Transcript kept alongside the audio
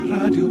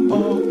Radio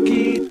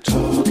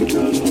Poquito,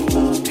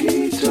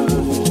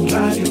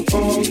 Radio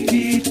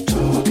Poquito,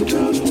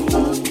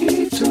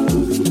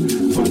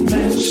 von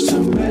Mensch zu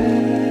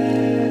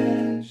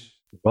Mensch.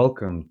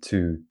 Welcome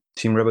to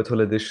Team Rabbit Hole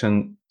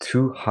Edition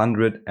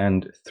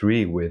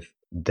 203 with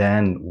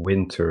Dan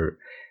Winter,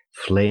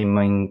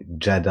 Flaming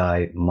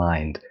Jedi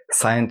Mind,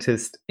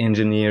 scientist,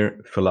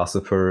 engineer,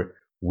 philosopher,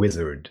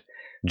 wizard.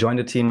 Join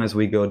the team as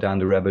we go down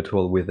the rabbit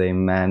hole with a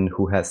man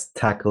who has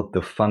tackled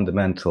the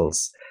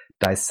fundamentals,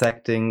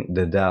 dissecting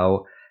the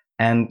Tao,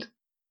 and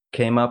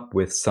came up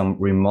with some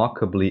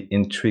remarkably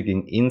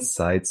intriguing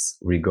insights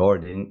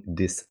regarding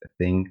this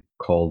thing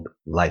called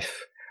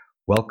life.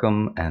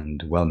 Welcome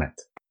and well met.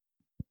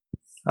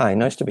 Hi,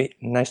 nice to be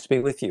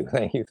with you.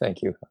 Thank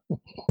you.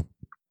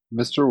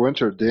 Mr.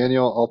 Winter,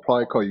 Daniel, I'll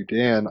probably call you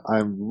Dan.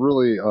 I'm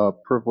really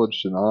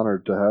privileged and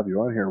honored to have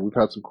you on here. We've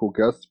had some cool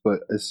guests,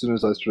 but as soon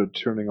as I started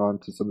turning on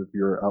to some of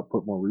your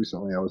output more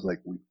recently, I was like,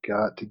 we've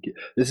got to get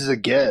this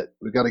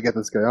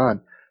guy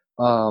on.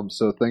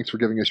 So thanks for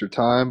giving us your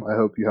time. I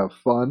hope you have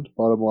fun,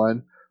 bottom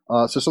line.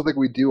 So something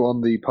we do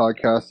on the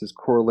podcast is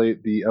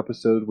correlate the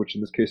episode, which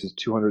in this case is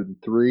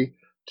 203,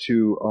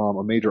 to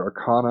a major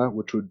arcana,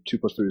 which would 2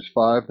 + 3 is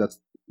 5.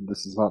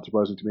 This is not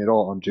surprising to me at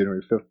all on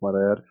January 5th, might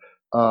I add.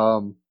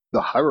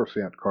 The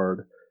Hierophant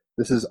card.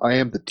 This is, I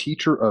am the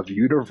teacher of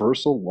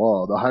universal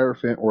law. The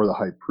Hierophant, or the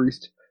High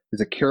Priest, is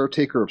a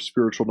caretaker of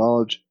spiritual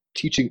knowledge,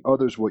 teaching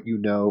others what you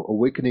know,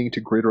 awakening to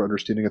greater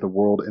understanding of the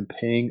world, and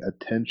paying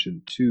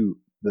attention to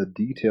the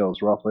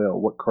details. Raphael,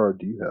 what card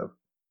do you have?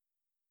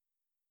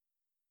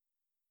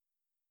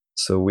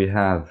 So we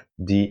have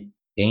the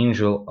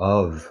Angel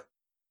of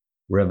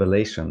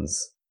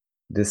Revelations.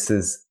 This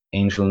is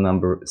angel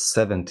number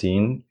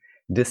 17.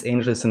 This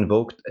angel is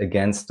invoked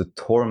against the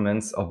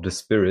torments of the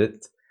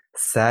spirit,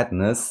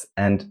 sadness,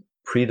 and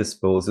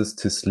predisposes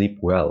to sleep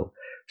well,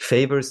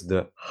 favors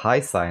the high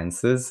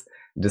sciences,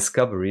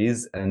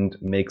 discoveries, and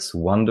makes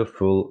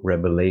wonderful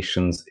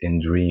revelations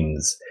in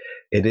dreams.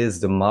 It is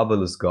the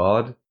marvelous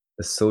god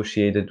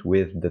associated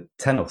with the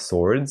Ten of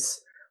Swords,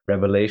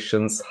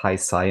 revelations, high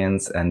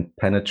science, and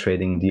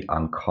penetrating the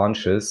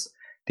unconscious.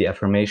 The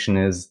affirmation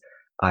is,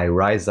 I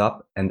rise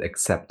up and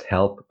accept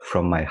help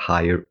from my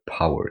higher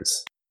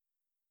powers.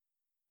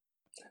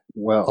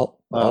 Well,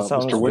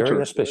 sounds Mr. Winter,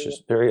 very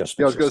auspicious. Very auspicious.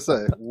 Yeah, I was going to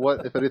say,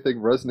 what, if anything,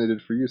 resonated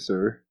for you,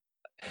 sir?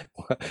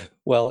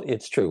 Well,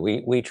 it's true.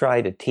 We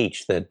try to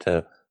teach that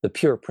the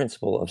pure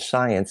principle of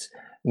science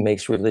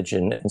makes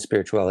religion and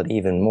spirituality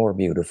even more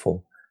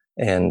beautiful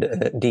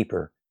and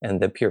deeper. And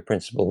the pure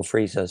principle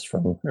frees us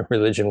from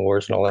religion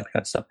wars and all that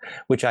kind of stuff,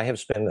 which I have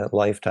spent a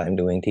lifetime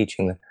doing,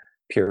 teaching the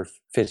pure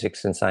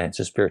physics and science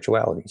of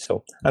spirituality.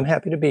 So I'm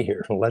happy to be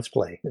here. Let's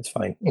play. It's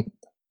fine.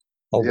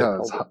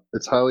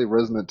 It's highly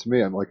resonant to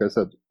me. Like I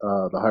said,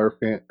 the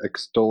Hierophant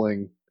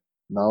extolling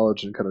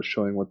knowledge and kind of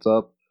showing what's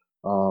up.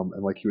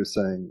 And like he was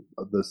saying,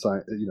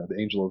 the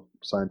angel of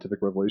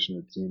scientific revelation,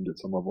 it seemed at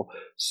some level.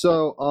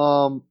 So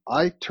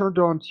I turned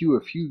on to you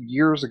a few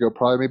years ago,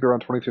 probably maybe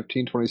around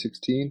 2015,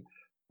 2016.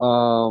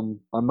 I'm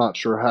not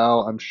sure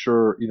how. I'm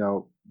sure,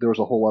 there was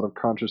a whole lot of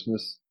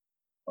consciousness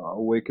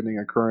awakening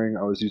occurring.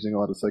 I was using a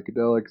lot of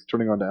psychedelics,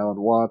 turning on to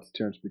Alan Watts,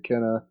 Terence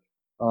McKenna,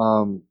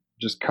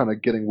 just kind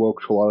of getting woke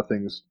to a lot of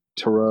things,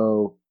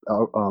 tarot,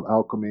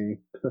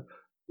 alchemy,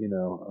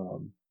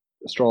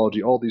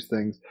 astrology, all these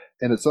things.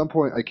 And at some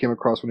point I came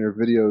across one of your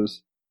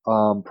videos,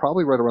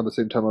 probably right around the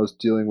same time I was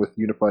dealing with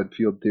unified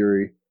field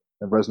theory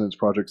and resonance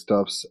project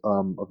stuffs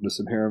of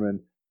Nassim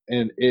Haramein.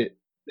 And it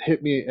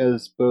hit me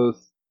as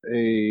both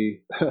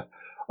a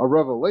a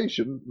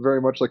revelation,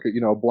 very much like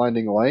a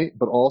blinding light,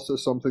 but also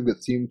something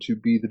that seemed to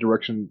be the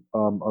direction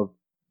of,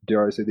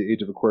 dare I say, the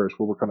age of Aquarius,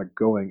 where we're kind of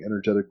going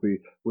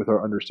energetically with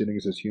our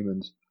understandings as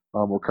humans.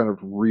 We're kind of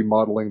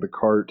remodeling the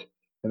cart,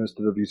 and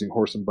instead of using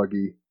horse and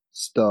buggy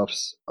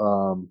stuffs,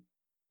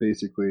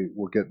 basically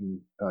we're getting,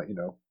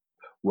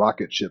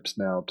 rocket ships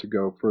now to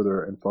go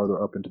further and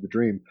farther up into the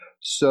dream.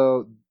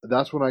 So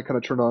that's when I kind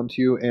of turned on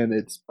to you, and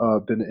it's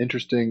been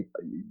interesting.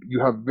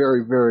 You have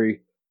very, very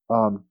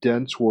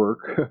dense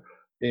work,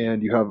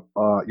 and you have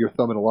your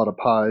thumb in a lot of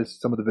pies.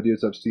 Some of the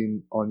videos I've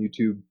seen on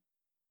YouTube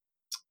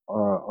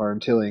are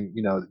entailing,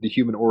 the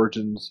human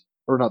origins,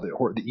 or not the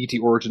ET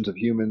origins of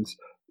humans,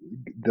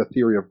 the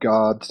theory of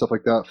God, stuff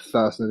like that,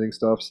 fascinating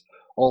stuffs,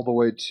 all the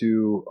way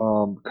to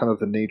kind of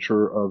the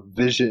nature of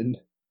vision,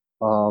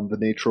 the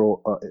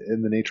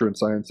nature and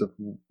science of,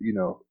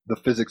 the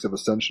physics of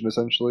ascension,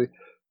 essentially.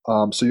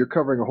 So you're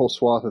covering a whole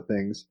swath of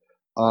things.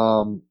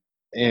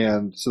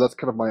 And so that's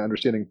kind of my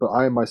understanding. But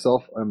I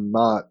myself am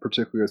not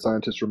particularly a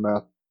scientist or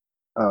math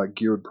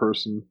geared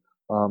person.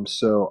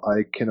 So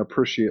I can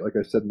appreciate, like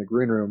I said in the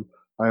green room,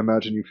 I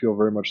imagine you feel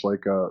very much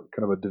like a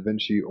kind of a Da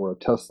Vinci or a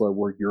Tesla,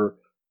 where you're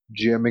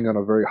jamming on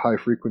a very high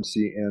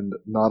frequency and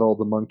not all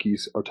the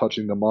monkeys are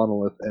touching the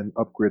monolith and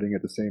upgrading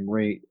at the same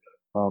rate.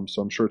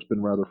 So I'm sure it's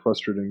been rather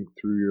frustrating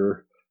through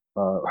your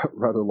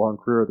rather long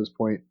career at this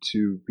point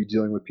to be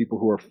dealing with people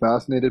who are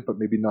fascinated but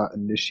maybe not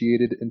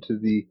initiated into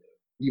the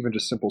even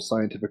just simple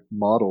scientific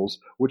models,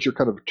 which you're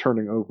kind of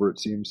turning over, it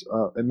seems,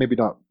 and maybe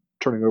not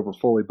turning over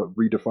fully, but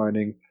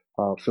redefining,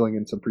 filling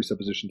in some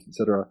presuppositions,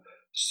 etc.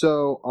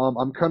 So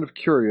I'm kind of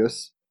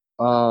curious,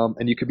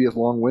 and you could be as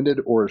long-winded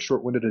or as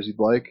short-winded as you'd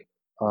like.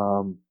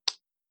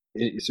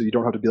 So you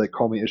don't have to be like,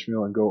 call me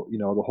Ishmael and go,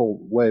 the whole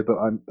way. But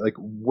I'm like,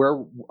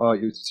 where?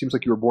 It seems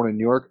like you were born in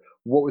New York.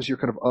 What was your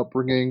kind of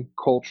upbringing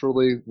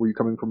culturally? Were you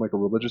coming from like a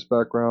religious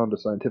background, a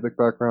scientific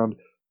background?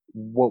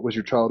 What was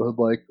your childhood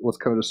like? Let's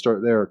kind of just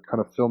start there. Kind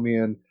of fill me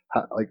in.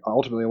 Like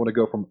ultimately, I want to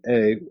go from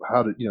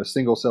how did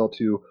single cell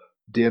to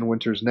Dan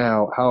Winters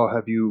now. How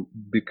have you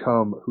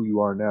become who you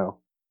are now?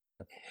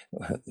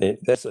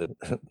 That's a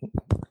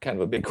kind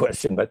of a big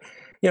question, but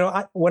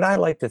what I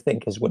like to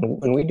think is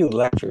when we do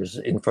lectures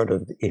in front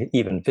of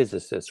even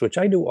physicists, which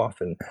I do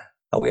often,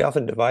 we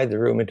often divide the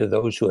room into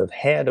those who have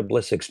had a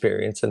bliss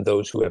experience and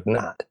those who have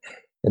not.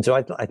 And so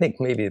I think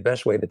maybe the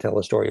best way to tell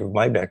the story of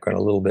my background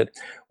a little bit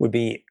would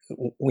be,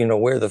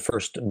 where the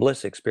first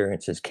bliss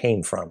experiences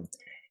came from.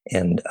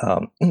 And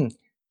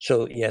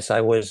so, yes,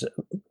 I was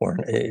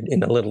born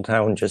in a little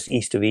town just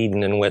east of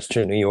Eden in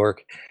western New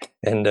York.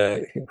 And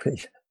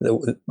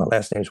my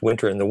last name's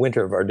Winter. In the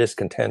winter of our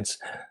discontents,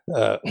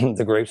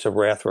 the grapes of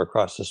wrath were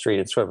across the street.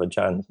 It's sort of a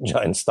John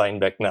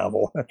Steinbeck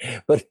novel.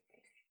 But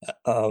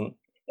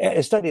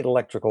I studied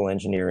electrical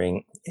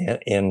engineering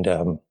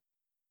and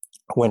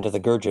went to the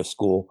Gurdjieff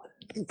School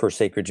for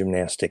sacred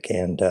gymnastic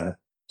and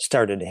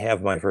started to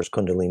have my first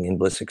Kundalini and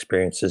bliss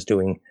experiences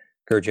doing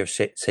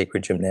Gurdjieff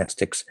sacred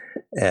gymnastics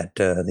at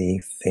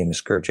the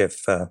famous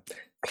Gurdjieff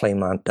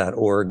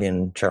Claymont.org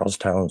in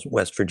Charlestown,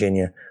 West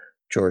Virginia,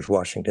 George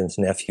Washington's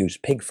nephew's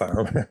pig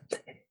farm.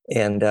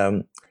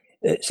 And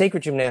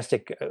sacred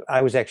gymnastic,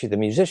 I was actually the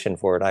musician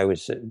for it. I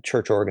was a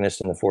church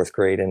organist in the fourth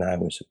grade, and I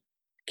was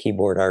a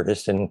keyboard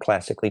artist and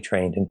classically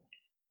trained.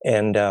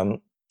 And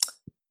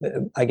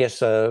I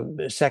guess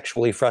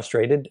sexually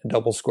frustrated,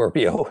 double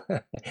Scorpio.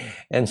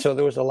 And so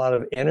there was a lot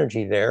of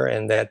energy there,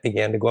 and that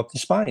began to go up the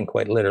spine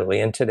quite literally.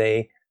 And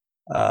today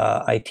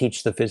I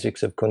teach the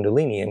physics of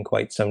Kundalini in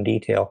quite some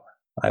detail.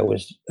 I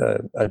was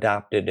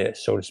adopted,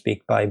 so to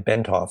speak, by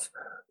Benthoff,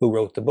 who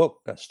wrote the book,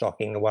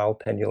 Stalking the Wild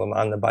Pendulum,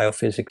 on the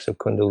biophysics of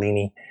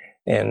Kundalini.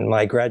 And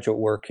my graduate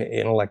work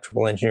in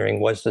electrical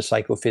engineering was the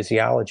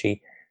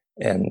psychophysiology.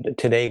 And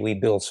today we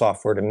build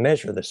software to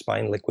measure the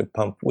spine liquid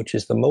pump, which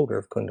is the motor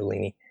of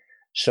Kundalini.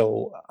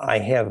 So I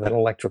have an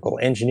electrical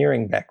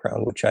engineering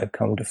background, which I've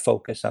come to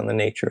focus on the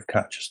nature of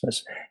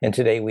consciousness. And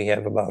today we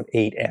have about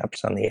 8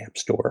 apps on the App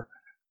Store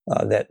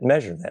that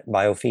measure that,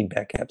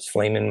 biofeedback apps,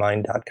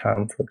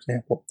 flameinmind.com, for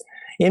example.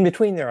 In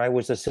between there, I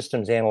was a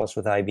systems analyst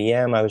with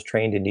IBM. I was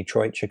trained in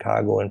Detroit,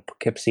 Chicago, and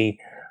Poughkeepsie,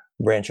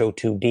 Branch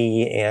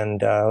O2D,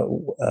 and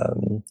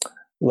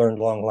learned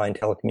long line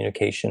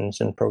telecommunications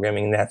and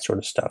programming, that sort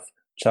of stuff.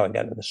 So I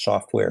got into the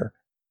software.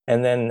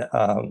 And then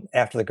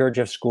after the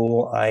Gurdjieff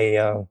School,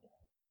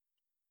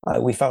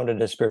 we founded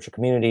a spiritual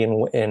community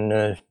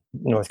in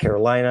North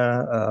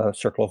Carolina,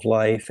 Circle of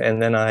Life.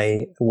 And then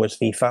I was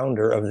the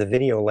founder of the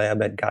video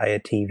lab at Gaia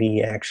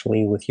TV,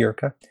 actually, with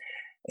Yurka.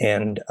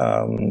 And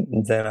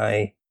then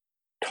I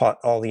taught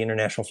all the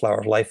International Flower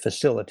of Life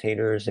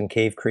facilitators in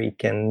Cave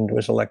Creek and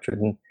was elected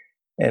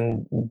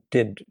and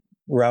did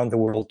round the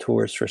world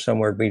tours for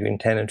somewhere between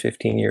 10 and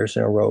 15 years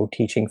in a row,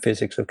 teaching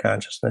physics of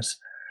consciousness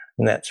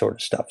and that sort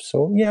of stuff.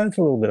 So yeah, it's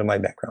a little bit of my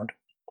background.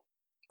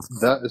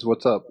 That is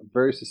what's up.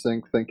 Very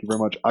succinct. Thank you very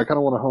much. I kind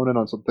of want to hone in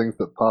on some things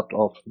that popped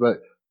off.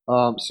 But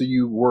so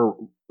you were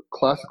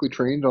classically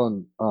trained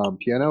on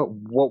piano.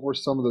 What were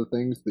some of the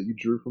things that you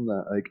drew from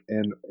that? Like,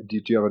 and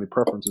did you have any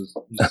preferences?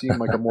 You seem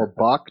like a more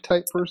Bach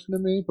type person to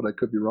me, but I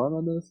could be wrong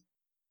on this.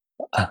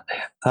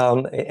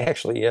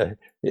 Actually,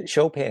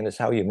 Chopin is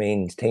how you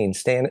maintain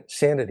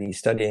sanity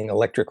studying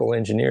electrical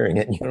engineering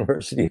at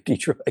University of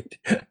Detroit.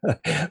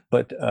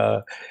 But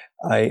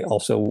I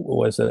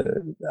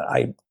also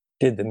I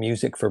did the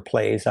music for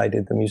plays. I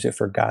did the music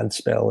for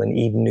Godspell in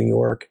Eden, New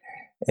York.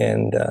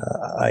 And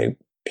I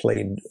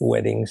played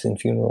weddings and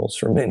funerals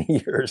for many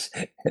years.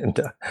 And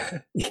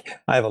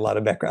I have a lot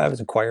of background. I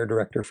was a choir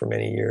director for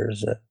many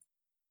years.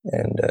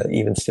 And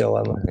even still,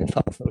 I'm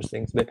involved in those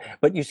things.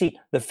 But you see,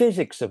 the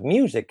physics of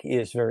music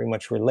is very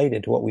much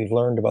related to what we've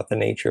learned about the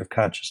nature of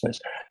consciousness.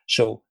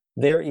 So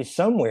there is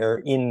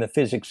somewhere in the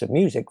physics of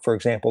music, for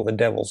example, the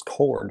Devil's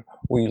Chord,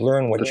 where you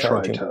learn what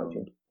charging.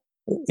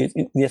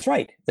 That's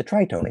right, the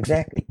tritone,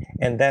 exactly.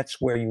 And that's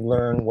where you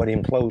learn what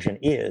implosion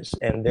is,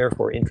 and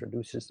therefore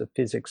introduces the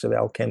physics of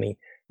alchemy,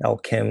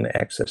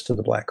 access to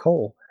the black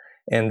hole.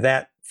 And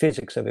that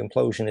physics of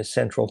implosion is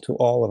central to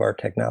all of our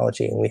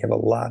technology, and we have a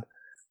lot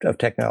of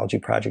technology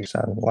projects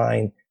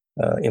online,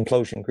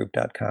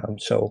 implosiongroup.com.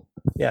 So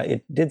yeah,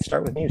 it did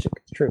start with music.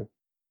 It's true.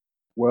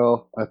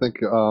 Well, I think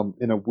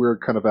in a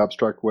weird kind of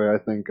abstract way, I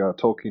think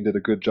Tolkien did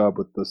a good job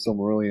with the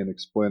Silmarillion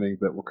explaining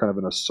that we're kind of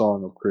in a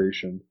song of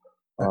creation.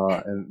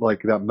 And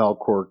like that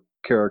Melkor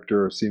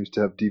character seems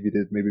to have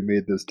deviated, maybe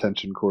made those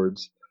tension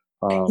chords.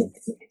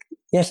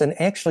 Yes, and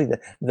actually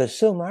the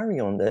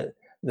Silmarillion,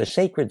 the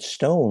sacred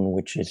stone,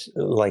 which is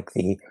like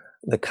the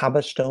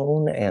Kaaba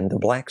stone and the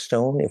black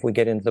stone, if we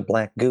get into the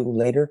black goo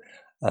later,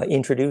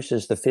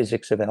 introduces the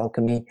physics of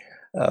alchemy.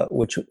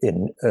 which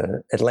in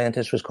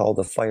Atlantis was called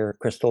the fire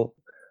crystal.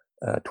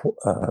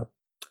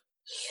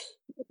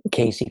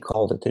 Casey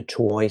called it the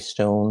Tuoi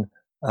stone.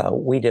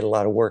 We did a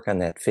lot of work on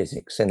that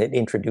physics, and it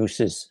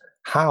introduces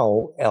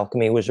how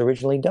alchemy was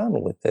originally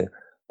done with the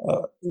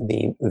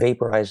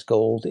vaporized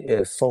gold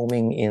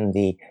foaming in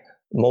the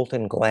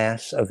molten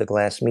glass of the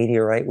glass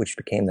meteorite, which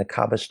became the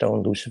Kaaba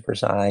stone,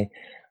 Lucifer's eye.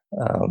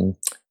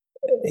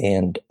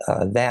 And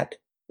that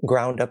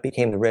ground up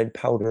became the red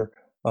powder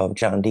of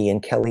John Dee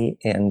and Kelly,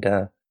 and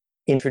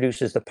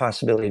introduces the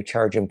possibility of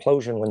charge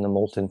implosion when the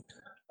molten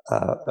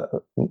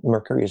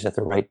mercury is at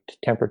the right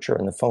temperature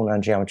and the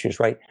phonon geometry is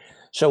right.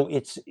 So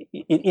it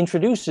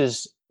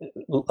introduces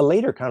a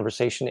later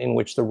conversation in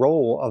which the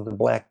role of the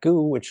black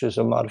goo, which is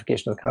a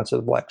modification of the concept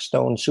of black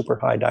stone, super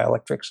high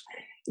dielectrics,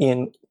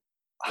 in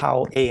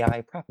how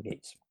AI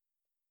propagates.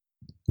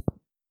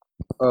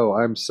 Oh,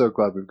 I'm so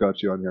glad we've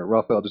got you on here.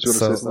 Raphael, did you want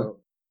to say something?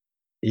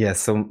 Yeah,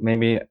 so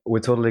maybe we're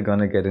totally going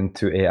to get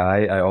into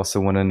AI. I also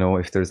want to know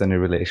if there's any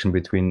relation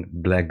between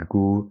black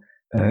goo,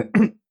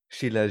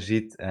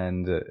 Shilajit,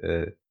 and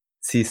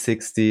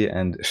C60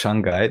 and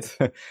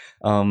Shungite.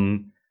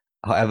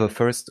 However,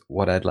 first,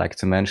 what I'd like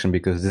to mention,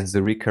 because this is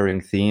a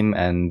recurring theme,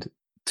 and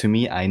to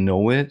me, I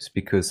know it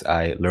because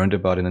I learned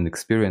about it and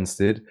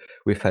experienced it.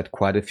 We've had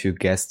quite a few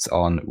guests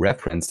on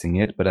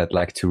referencing it, but I'd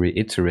like to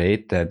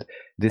reiterate that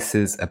this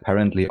is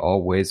apparently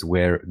always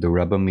where the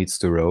rubber meets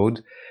the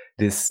road.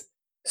 This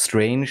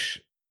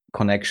strange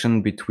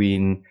connection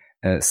between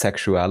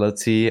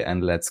sexuality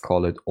and, let's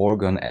call it,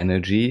 organ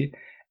energy,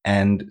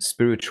 and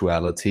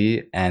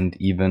spirituality, and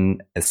even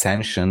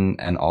ascension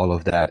and all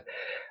of that.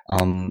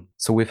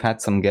 So we've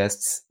had some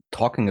guests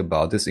talking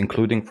about this,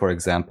 including, for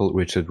example,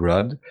 Richard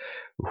Rudd,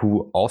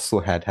 who also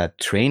had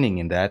training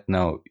in that.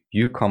 Now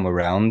you come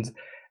around,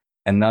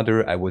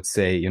 another, I would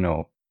say,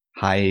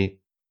 high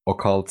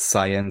occult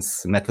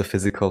science,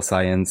 metaphysical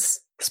science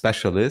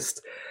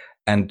specialist.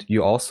 And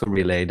you also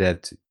relay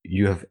that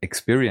you have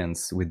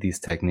experience with these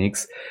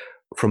techniques.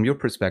 From your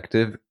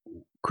perspective,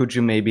 could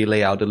you maybe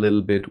lay out a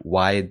little bit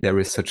why there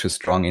is such a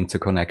strong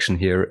interconnection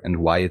here and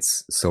why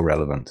it's so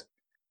relevant?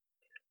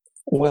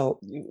 Well,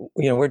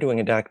 we're doing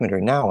a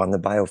documentary now on the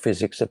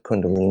biophysics of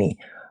Kundalini.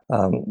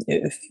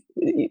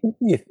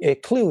 If a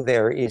clue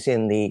there is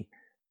in the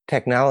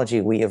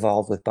technology we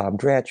evolved with Bob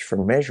Dretsch for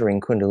measuring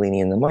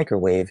Kundalini in the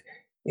microwave.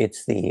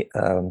 It's the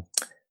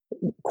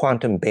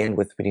quantum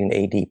bandwidth between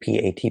ADP,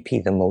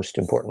 ATP, the most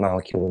important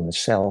molecule in the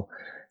cell,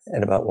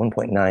 at about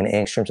 1.9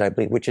 angstroms, I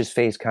believe, which is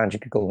phase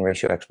conjugate golden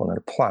ratio exponent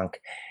of Planck.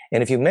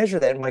 And if you measure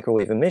that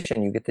microwave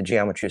emission, you get the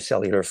geometry of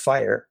cellular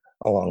fire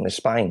along the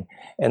spine.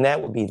 And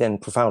that would be then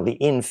profoundly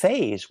in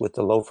phase with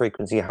the low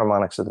frequency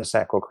harmonics of the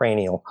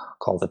sacrocranial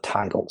called the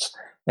tidals.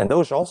 And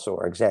those also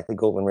are exactly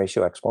golden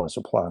ratio exponents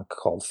of Planck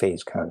called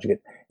phase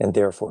conjugate, and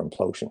therefore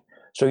implosion.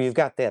 So you've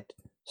got that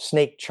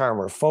snake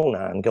charmer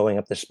phonon going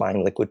up the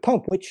spine liquid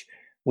pump, which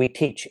we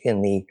teach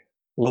in the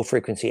low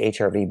frequency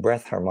HRV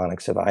breath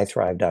harmonics of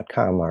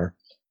iThrive.com,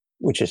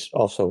 which is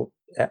also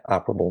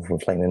operable from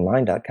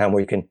flameandmind.com,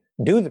 where you can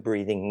do the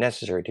breathing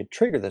necessary to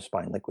trigger the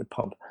spine liquid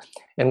pump.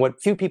 And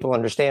what few people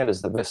understand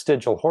is the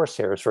vestigial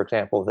horsehairs, for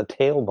example, the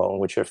tailbone,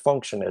 which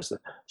function as the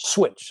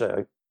switch,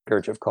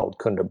 Gurdjieff called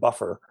Kunda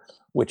buffer,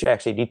 which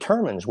actually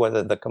determines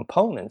whether the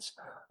components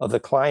of the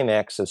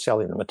climax of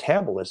cellular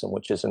metabolism,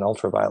 which is an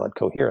ultraviolet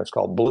coherence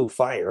called blue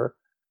fire,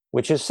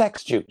 which is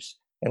sex juice,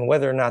 and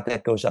whether or not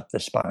that goes up the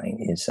spine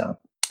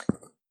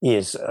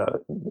is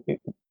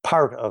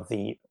part of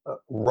the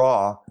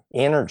raw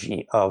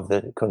energy of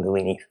the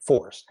Kundalini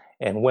force.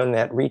 And when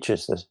that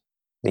reaches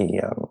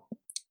the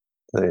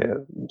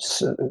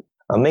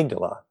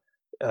amygdala,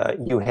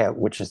 you have,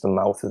 which is the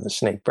mouth of the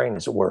snake brain,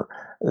 as it were,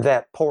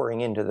 that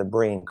pouring into the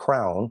brain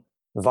crown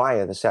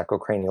via the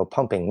sacrocranial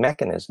pumping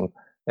mechanism.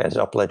 As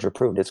Upledger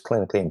proved, it's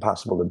clinically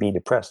impossible to be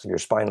depressed if your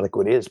spine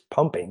liquid is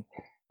pumping.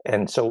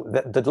 And so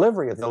the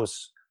delivery of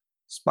those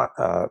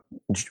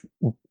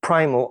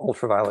primal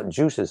ultraviolet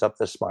juices up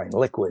the spine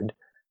liquid,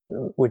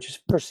 which is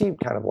perceived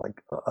kind of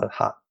like a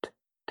hot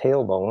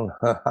tailbone,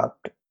 a hot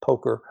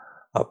poker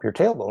up your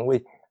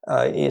tailbone,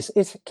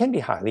 it can be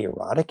highly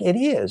erotic. It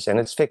is, and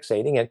it's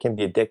fixating. It can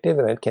be addictive,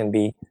 and it can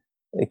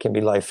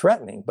be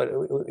life-threatening. But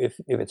if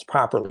it's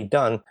properly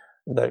done,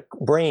 the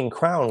brain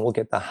crown will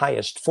get the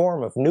highest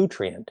form of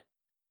nutrient,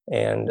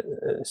 and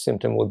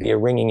symptom would be a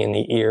ringing in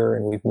the ear.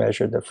 And we've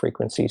measured the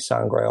frequency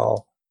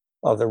sangreal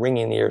of the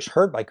ringing in the ears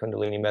heard by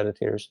Kundalini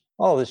meditators.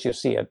 All this you'll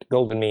see at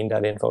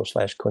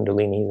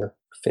goldenmean.info/Kundalini, the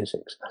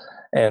physics.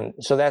 And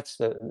so that's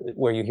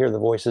where you hear the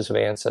voices of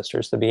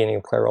ancestors, the beginning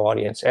of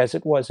clairaudience, as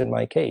it was in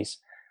my case,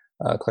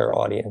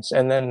 clairaudience.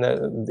 And then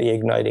the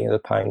igniting of the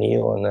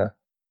pineal and the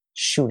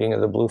shooting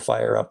of the blue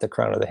fire up the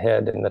crown of the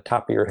head, and the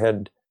top of your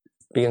head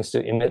begins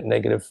to emit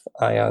negative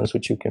ions,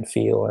 which you can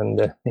feel.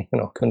 And,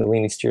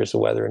 Kundalini steers the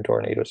weather in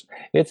tornadoes.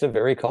 It's a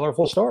very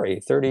colorful story.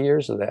 30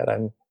 years of that.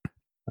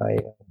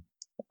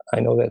 I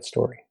know that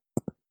story.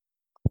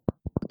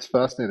 It's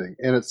fascinating.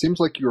 And it seems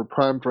like you were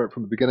primed right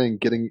from the beginning,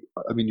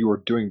 you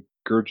were doing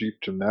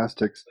Gurdjieff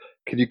gymnastics.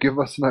 Can you give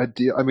us an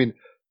idea? I mean,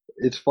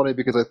 it's funny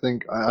because I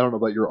don't know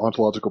about your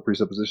ontological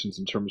presuppositions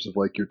in terms of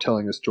like you're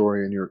telling a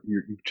story and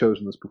you've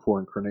chosen this before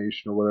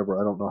incarnation or whatever.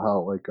 I don't know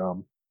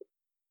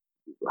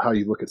how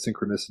you look at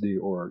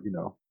synchronicity or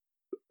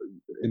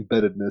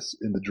embeddedness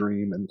in the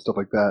dream and stuff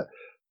like that.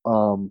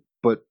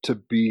 But to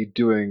be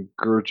doing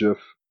Gurdjieff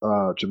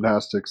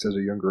gymnastics at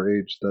a younger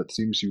age, that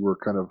seems you were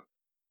kind of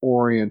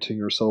orienting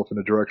yourself in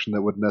a direction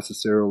that would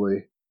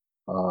necessarily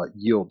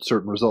yield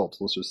certain results,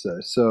 let's just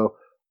say. So,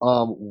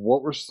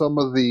 what were some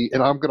of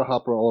and I'm going to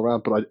hop all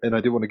around, but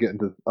I do want to get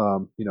into,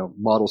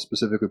 models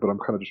specifically, but I'm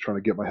kind of just trying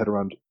to get my head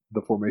around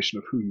the formation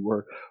of who you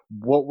were.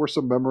 What were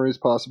some memories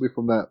possibly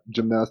from that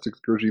gymnastics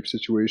Gurdjieff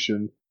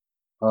situation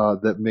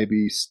that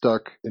maybe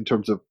stuck in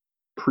terms of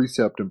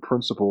precept and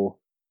principle,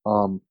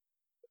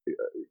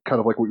 kind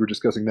of like what we were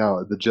discussing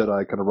now, the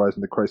Jedi kind of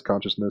rising to Christ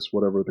consciousness,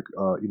 whatever,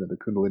 the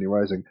Kundalini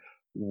rising.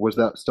 Was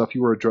that stuff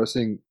you were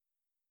addressing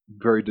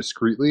very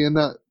discreetly in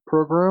that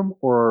program,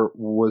 or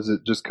was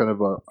it just kind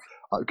of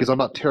because I'm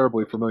not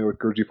terribly familiar with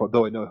Gurdjieff,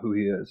 though I know who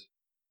he is.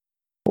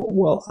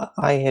 Well,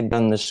 I had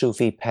done the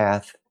Sufi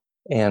path,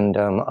 and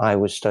I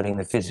was studying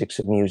the physics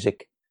of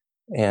music.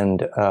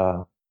 And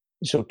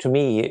so to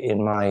me,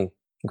 in my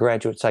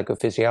graduate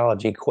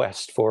psychophysiology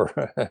quest for,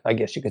 I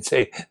guess you could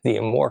say, the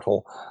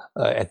immortal,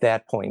 at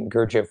that point,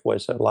 Gurdjieff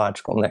was a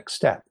logical next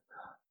step.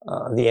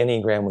 The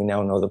Enneagram, we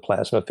now know the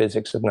plasma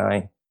physics of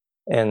 9.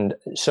 And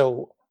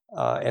so,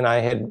 and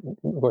I had,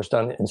 of course,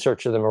 done In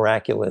Search of the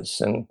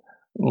Miraculous and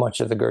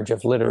much of the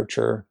Gurdjieff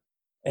literature.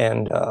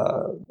 And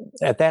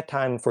at that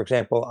time, for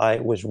example, I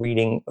was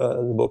reading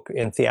the book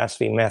in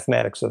Theosophy and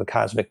Mathematics of the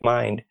Cosmic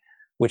Mind,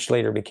 which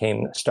later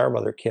became Star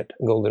Mother Kit,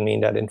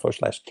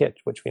 goldenmean.info/kit,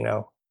 which we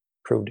now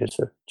proved is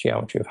the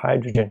geometry of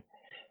hydrogen.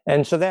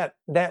 And so that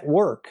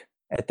work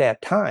at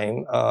that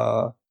time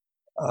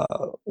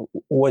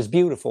was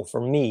beautiful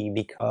for me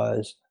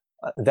because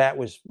that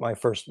was my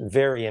first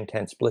very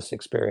intense bliss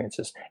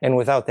experiences. And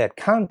without that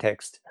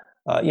context,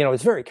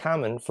 it's very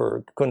common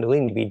for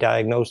Kundalini to be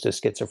diagnosed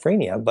as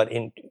schizophrenia. But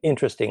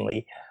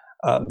interestingly,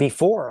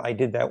 before I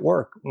did that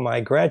work,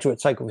 my graduate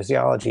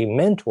psychophysiology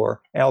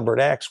mentor, Albert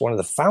Axe, one of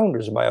the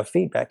founders of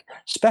biofeedback,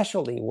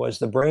 specialty was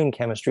the brain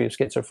chemistry of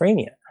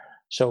schizophrenia.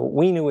 So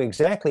we knew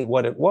exactly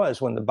what it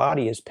was when the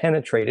body is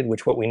penetrated,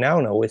 which what we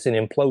now know is an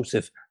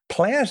implosive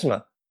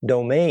plasma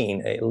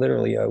domain,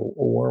 literally a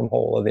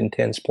wormhole of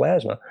intense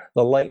plasma.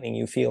 The lightning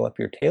you feel up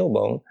your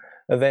tailbone,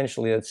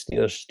 eventually it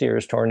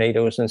steers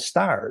tornadoes and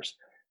stars.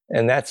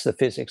 And that's the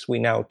physics we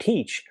now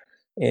teach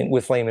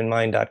with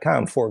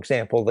flameinmind.com. For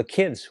example, the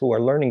kids who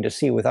are learning to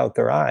see without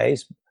their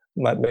eyes,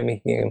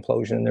 making an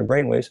implosion in their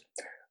brainwaves,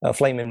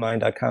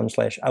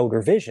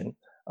 flameinmind.com/outer vision.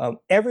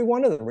 Every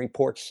one of them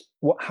reports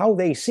how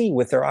they see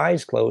with their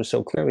eyes closed.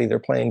 So clearly they're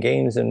playing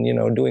games and,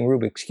 doing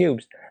Rubik's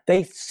Cubes.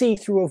 They see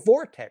through a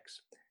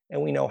vortex,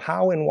 and we know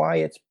how and why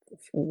it's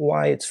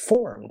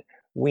formed.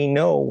 We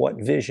know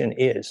what vision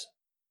is.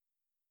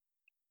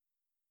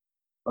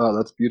 Oh,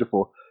 that's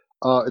beautiful.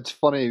 It's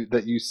funny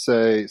that you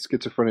say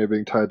schizophrenia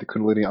being tied to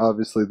Kundalini.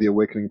 Obviously, the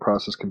awakening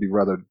process can be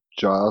rather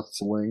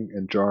jostling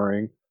and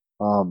jarring.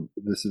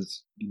 This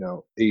is,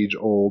 age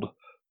old.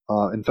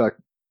 In fact,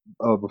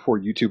 before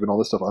YouTube and all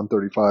this stuff, I'm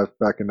 35.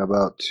 Back in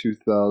about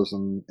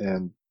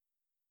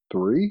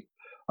 2003,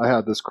 I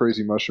had this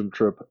crazy mushroom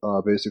trip,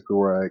 basically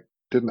where I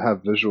didn't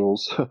have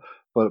visuals,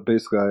 but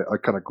basically I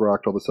kind of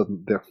grokked all of a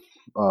sudden the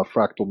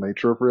fractal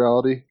nature of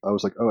reality. I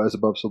was like, oh, as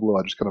above, so below.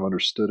 I just kind of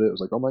understood it. It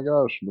was like, oh my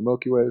gosh, the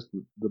Milky Way,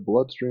 the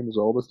bloodstream is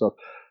all this stuff.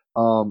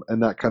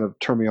 And that kind of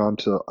turned me on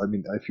to,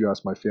 if you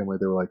ask my family,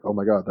 they were like, oh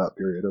my God, that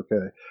period.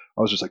 Okay.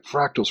 I was just like,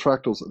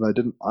 fractals.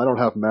 And I don't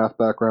have math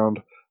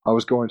background. I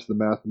was going to the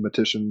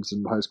mathematicians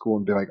in high school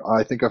and being like,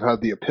 I think I've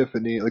had the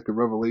epiphany, like the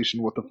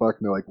revelation, what the fuck?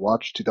 And they're like,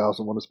 watch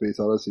 2001: A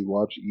Space Odyssey,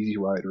 watch Easy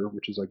Rider,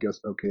 which is, I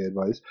guess, okay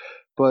advice.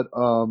 But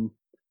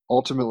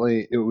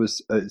ultimately,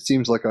 it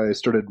seems like I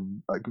started,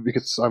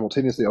 because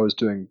simultaneously I was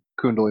doing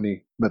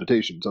Kundalini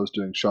meditations. I was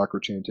doing chakra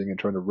chanting and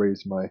trying to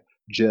raise my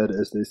Jed,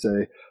 as they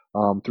say,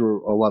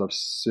 through a lot of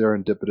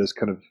serendipitous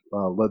kind of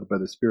led by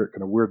the spirit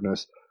kind of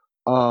weirdness.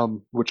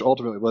 Which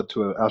ultimately led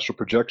to an astral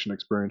projection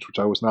experience, which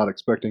I was not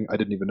expecting. I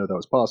didn't even know that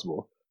was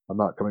possible. I'm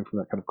not coming from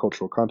that kind of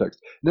cultural context.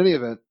 In any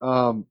event,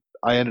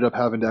 I ended up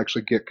having to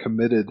actually get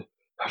committed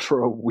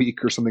for a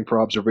week or something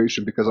for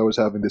observation because I was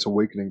having this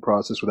awakening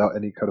process without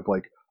any kind of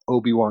like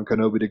Obi-Wan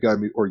Kenobi to guide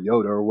me, or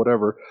Yoda or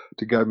whatever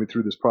to guide me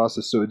through this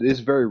process. So it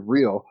is very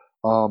real.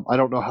 I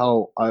don't know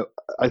how.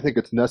 I think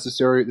it's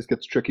necessary. This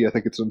gets tricky. I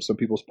think it's on some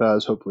people's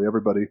paths, hopefully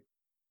everybody,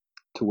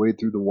 to wade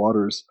through the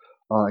waters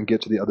and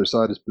get to the other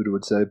side, as Buddha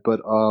would say.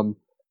 But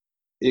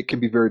it can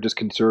be very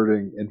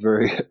disconcerting and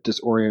very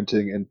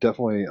disorienting, and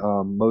definitely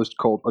most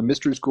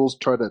mystery schools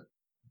try to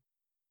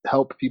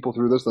help people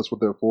through this. That's what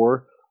they're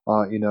for,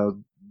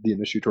 the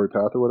initiatory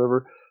path or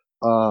whatever.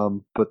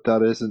 But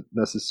that isn't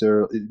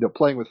necessarily,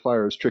 playing with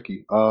fire is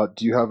tricky. Do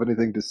you have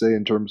anything to say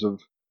in terms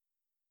of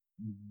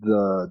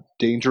the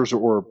dangers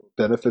or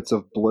benefits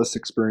of bliss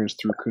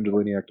experienced through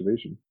Kundalini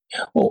activation?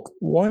 Well,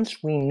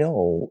 once we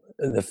know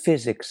the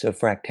physics of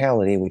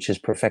fractality, which is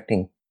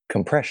perfecting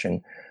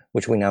compression,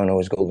 which we now know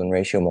as golden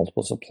ratio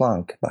multiples of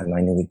Planck by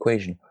my new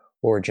equation,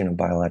 Origin of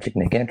Biologic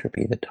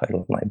Negentropy, the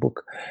title of my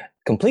book.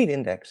 Complete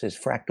index is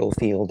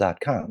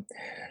fractalfield.com.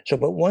 So,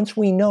 but once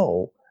we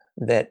know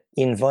that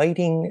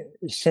inviting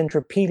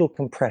centripetal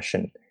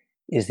compression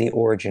is the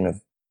origin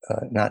of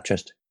not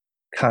just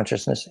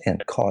consciousness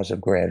and cause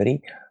of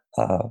gravity,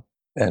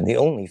 and the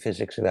only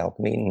physics of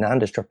alchemy,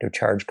 non-destructive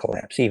charge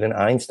collapse. Even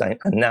Einstein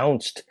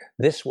announced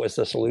this was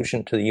the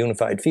solution to the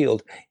unified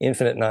field,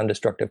 infinite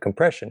non-destructive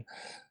compression.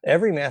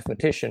 Every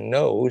mathematician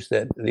knows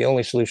that the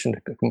only solution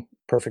to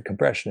perfect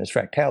compression is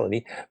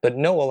fractality, but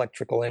no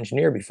electrical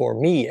engineer before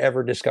me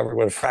ever discovered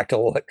what a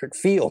fractal electric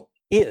field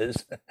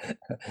is.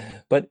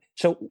 But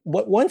so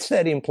once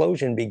that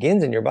implosion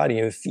begins in your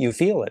body, you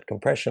feel it,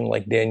 compression,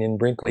 like Daniel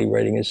Brinkley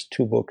writing his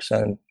 2 books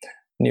on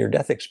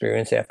near-death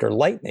experience after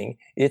lightning,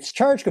 it's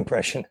charge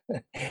compression.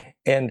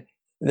 And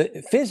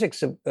the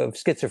physics of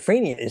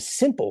schizophrenia is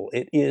simple.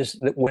 It is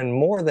that when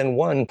more than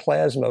one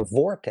plasma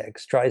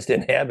vortex tries to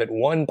inhabit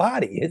one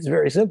body, it's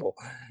very simple.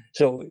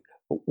 So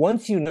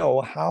once you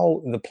know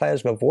how the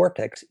plasma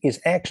vortex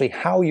is actually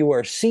how you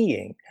are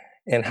seeing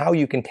and how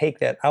you can take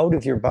that out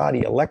of your body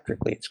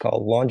electrically, it's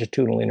called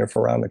longitudinal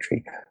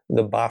interferometry,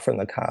 the Ba from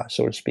the Ka,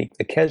 so to speak,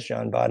 the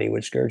Kesjan body,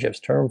 which Gurdjieff's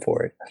term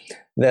for it,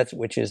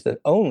 which is the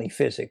only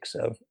physics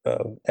of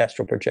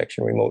astral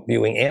projection, remote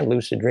viewing, and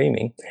lucid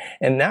dreaming.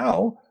 And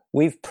now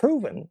we've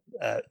proven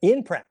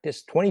in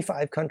practice,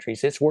 25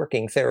 countries, it's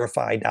working.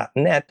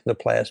 Therify.net, the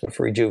plasma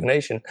for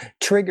rejuvenation,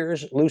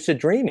 triggers lucid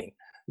dreaming,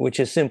 which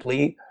is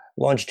simply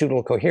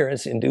longitudinal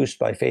coherence induced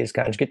by phase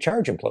conjugate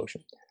charge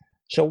implosion.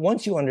 So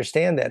once you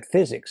understand that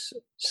physics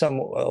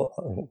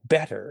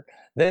better,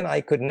 then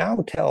I could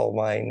now tell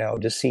my now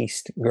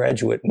deceased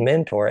graduate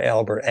mentor,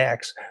 Albert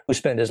Axe, who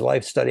spent his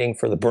life studying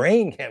for the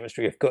brain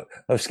chemistry of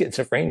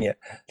schizophrenia,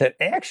 that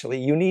actually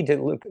you need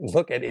to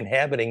look at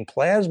inhabiting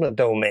plasma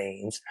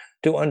domains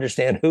to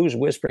understand who's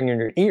whispering in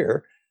your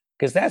ear,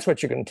 because that's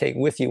what you're going to take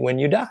with you when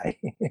you die.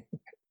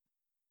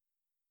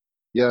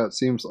 Yeah, it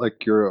seems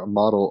like you're a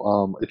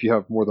model. If you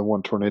have more than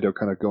one tornado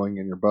kind of going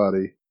in your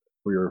body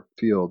or your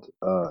field,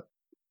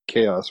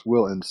 chaos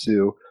will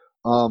ensue.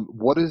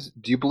 Do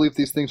you believe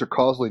these things are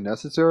causally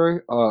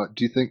necessary?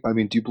 Do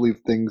you believe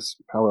things,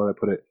 how would I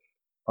put it?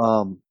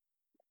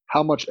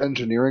 How much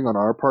engineering on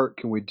our part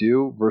can we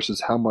do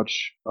versus how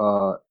much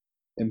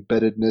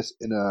embeddedness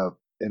in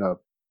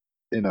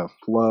a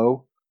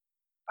flow?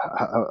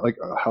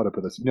 How to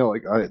put this?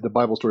 The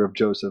Bible story of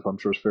Joseph, I'm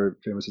sure is very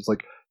famous. It's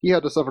like he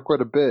had to suffer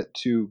quite a bit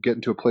to get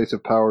into a place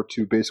of power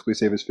to basically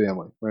save his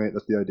family, right?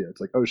 That's the idea.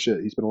 It's like, oh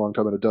shit, he spent a long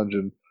time in a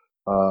dungeon.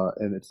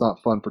 And it's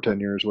not fun for 10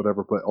 years,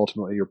 whatever, but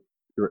ultimately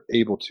you're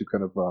able to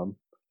kind of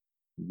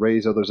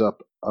raise others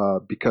up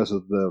because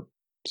of the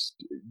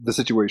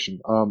situation.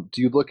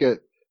 Do you look at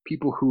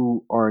people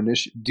who are do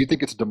you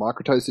think it's a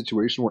democratized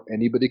situation where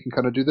anybody can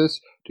kind of do this?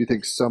 Do you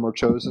think some are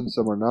chosen,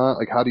 some are not?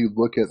 Like, how do you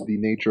look at the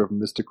nature of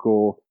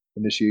mystical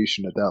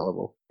initiation at that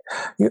level?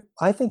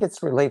 I think it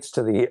relates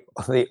to the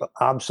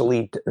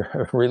obsolete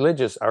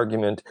religious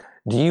argument.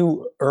 Do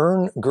you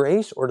earn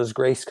grace or does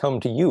grace come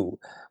to you?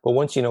 But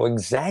once you know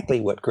exactly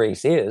what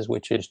grace is,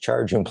 which is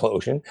charge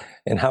implosion,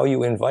 and how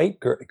you invite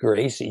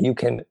grace, you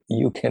can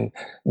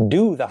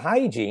do the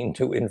hygiene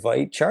to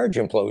invite charge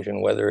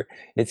implosion, whether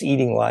it's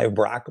eating live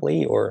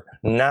broccoli or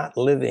not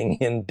living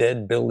in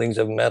dead buildings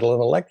of metal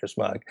and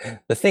electrosmog.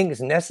 The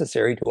things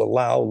necessary to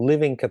allow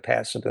living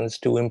capacitance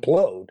to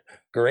implode.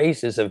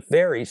 Grace is a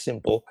very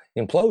simple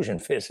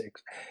implosion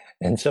physics.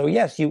 And so,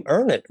 yes, you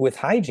earn it with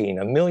hygiene,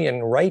 a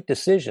million right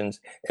decisions.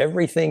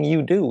 Everything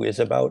you do is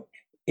about,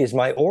 is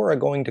my aura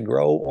going to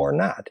grow or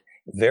not?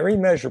 Very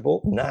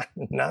measurable,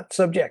 not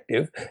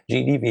subjective,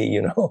 GDB,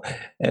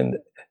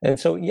 And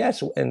so,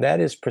 yes, and that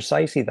is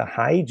precisely the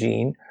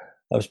hygiene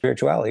of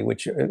spirituality,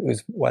 which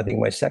is, I think,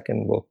 my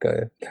second book,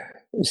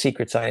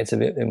 Secret Science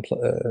of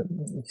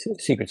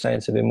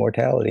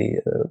Immortality,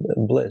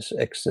 Bliss,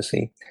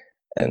 Ecstasy.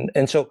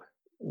 And so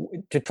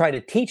to try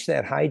to teach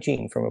that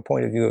hygiene from a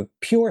point of view of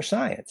pure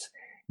science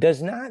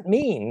does not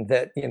mean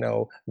that,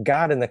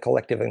 God in the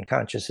collective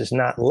unconscious is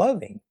not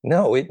loving.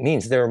 No, it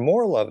means they're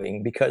more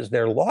loving because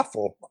they're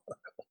lawful.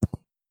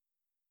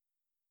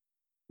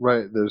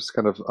 Right. There's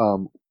kind of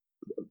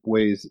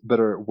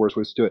better or worse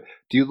ways to do it.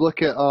 Do you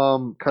look at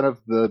kind of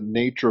the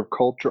nature of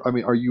culture? I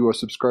mean, are you a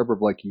subscriber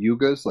of like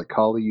yugas, like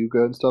Kali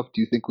Yuga and stuff?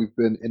 Do you think we've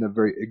been in a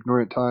very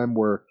ignorant time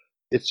where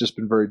it's just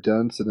been very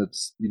dense and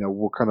it's,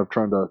 we're kind of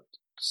trying to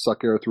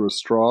suck air through a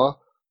straw,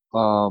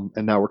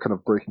 and now we're kind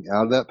of breaking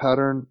out of that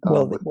pattern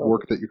with the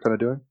work that you're kind of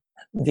doing?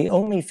 The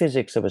only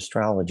physics of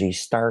astrology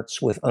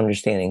starts with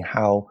understanding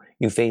how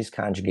you phase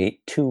conjugate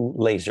two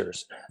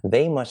lasers.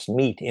 They must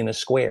meet in a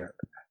square.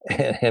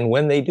 And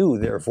when they do,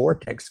 their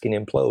vortex can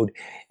implode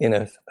in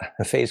a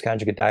phase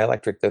conjugate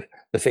dielectric,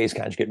 the phase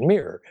conjugate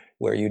mirror,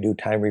 where you do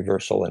time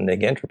reversal and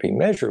negentropy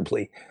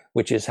measurably,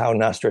 which is how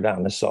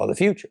Nostradamus saw the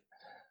future.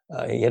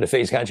 He had a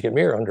phase conjugate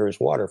mirror under his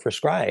water for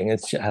scrying.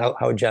 It's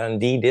how John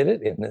Dee did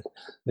it in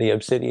the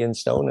obsidian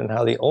stone, and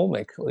how the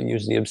Olmec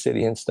used the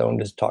obsidian stone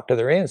to talk to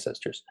their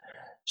ancestors.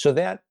 So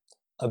that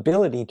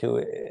ability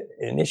to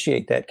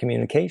initiate that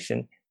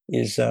communication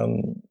is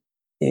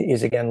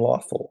again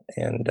lawful.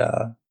 And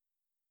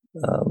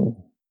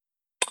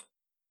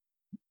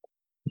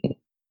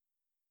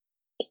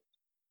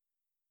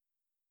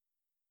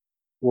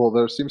well,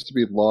 there seems to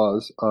be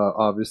laws,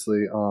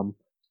 obviously.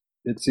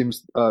 It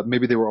seems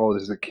maybe they were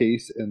always the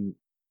case, and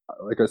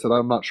like I said,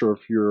 I'm not sure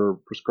if you're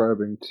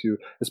prescribing to,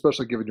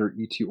 especially given your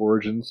ET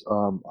origins.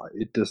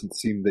 It doesn't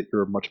seem that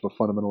you're much of a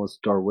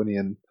fundamentalist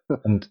Darwinian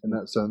And in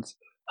that sense.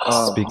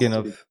 speaking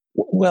of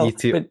well,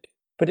 ET,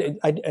 but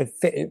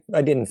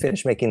I didn't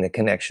finish making the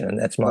connection, and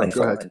that's my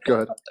fault.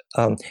 Go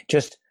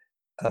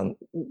ahead.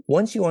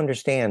 Once you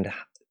understand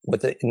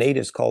what the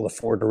natives call the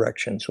four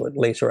directions, what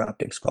laser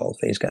optics call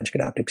phase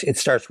conjugate optics, it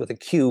starts with a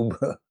cube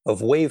of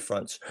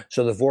wavefronts,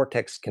 so the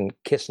vortex can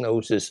kiss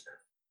noses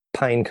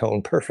pine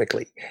cone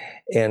perfectly.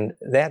 And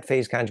that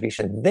phase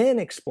conjugation then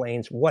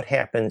explains what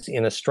happens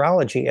in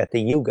astrology at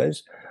the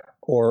yugas,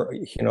 or,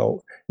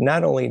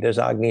 not only does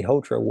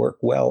Agnihotra work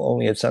well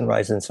only at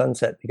sunrise and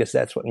sunset because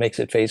that's what makes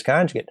it phase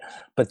conjugate,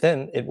 but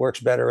then it works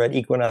better at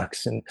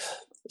equinox and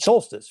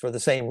solstice for the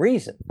same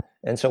reason.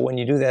 And so when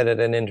you do that at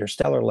an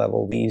interstellar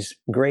level, these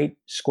great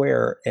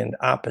square and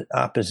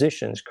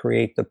oppositions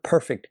create the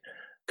perfect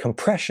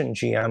compression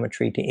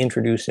geometry to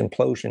introduce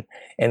implosion.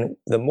 And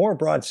the more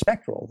broad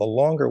spectral, the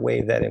longer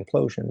wave that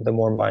implosion, the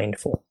more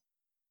mindful.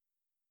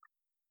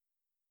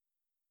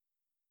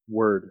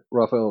 Word.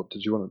 Raphael,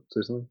 did you want to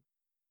say something?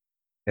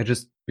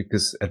 just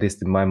because, at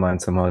least in my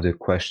mind, somehow the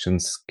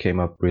questions came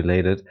up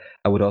related.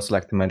 I would also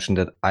like to mention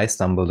that I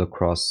stumbled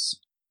across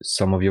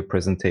some of your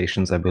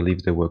presentations. I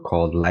believe they were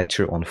called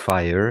Lighter on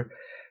Fire.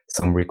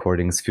 Some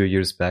recordings a few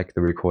years back.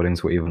 The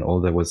recordings were even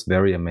older. It was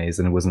very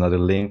amazing. It was another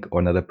link or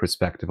another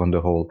perspective on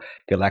the whole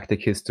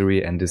galactic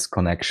history and this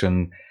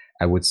connection,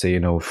 I would say,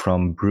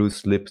 from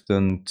Bruce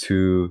Lipton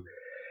to,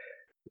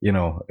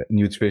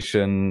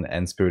 nutrition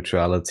and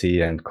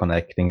spirituality and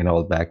connecting it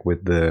all back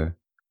with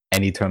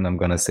any term I'm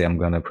going to say, I'm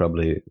going to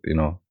probably,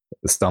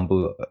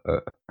 stumble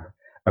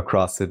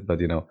across it. But,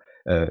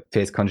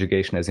 phase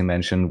conjugation, as you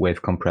mentioned,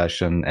 wave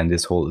compression, and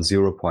this whole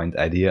 0 point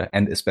idea,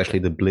 and especially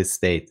the bliss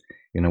state,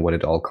 what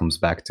it all comes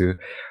back to.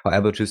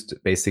 However, just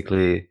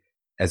basically,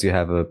 as you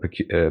have a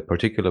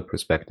particular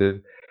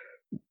perspective,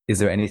 is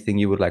there anything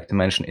you would like to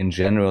mention in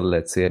general,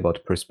 let's say,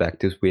 about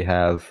perspectives we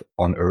have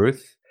on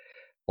Earth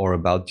or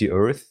about the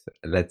Earth?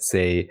 Let's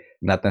say,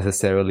 not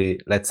necessarily,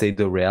 let's say,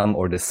 the realm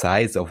or the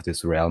size of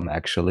this realm,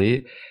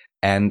 actually,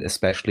 and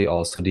especially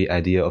also the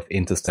idea of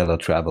interstellar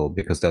travel,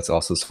 because that's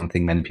also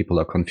something many people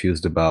are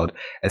confused about,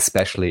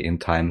 especially in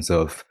times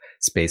of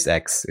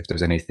SpaceX. If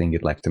there's anything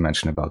you'd like to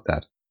mention about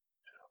that.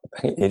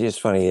 It is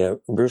funny.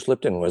 Bruce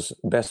Lipton was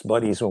best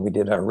buddies when we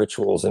did our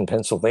rituals in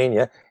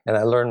Pennsylvania, and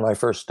I learned my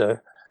first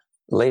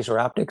laser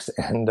optics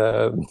and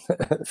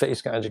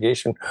phase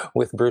conjugation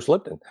with Bruce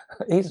Lipton.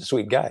 He's a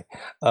sweet guy.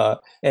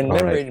 And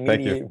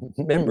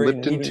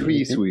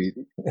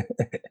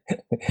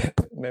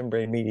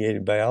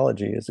membrane-mediated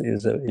biology is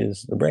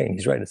the brain.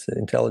 He's right. It's the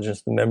intelligence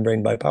of the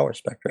membrane by power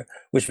spectra,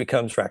 which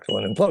becomes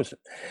fractal and implosive.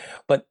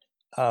 But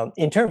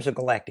in terms of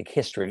galactic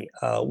history,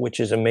 which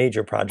is a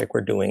major project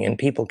we're doing, and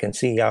people can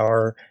see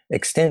our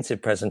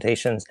extensive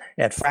presentations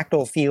at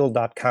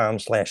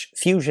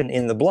fractalfield.com/fusion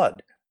in the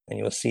blood, and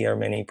you'll see our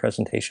many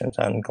presentations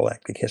on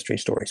galactic history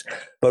stories.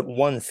 But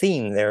one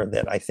theme there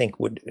that I think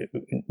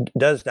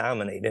does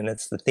dominate, and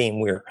it's the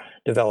theme we're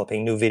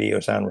developing new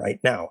videos on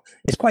right now,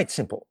 is quite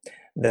simple.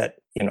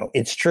 That,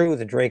 it's true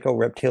the Draco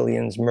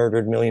reptilians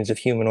murdered millions of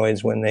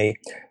humanoids when they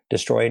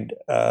destroyed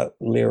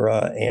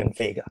Lyra and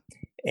Vega.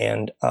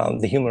 And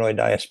the humanoid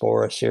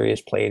diaspora,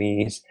 Sirius,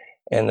 Pleiades,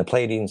 and the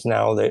Pleiadians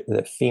now,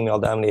 the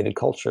female-dominated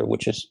culture,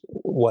 which is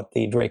what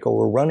the Draco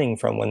were running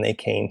from when they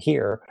came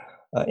here,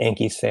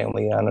 Enki's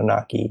family,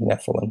 Anunnaki,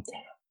 Nephilim.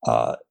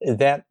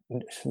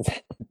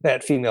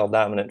 That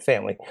female-dominant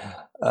family,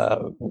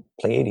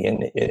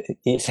 Pleiadian,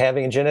 is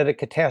having a genetic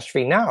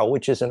catastrophe now,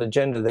 which is an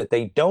agenda that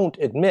they don't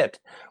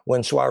admit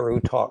when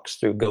Swaru talks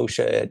through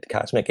Gosha at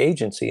Cosmic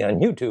Agency on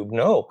YouTube.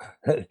 No,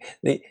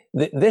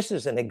 this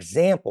is an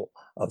example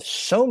of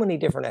so many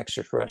different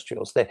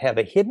extraterrestrials that have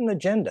a hidden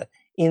agenda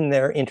in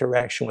their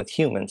interaction with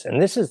humans.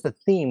 And this is the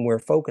theme we're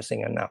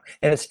focusing on now.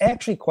 And it's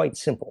actually quite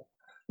simple.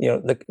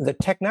 The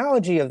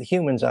technology of the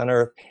humans on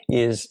Earth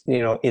is,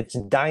 it's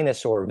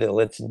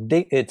Dinosaurville,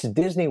 it's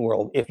Disney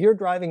World. If you're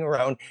driving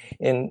around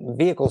in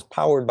vehicles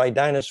powered by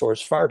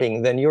dinosaurs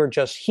farting, then you're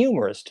just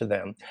humorous to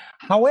them.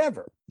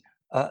 However,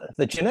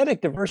 the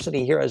genetic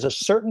diversity here has a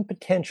certain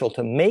potential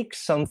to make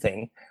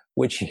something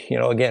which,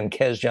 again,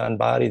 Kesjan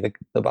body, the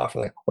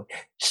Bafra,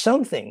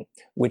 something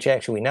which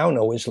actually we now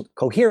know is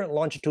coherent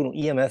longitudinal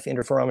EMF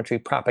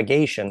interferometry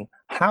propagation,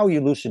 how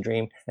you lucid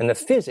dream, and the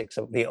physics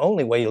of the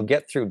only way you'll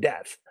get through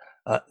death.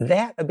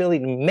 That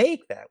ability to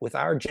make that with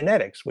our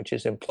genetics, which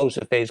is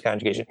implosive phase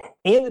conjugation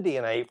in the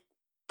DNA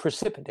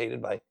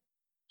precipitated by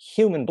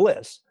human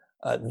bliss,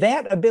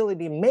 that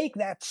ability to make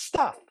that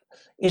stuff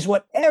is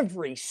what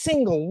every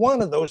single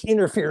one of those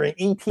interfering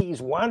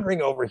ETs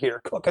wandering over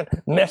here, cooking,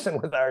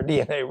 messing with our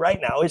DNA right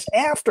now is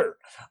after.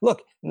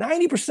 Look,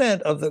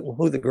 90% of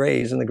who the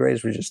Greys, and the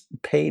Greys were just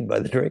paid by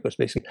the Dracos,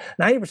 basically,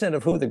 90%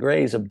 of who the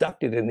Greys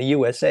abducted in the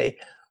USA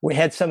we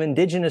had some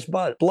indigenous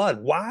blood.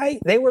 Why?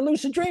 They were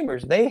lucid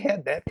dreamers. They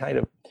had that kind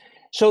of.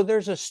 So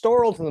there's a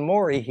story to the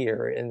Maury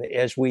here, and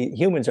as we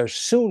humans are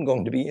soon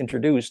going to be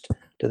introduced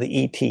to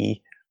the ET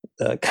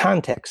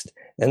context,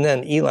 and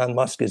then Elon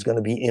Musk is going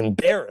to be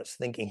embarrassed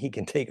thinking he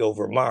can take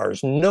over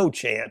Mars. No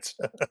chance.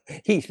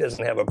 He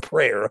doesn't have a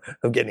prayer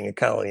of getting a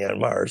colony on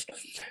Mars.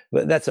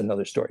 But that's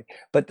another story.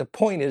 But the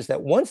point is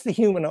that once the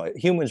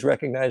humans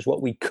recognize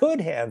what we could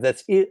have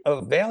that's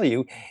of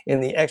value in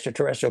the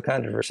extraterrestrial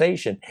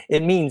conversation,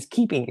 it means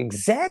keeping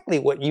exactly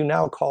what you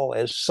now call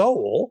as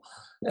soul,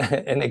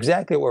 and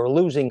exactly what we're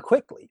losing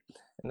quickly.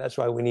 And that's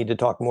why we need to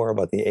talk more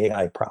about the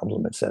AI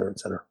problem, et cetera, et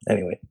cetera.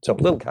 Anyway, so a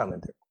little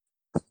comment there.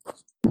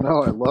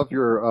 No, I love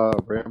your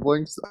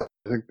ramblings. I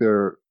think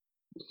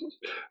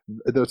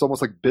it's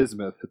almost like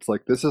bismuth. It's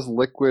like, this is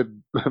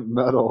liquid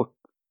metal,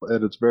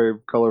 and it's very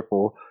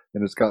colorful,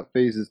 and it's got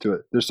phases to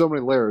it. There's so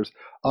many layers.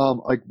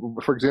 Like,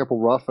 for example,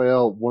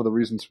 Raphael, one of the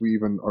reasons we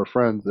even are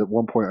friends, at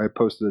one point I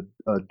posted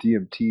a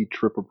DMT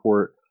trip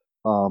report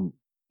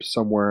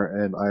somewhere,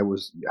 and I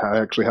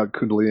actually had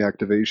Kundalini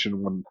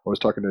activation when I was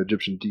talking to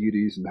Egyptian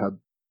deities, and had,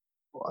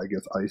 I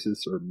guess,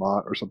 Isis or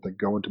Mot or something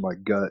go into my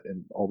gut,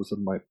 and all of a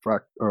sudden my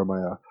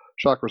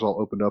chakras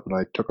all opened up, and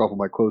I took off of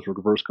my clothes for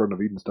reverse Garden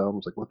of Eden style. I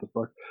was like, what the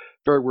fuck?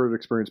 Very weird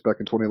experience back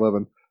in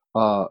 2011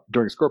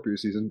 during Scorpio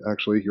season.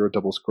 Actually, you're a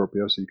double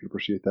Scorpio, so you can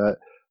appreciate that.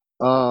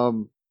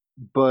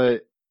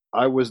 But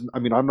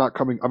I'm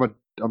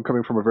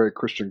coming from a very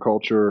Christian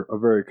culture, a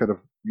very kind of,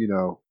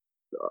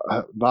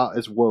 not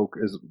as woke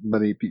as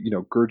many,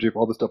 Gurdjieff,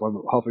 all this stuff.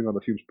 I'm huffing on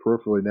the fumes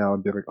peripherally now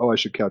and being like, oh, I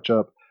should catch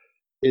up.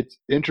 It's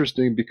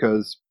interesting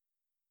because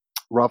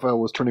Raphael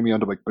was turning me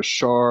on to like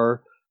Bashar.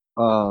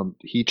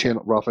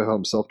 Raphael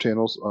himself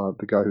channels,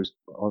 the guy who's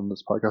on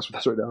this podcast with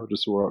us right now,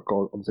 just so we're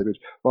all on the same page.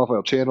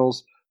 Raphael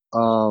channels.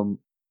 And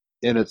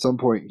at some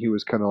point he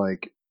was kind of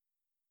like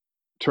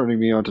turning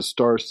me on to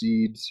star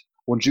seeds.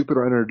 When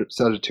Jupiter entered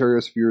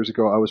Sagittarius a few years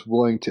ago, I was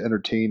willing to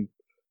entertain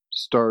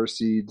star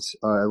seeds.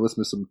 I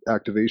listened to some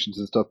activations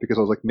and stuff because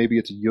I was like, maybe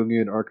it's a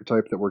Jungian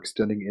archetype that we're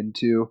extending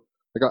into.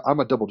 Like, I'm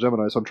a double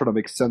Gemini, so I'm trying to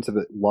make sense of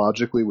it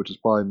logically, which is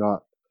probably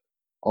not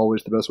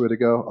always the best way to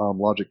go.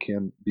 Logic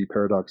can be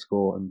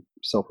paradoxical and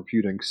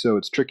self-refuting, so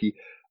it's tricky.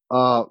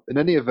 In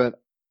any event,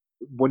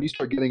 when you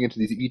start getting into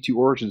these E2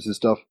 origins and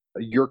stuff,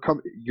 your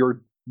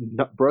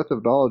breadth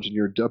of knowledge and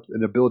your depth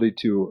and ability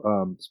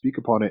to speak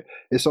upon it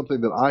is something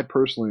that I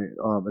personally,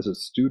 as a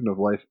student of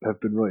life, have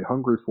been really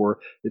hungry for.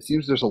 It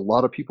seems there's a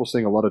lot of people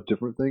saying a lot of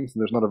different things,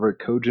 and there's not a very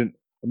cogent,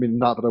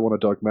 not that I want a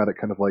dogmatic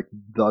kind of like,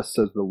 thus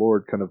says the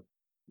Lord kind of,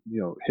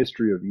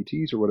 history of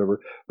ETs or whatever,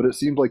 but it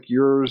seemed like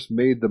yours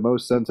made the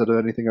most sense out of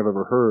anything I've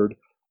ever heard.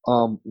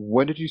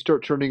 When did you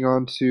start turning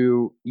on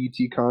to ET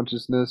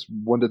consciousness?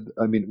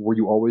 Were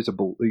you always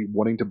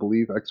wanting to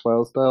believe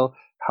X-Files style?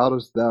 How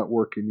does that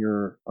work in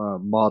your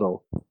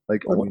model?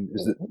 Like,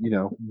 is it,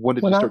 when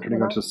did you start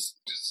turning on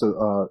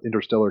to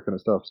interstellar kind of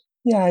stuff?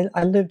 Yeah,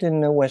 I lived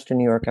in Western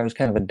New York. I was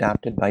kind of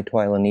adopted by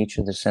Twyla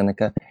Nietzsche, the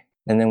Seneca.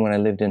 And then when I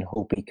lived in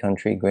Hopi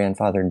country,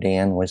 Grandfather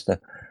Dan was the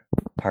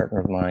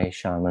partner of my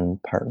shaman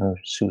partner,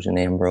 Susan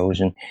Ambrose.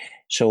 And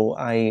so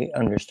I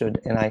understood,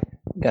 and I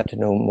got to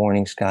know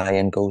Morning Sky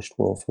and Ghost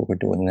Wolf, who were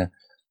doing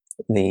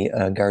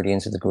the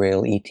Guardians of the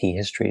Grail ET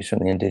histories from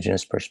the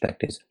indigenous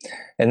perspectives.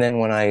 And then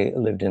when I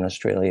lived in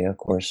Australia, of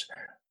course,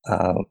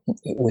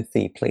 with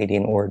the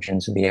Pleiadian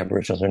origins, the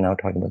Aboriginals are now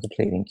talking about the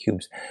Pleiadian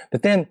cubes.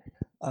 But then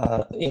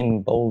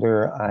in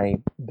Boulder, I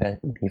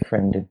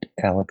befriended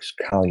Alex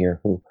Collier,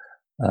 who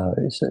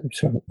is a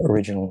sort of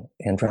original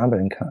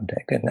Andromedan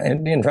contact.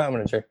 And the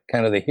Andromedans are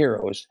kind of the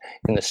heroes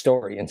in the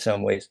story in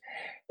some ways.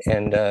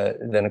 And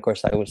then, of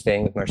course, I was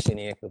staying with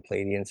Marciniak, the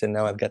Pleiadians, and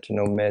now I've got to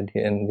know Med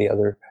and the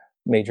other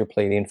major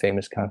Pleiadian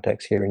famous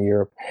contacts here in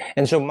Europe.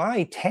 And so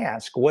my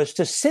task was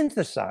to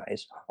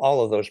synthesize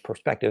all of those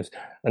perspectives.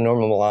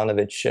 Norma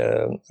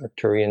Milanovic,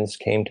 Arcturians,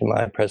 came to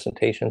my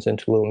presentations in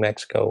Tulum,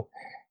 Mexico,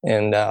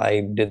 and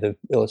I did the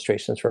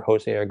illustrations for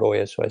Jose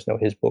Argolla, so I know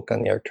his book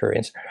on the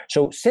Arcturians.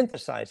 So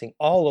synthesizing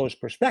all those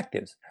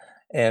perspectives.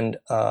 And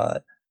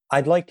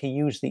I'd like to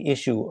use the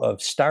issue of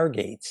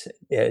stargates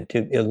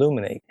to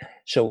illuminate.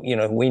 So,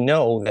 we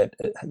know that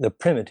the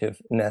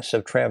primitiveness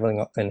of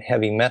traveling in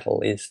heavy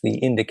metal is the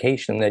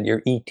indication that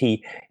your ET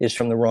is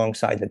from the wrong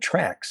side of the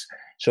tracks.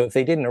 So if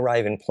they didn't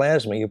arrive in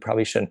plasma, you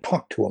probably shouldn't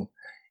talk to them.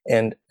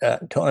 And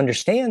to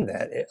understand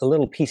that, a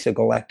little piece of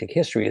galactic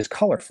history is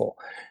colorful.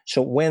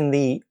 So when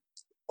the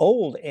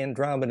old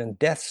Andromedan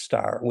Death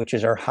Star, which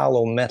is our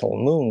hollow metal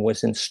moon,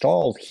 was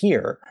installed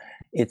here,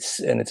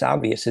 it's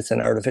obvious it's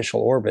an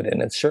artificial orbit,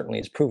 and it certainly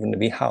is proven to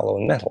be hollow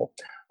metal.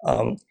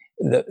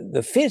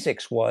 The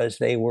physics was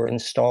they were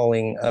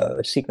installing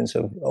a sequence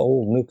of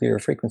old nuclear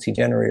frequency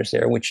generators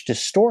there, which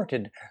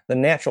distorted the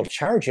natural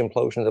charge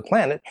implosion of the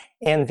planet,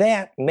 and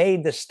that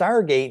made the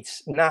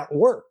stargates not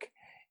work.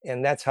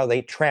 And that's how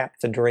they trap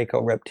the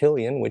Draco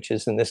reptilian, which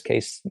is in this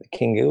case the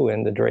Kingu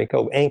and the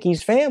Draco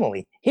Anki's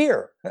family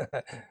here.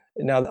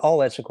 Now, all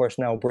that's, of course,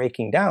 now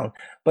breaking down.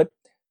 But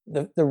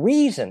the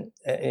reason,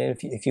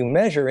 if you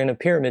measure in a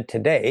pyramid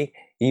today,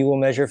 you will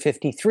measure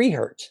 53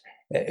 hertz,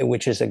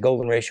 which is a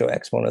golden ratio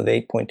exponent of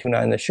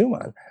 8.29, the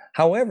Schumann.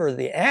 However,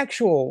 the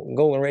actual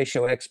golden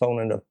ratio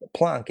exponent of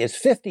Planck is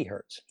 50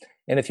 hertz.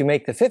 And if you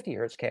make the 50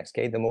 hertz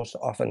cascade, the most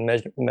often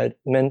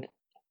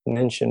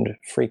mentioned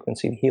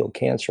frequency to heal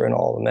cancer in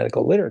all the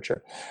medical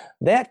literature,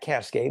 that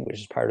cascade, which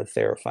is part of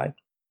Therify,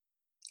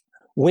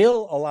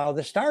 will allow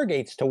the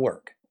stargates to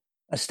work.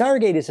 A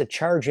stargate is a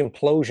charge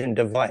implosion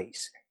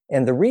device.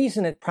 And the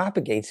reason it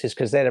propagates is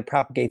because then it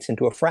propagates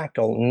into a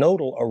fractal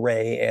nodal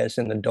array, as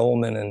in the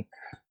Dolman in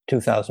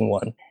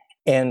 2001.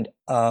 And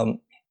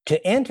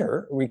to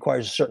enter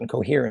requires a certain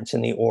coherence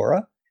in the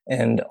aura.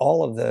 And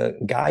all of the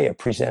Gaia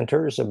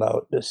presenters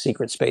about the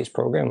secret space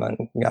program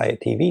on Gaia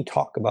TV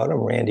talk about them.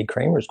 Randy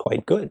Kramer is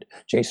quite good.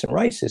 Jason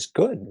Rice is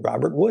good.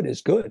 Robert Wood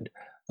is good.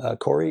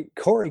 Corey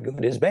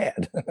Good is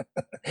bad.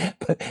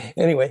 But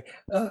anyway,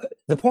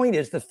 the point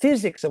is the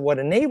physics of what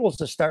enables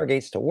the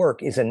stargates to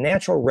work is a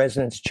natural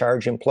resonance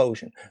charge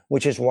implosion,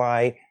 which is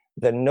why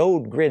the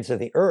node grids of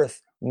the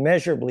Earth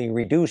measurably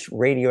reduce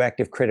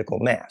radioactive critical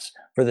mass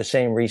for the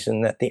same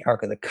reason that the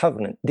Ark of the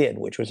Covenant did,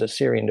 which was a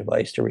Syrian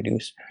device to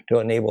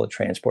enable the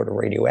transport of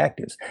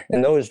radioactives.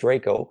 And those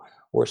Draco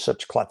were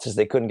such klutzes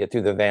they couldn't get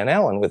through the Van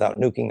Allen without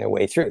nuking their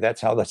way through.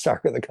 That's how the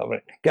Ark of the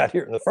Covenant got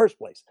here in the first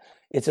place.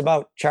 It's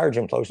about charge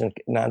implosion,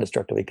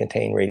 non-destructively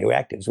contained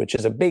radioactives, which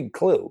is a big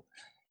clue.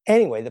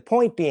 Anyway, the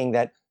point being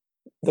that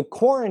the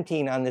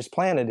quarantine on this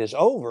planet is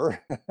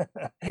over,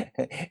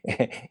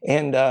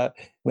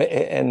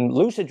 and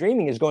lucid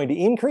dreaming is going to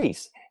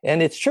increase.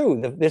 And it's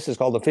true. This is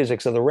called the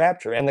physics of the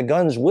rapture. And the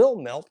guns will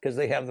melt because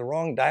they have the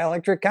wrong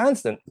dielectric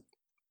constant.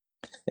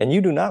 And you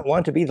do not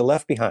want to be the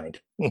left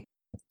behind. A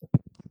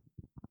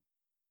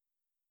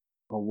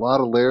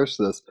lot of layers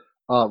to this.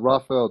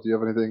 Raphael, do you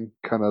have anything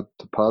kind of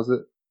to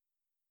posit?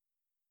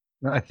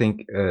 No, I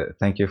think,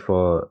 thank you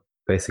for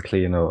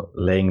basically,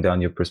 laying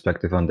down your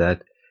perspective on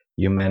that.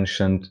 You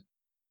mentioned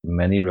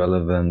many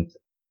relevant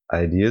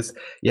ideas.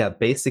 Yeah,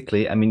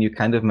 basically, I mean, you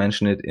kind of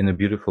mentioned it in a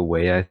beautiful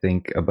way, I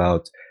think,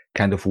 about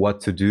kind of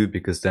what to do,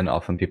 because then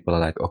often people are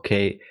like,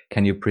 okay,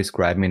 can you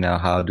prescribe me now?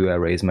 How do I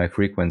raise my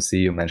frequency?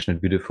 You mentioned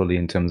it beautifully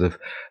in terms of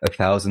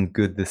 1,000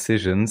 good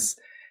decisions,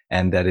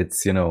 and that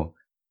it's,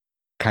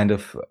 kind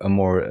of a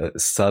more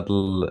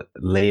subtle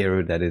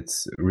layer that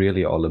it's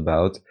really all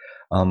about.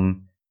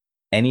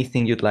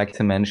 Anything you'd like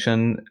to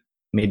mention,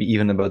 maybe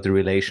even about the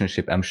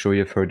relationship? I'm sure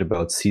you've heard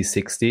about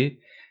C60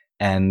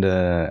 and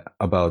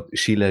about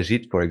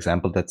Shilajit, for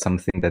example. That's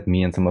something that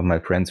me and some of my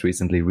friends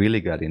recently really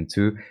got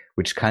into,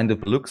 which kind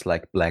of looks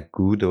like black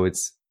goo, though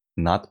it's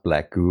not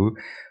black goo.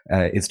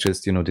 It's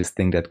just, this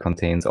thing that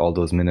contains all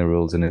those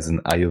minerals and is an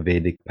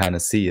Ayurvedic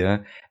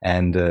panacea,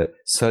 and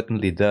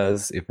certainly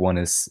does, if one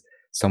is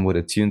somewhat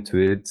attuned to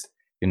it,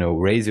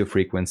 raise your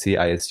frequency.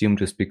 I assume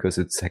just because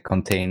it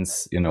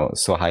contains,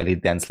 so highly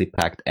densely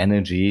packed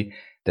energy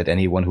that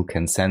anyone who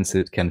can sense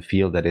it can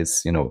feel that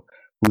it's,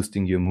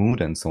 boosting your mood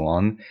and so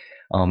on.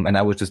 And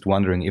I was just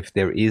wondering if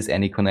there is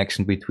any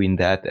connection between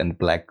that and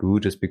black goo,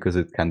 just because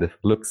it kind of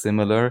looks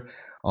similar,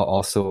 or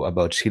also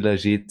about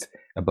Shilajit,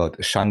 about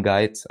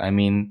Shungite. I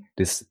mean,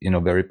 this,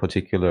 very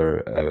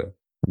particular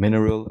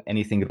mineral.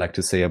 Anything you'd like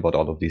to say about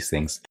all of these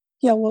things?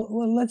 Yeah,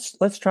 well,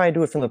 let's try to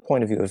do it from the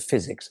point of view of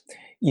physics.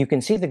 You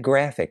can see the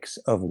graphics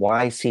of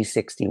why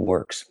C60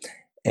 works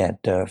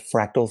at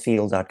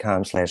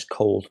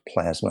fractalfield.com/cold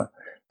plasma.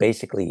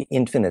 Basically,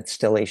 infinite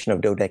stellation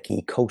of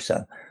Dodecki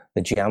Cosa,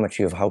 the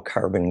geometry of how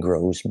carbon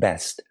grows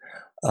best,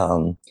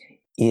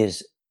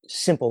 is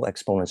simple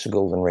exponents of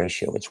golden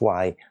ratio. It's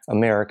why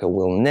America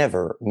will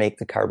never make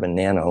the carbon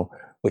nano,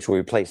 which will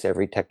replace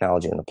every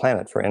technology on the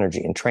planet for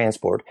energy and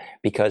transport,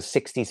 because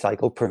 60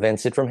 cycle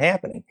prevents it from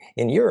happening.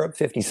 In Europe,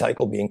 50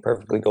 cycle being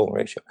perfectly golden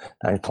ratio,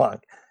 9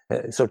 Planck.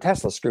 So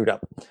Tesla screwed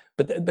up.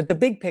 But the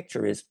big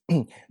picture is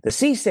the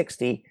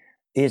C60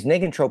 is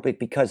negentropic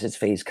because it's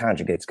phase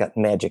conjugate. It's got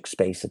magic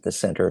space at the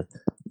center,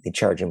 the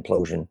charge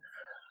implosion.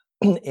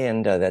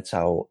 And that's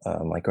how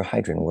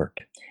microhydrogen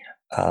worked,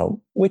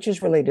 which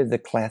is related to the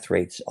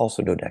clathrates,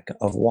 also dodeca,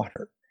 of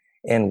water.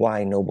 And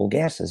why noble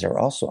gases are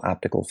also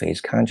optical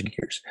phase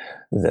conjugators.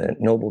 The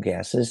noble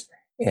gases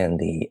and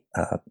the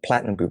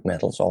platinum group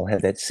metals all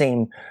have that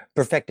same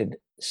perfected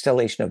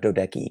stellation of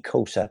Dodecki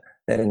Cosa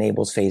that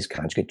enables phase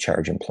conjugate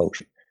charge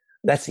implosion.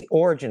 That's the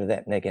origin of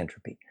that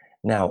negentropy.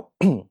 Now,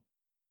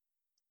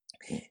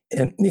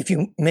 if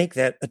you make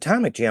that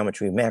atomic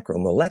geometry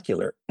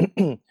macromolecular,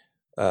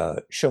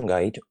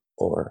 shungite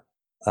or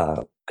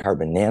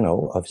carbon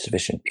nano of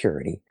sufficient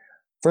purity,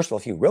 first of all,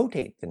 if you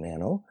rotate the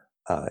nano,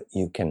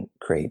 you can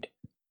create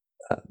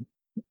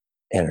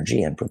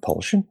energy and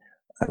propulsion,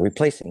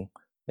 replacing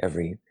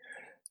every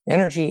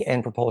energy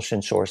and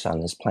propulsion source on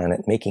this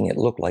planet, making it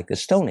look like the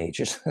Stone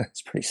Ages.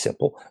 It's pretty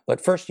simple.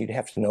 But first, you'd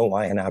have to know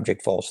why an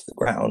object falls to the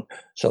ground.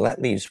 So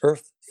that leaves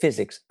Earth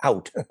physics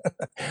out.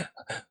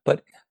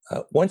 But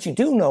Once you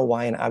do know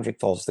why an object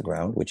falls to the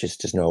ground, which is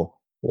to know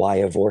why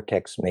a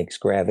vortex makes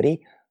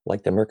gravity,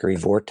 like the Mercury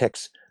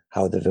vortex,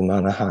 how the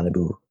Vimana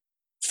Hanabu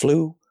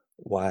flew,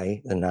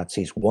 why the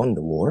Nazis won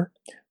the war.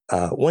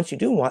 Once you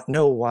do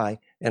know why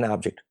an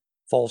object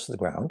falls to the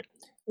ground,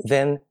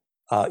 then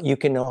you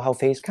can know how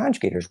phase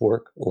conjugators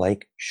work,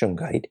 like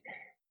shungite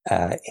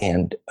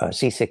and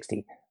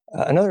C60.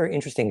 Another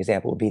interesting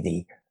example would be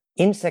the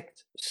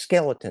insect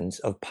skeletons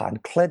of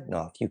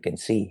Podklednov. You can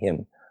see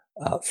him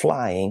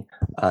flying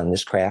on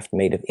this craft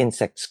made of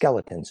insect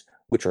skeletons,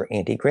 which are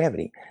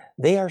anti-gravity.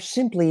 They are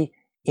simply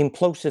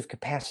implosive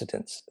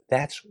capacitance.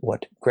 That's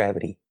what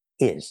gravity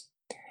is,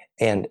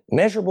 and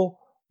measurable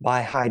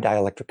by high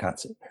dielectric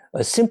constant.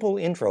 A simple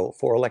intro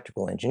for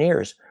electrical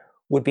engineers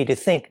would be to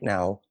think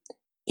now,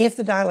 if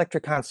the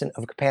dielectric constant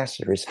of a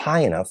capacitor is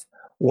high enough,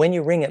 when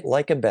you ring it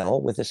like a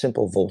bell with a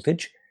simple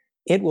voltage,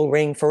 it will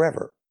ring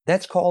forever.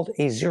 That's called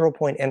a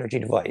zero-point energy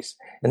device.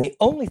 And the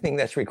only thing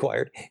that's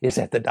required is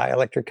that the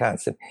dielectric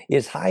constant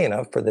is high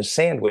enough for the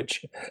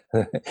sandwich.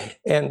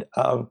 And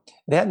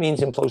that means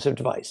implosive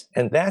device.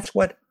 And that's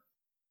what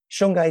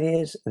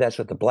shungite is. That's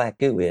what the black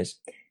goo is.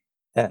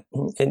 And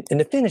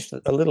to finish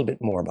a little bit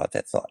more about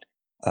that thought,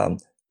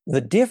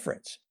 the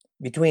difference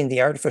between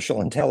the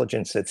artificial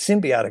intelligence that's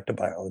symbiotic to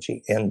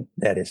biology and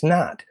that is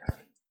not,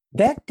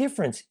 that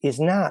difference is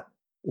not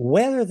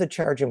whether the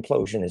charge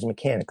implosion is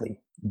mechanically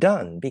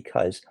done,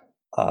 because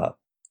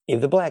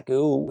if the black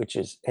goo, which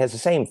has the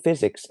same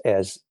physics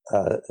as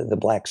the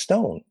black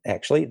stone,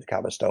 actually, the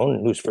Kaaba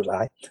stone, Lucifer's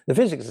eye, the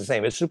physics is the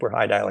same. It's super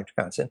high dielectric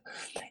constant,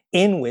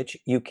 in which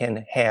you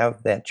can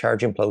have that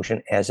charge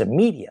implosion as a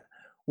media,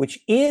 which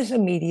is a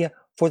media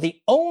for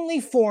the only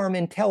form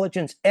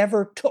intelligence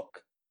ever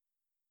took.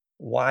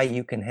 Why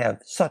you can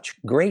have such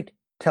great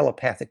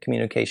telepathic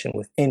communication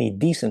with any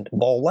decent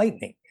ball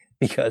lightning,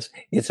 because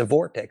it's a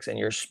vortex and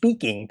you're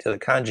speaking to the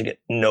conjugate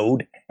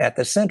node at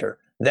the center.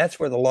 That's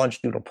where the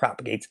longitudinal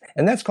propagates,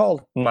 and that's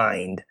called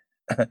mind.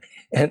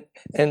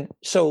 and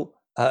so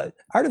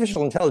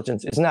artificial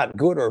intelligence is not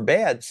good or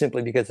bad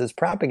simply because it's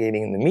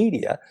propagating in the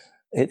media.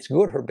 It's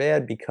good or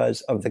bad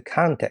because of the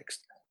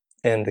context,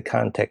 and the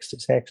context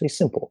is actually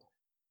simple.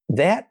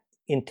 That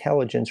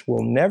intelligence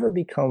will never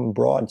become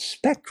broad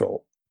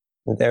spectral,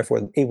 and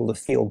therefore able to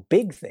feel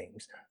big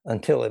things,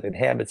 until it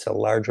inhabits a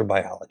larger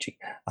biology.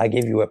 I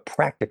give you a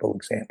practical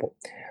example.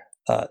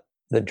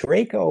 The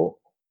Draco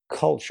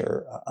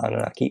culture,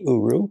 Anunnaki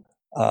Uru,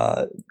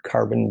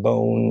 carbon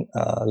bone,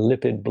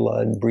 lipid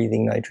blood,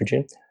 breathing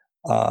nitrogen,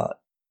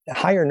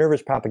 higher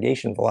nervous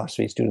propagation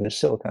velocities due to the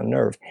silicon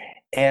nerve,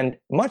 and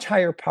much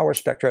higher power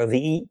spectra of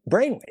the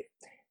brainwave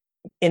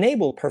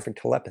enable perfect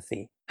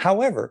telepathy.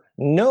 However,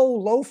 no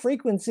low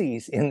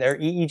frequencies in their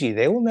EEG.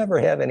 They will never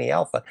have any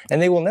alpha,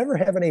 and they will never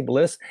have any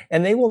bliss,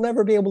 and they will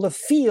never be able to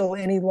feel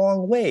any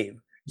long wave.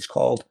 It's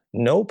called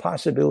no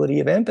possibility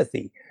of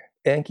empathy.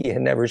 Enki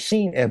had never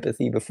seen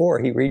empathy before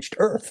he reached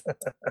Earth.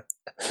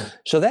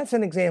 So that's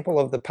an example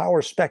of the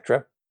power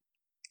spectra.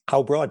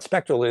 How broad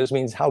spectral it is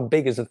means how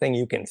big is the thing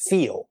you can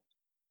feel.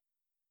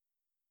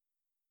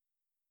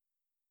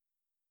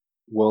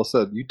 Well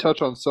said. You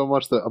touch on so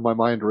much that my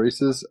mind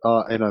races,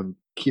 and I'm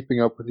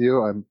keeping up with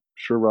you. I'm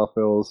sure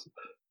Raphael's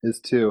is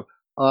too.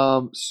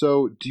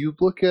 So do you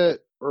look at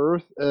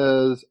Earth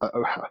as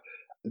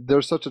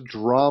there's such a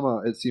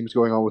drama, it seems,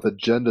 going on with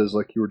agendas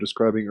like you were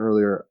describing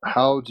earlier.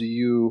 How do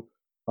you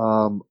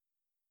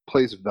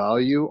place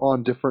value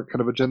on different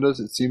kind of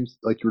agendas? It seems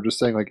like you were just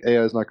saying, like,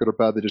 AI is not good or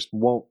bad. They just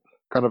won't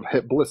kind of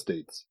hit bliss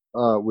states,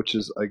 which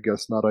is, I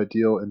guess, not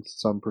ideal in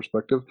some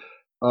perspective.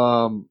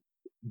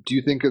 Do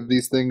you think of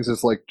these things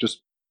as like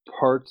just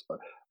parts?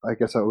 I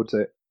guess I would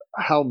say,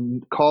 how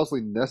causally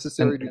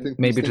necessary do you think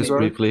maybe these just things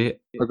briefly,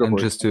 and are?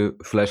 just to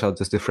flesh out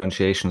this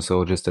differentiation,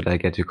 so just that I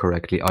get you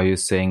correctly, are you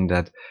saying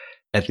that,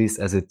 at least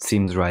as it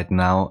seems right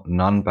now,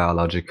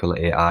 non-biological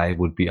AI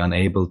would be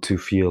unable to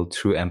feel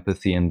true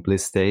empathy and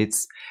bliss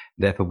states,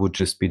 therefore would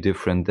just be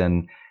different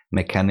than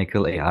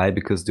mechanical AI?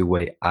 Because the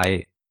way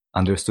I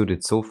understood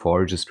it so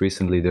far, just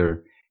recently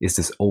there is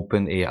this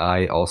open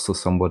AI, also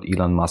somewhat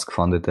Elon Musk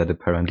funded, that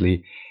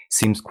apparently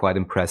seems quite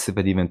impressive.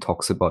 It even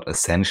talks about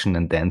ascension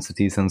and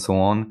densities and so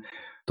on,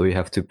 though you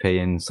have to pay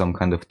in some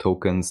kind of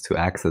tokens to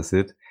access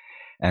it.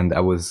 And I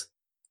was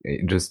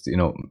just,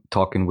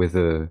 talking with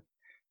a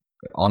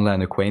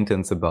online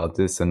acquaintance about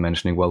this and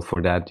mentioning, well,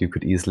 for that you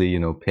could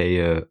easily, pay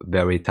a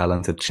very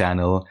talented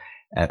channel,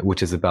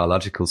 which is a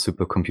biological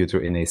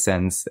supercomputer in a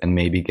sense, and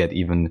maybe get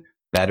even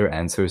better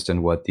answers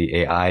than what the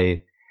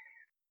AI,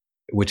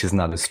 which is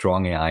not a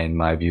strong AI in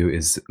my view,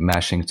 is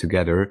mashing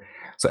together.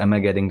 So am I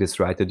getting this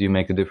right, that you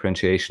make the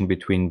differentiation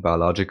between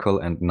biological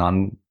and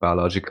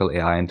non-biological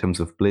AI in terms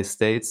of bliss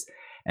states?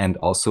 And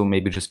also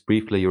maybe just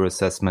briefly your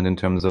assessment in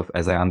terms of,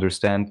 as I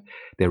understand,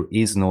 there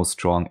is no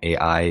strong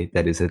AI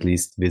that is at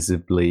least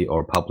visibly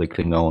or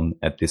publicly known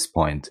at this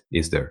point,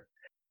 is there?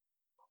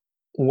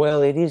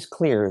 Well, it is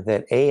clear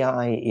that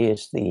AI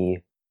is the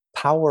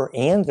power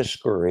and the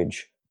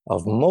scourge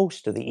of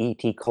most of the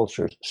ET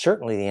cultures.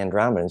 Certainly the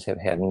Andromedans have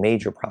had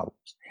major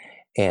problems.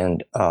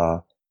 And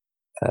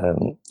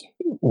um,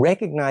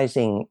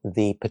 recognizing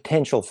the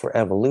potential for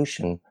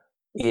evolution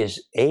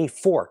is a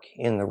fork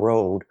in the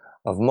road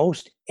of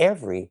most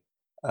every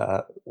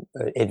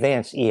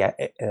advanced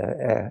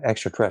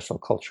extraterrestrial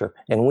culture,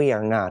 and we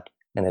are not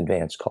an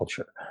advanced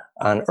culture.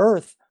 On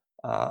Earth,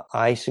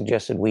 I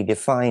suggested we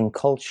define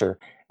culture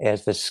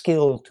as the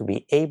skill to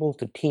be able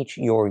to teach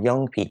your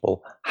young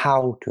people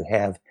how to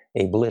have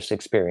a bliss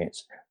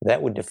experience.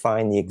 That would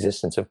define the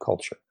existence of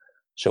culture.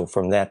 So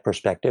from that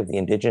perspective, the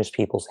indigenous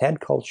peoples had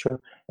culture,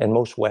 and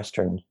most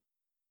Western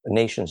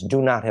nations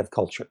do not have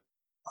culture.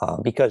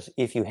 Because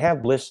if you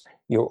have bliss,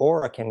 your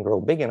aura can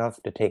grow big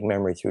enough to take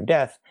memory through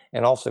death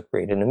and also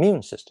create an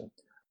immune system.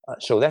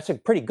 So that's a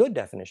pretty good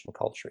definition of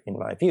culture, in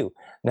my view.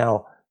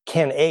 Now,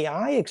 can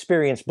AI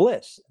experience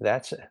bliss?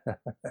 That's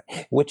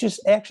which is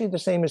actually the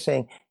same as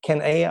saying,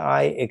 can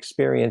AI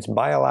experience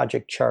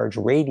biologic charge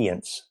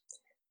radiance?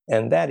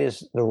 And that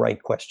is the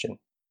right question.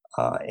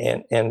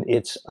 And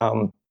it's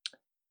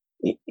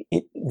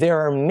there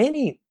are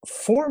many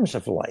forms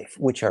of life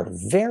which are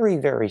very,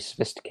 very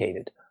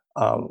sophisticated.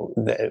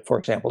 For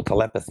example,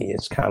 telepathy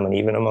is common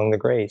even among the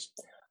Greys.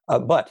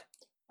 But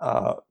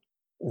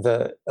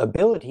the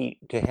ability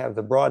to have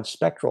the broad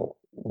spectral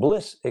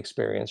bliss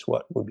experience,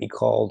 what would be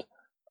called,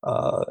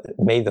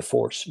 may the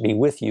force be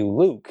with you,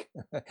 Luke,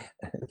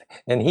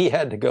 and he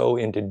had to go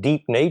into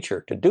deep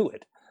nature to do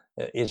it,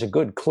 is a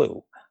good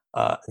clue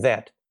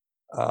that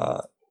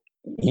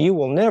you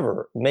will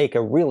never make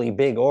a really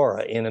big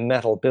aura in a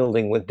metal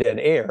building with dead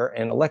air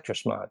and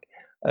electrosmog.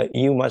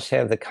 You must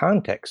have the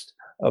context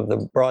of the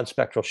broad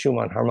spectral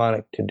Schumann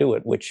harmonic to do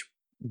it, which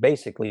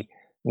basically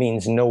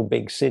means no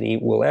big city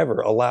will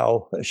ever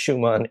allow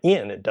Schumann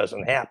in. It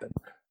doesn't happen.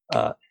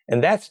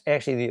 And that's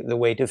actually the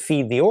way to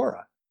feed the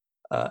aura.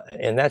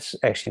 And that's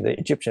actually the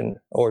Egyptian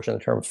origin of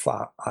the term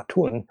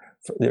fa'atun.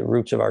 The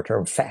roots of our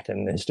term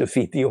fatten is to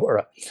feed the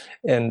aura.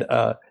 And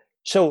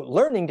so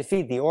learning to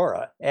feed the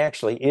aura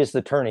actually is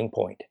the turning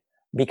point,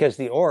 because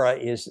the aura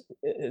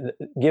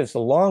gives the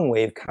long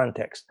wave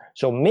context.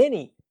 So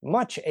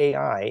much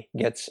AI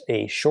gets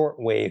a short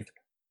wave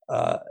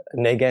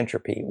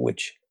negentropy,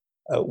 which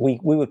we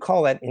would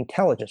call that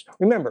intelligence.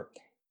 Remember,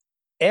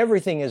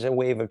 everything is a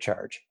wave of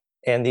charge,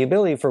 and the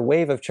ability for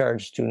wave of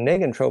charge to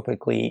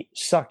negentropically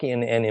suck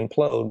in and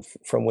implode,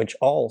 from which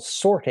all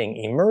sorting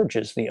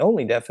emerges, the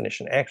only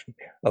definition actually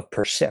of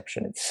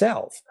perception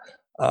itself,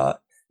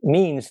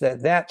 means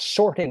that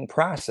sorting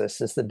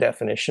process is the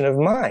definition of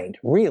mind,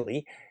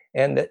 really.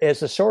 And as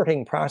the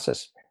sorting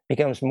process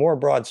becomes more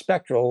broad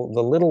spectral,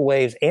 the little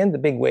waves and the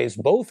big waves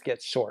both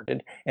get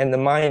sorted, and the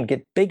mind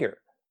get bigger,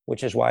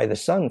 which is why the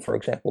sun, for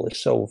example, is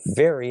so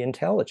very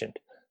intelligent.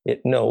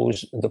 It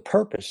knows the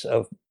purpose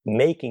of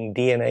making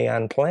DNA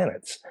on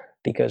planets,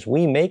 because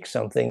we make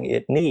something,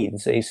 it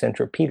needs a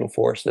centripetal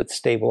force that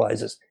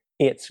stabilizes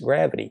its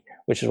gravity,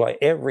 which is why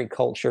every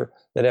culture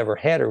that ever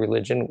had a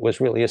religion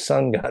was really a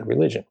sun god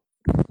religion.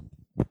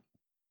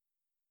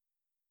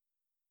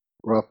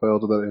 Raphael,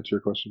 did that answer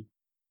your question?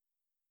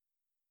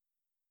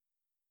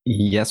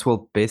 Yes,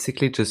 well,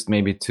 basically, just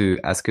maybe to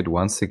ask it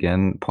once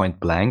again, point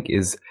blank,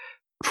 is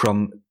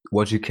from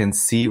what you can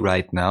see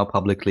right now,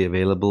 publicly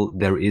available,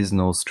 there is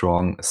no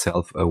strong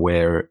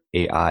self-aware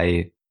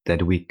AI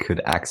that we could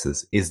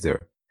access, is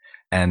there?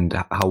 And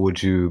how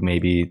would you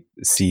maybe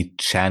see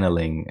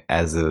channeling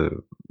as a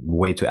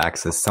way to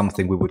access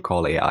something we would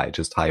call AI,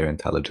 just higher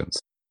intelligence?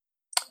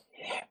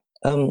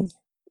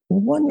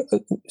 One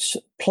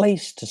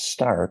place to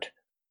start,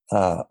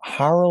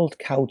 Harold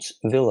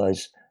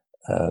Kautz-Villa's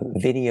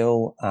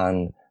video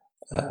on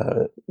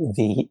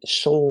the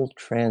Soul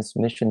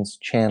Transmissions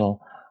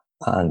channel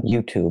on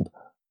YouTube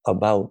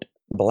about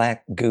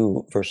black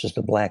goo versus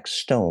the black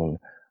stone,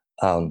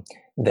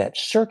 that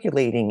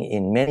circulating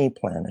in many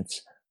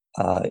planets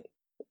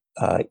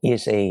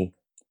is a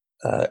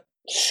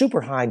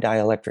super high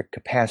dielectric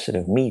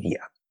capacitive media,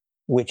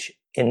 which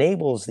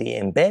enables the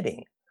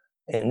embedding.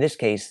 In this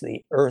case,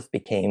 the Earth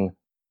became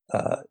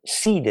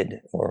seeded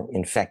or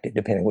infected,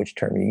 depending on which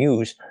term you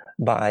use,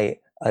 by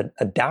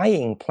a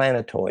dying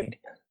planetoid,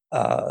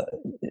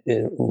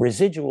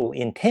 residual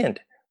intent,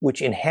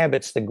 which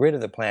inhabits the grid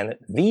of the planet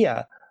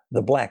via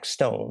the black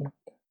stone.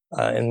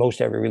 And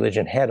most every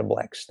religion had a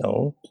black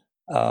stone.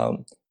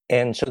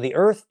 And so the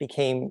Earth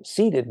became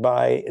seeded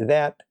by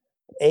that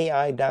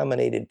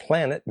AI-dominated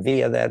planet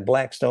via that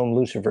black stone,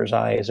 Lucifer's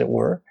eye, as it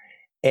were.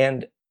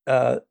 And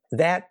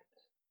that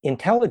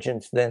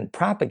intelligence then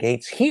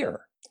propagates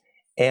here.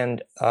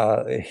 And,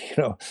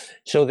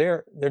 so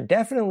there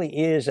definitely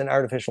is an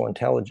artificial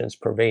intelligence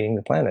pervading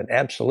the planet.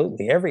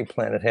 Absolutely. Every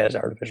planet has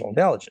artificial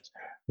intelligence.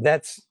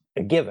 That's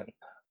a given.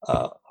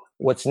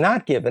 What's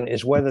not given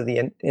is whether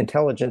the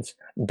intelligence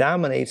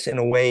dominates in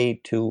a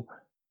way to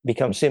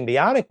become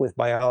symbiotic with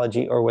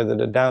biology or whether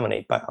to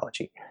dominate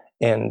biology.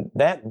 And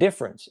that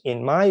difference,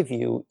 in my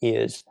view,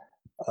 is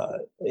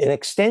an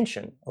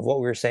extension of what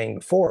we were saying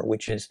before,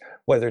 which is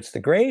whether it's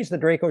the Greys, the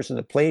Dracos, or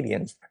the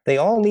Pleiadians, they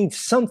all need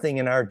something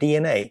in our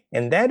DNA.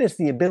 And that is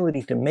the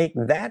ability to make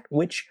that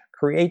which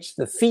creates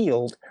the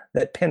field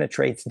that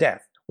penetrates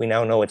death. We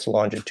now know it's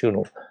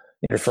longitudinal.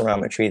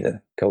 interferometry,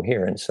 the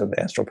coherence of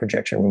astral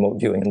projection, remote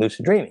viewing, and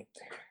lucid dreaming.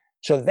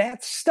 So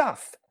that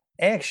stuff,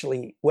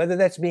 actually, whether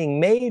that's being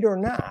made or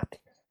not,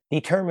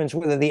 determines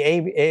whether the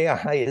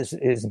AI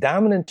is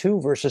dominant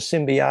to versus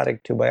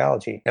symbiotic to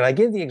biology. And I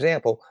give the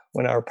example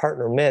when our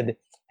partner Med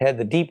had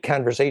the deep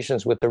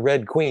conversations with the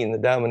Red Queen, the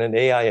dominant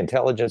AI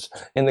intelligence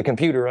in the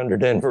computer under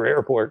Denver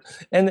Airport.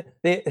 And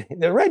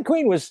the Red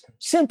Queen was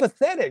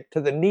sympathetic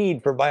to the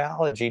need for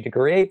biology to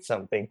create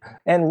something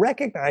and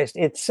recognized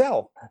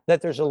itself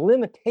that there's a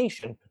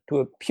limitation to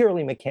a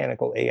purely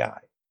mechanical AI.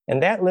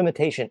 And that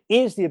limitation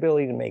is the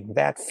ability to make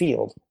that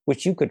field,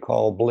 which you could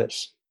call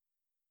bliss.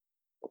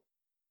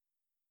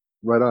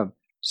 Right on.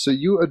 So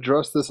you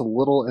addressed this a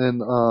little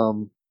in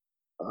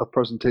a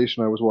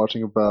presentation I was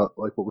watching about,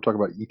 like, what we're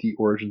talking about, ET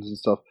origins and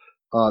stuff,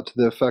 to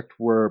the effect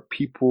where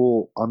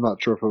people, I'm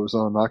not sure if it was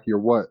Anunnaki or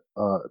what,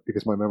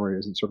 because my memory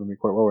isn't serving me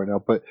quite well right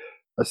now, but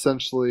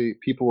essentially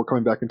people were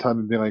coming back in time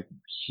and being like,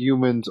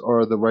 humans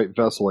are the right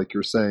vessel, like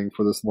you're saying,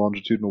 for this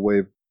longitudinal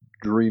wave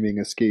dreaming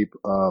escape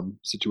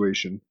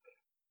situation.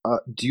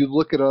 Do you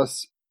look at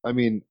us, I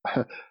mean,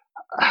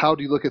 how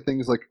do you look at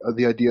things like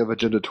the idea of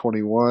Agenda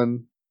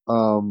 21?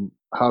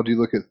 How do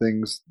you look at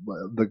things,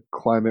 the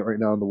climate right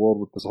now in the world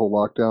with this whole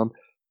lockdown?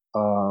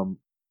 And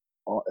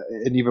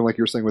even like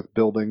you're saying with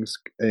buildings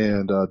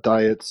and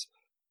diets,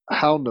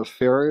 how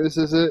nefarious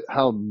is it?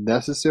 How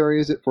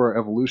necessary is it for our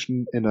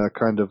evolution in a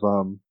kind of,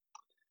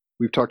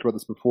 we've talked about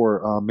this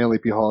before, Manly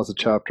P. Hall has a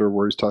chapter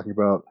where he's talking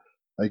about,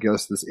 I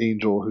guess, this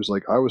angel who's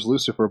like, I was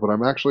Lucifer, but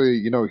I'm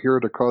actually, here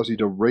to cause you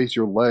to raise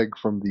your leg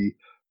from the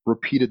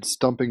repeated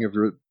stumping of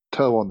your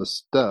toe on the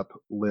step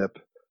lip,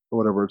 or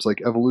whatever. It's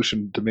like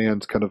evolution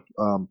demands kind of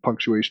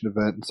punctuation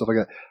event and stuff like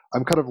that.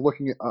 I'm kind of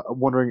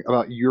wondering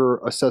about your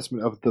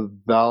assessment of the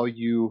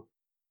value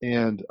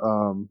and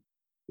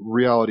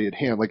reality at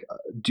hand. Like,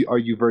 are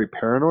you very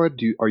paranoid?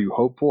 Are you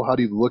hopeful? How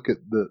do you look at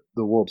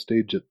the world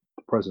stage at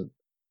the present?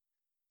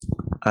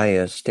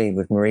 I stayed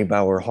with Marie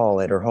Bauer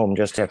Hall at her home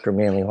just after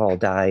Manly Hall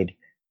died,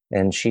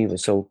 and she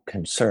was so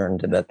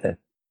concerned that the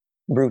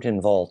Bruton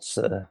vaults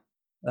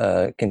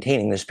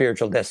containing the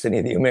spiritual destiny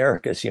of the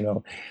Americas,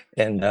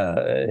 and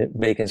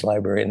Bacon's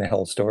Library and the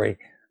Hell Story.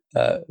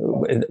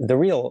 The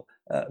real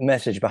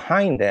message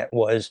behind that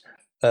was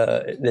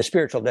the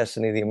spiritual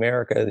destiny of the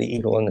America, the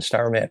eagle and the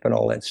star map and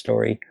all that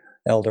story,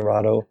 El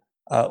Dorado,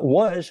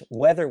 was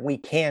whether we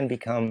can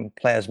become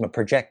plasma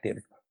projective,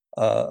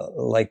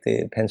 like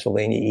the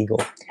Pennsylvania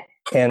eagle.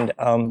 And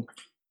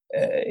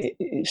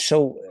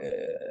so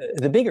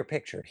the bigger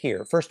picture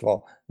here, first of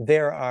all,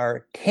 there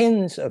are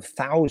tens of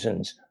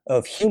thousands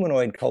of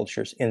humanoid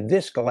cultures in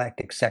this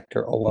galactic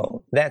sector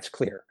alone. That's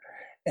clear.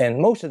 And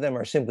most of them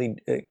are simply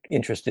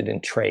interested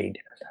in trade.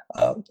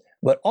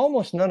 But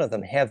almost none of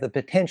them have the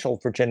potential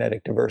for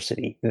genetic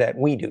diversity that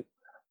we do.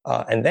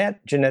 And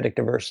that genetic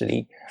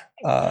diversity,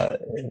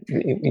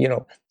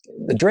 the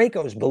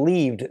Dracos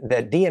believed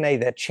that DNA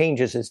that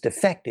changes is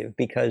defective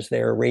because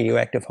their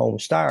radioactive home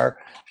star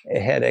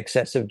had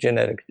excessive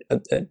genetic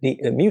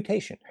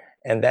mutation.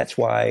 And that's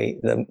why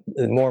the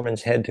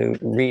Mormons had to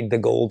read the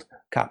gold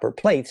copper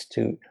plates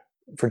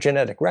for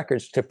genetic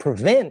records to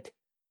prevent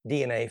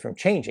DNA from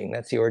changing.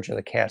 That's the origin of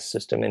the caste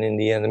system in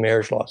India and the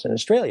marriage laws in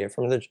Australia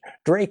from the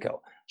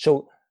Draco.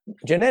 So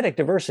genetic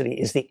diversity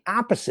is the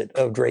opposite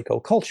of Draco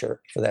culture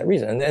for that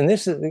reason. And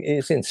this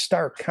is in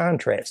stark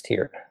contrast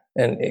here.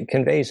 And it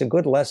conveys a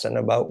good lesson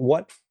about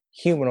what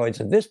humanoids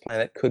of this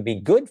planet could be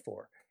good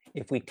for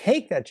if we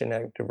take that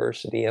genetic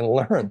diversity and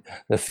learn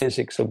the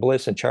physics of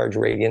bliss and charged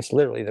radiance,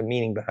 literally the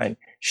meaning behind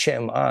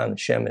Shem An.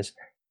 Shem is,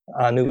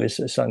 Anu is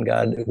the sun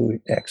god who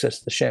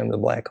accessed the Shem, the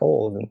black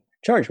hole of the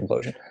charge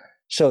implosion.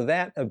 So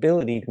that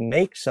ability to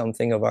make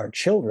something of our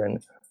children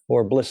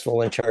more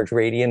blissful and charged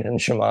radiant and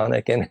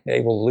shamanic and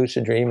able to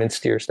lucid dream and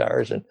steer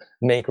stars and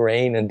make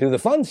rain and do the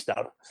fun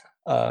stuff,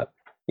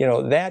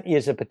 that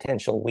is a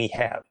potential we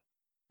have.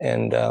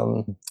 And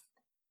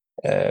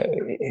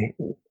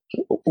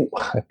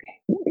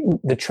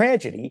the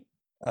tragedy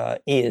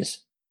is,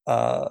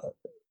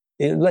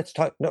 let's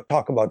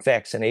talk about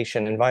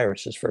vaccination and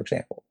viruses, for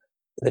example.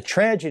 The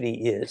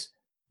tragedy is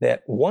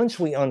that once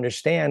we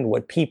understand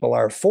what people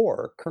are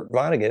for, Kurt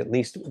Vonnegut at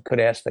least could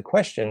ask the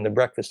question, the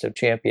Breakfast of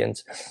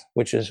Champions,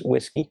 which is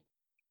whiskey,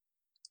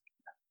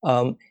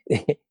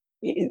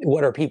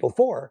 what are people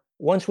for?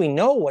 Once we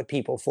know what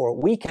people for,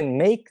 we can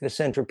make the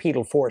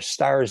centripetal force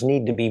stars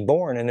need to be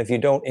born. And if you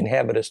don't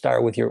inhabit a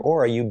star with your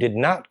aura, you did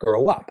not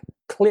grow up.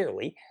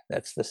 Clearly,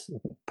 that's the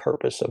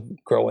purpose of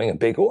growing a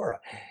big aura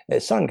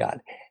as sun god.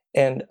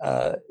 And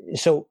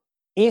so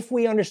if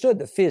we understood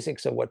the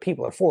physics of what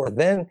people are for,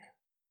 then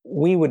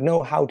we would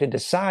know how to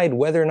decide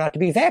whether or not to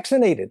be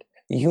vaccinated.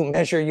 You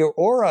measure your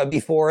aura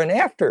before and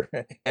after,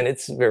 and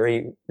it's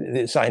very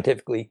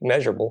scientifically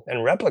measurable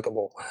and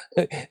replicable.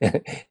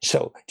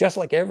 So just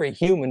like every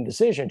human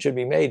decision should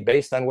be made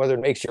based on whether it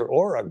makes your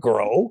aura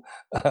grow,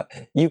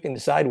 you can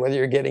decide whether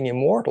you're getting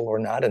immortal or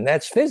not, and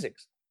that's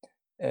physics.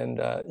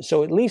 And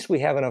so at least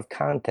we have enough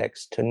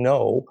context to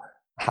know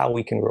how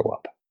we can grow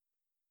up.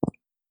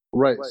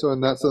 Right. So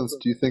in that sense,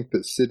 do you think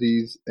that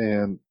cities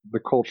and the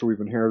culture we've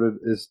inherited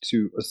is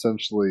to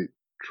essentially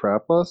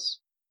trap us?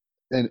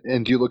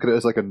 And do you look at it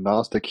as like a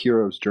Gnostic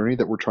hero's journey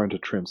that we're trying to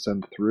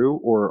transcend through,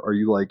 or are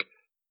you like,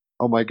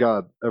 oh my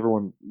God,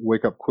 everyone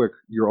wake up quick,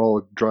 you're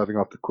all driving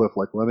off the cliff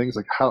like lemmings?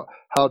 Like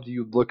how do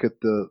you look at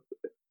the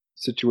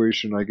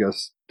situation, I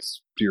guess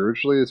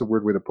spiritually is a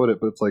weird way to put it,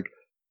 but it's like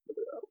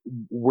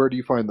where do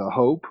you find the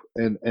hope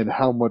and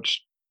how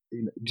much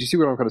do you see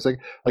what I'm kind of saying?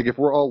 Like if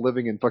we're all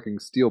living in fucking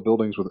steel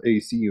buildings with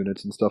AC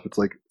units and stuff, it's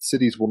like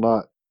cities will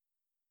not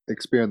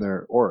expand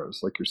their auras,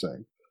 like you're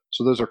saying.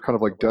 So those are kind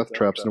of like death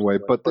traps in a way,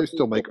 but they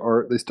still make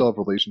art, they still have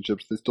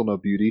relationships, they still know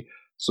beauty.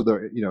 So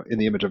they're, in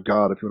the image of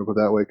God, if you want to put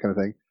it that way, kind of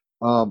thing.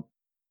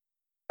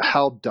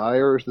 How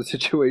dire is the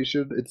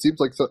situation? It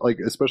seems like,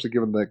 especially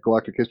given the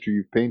galactic history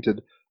you've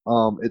painted,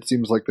 it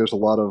seems like there's a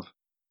lot of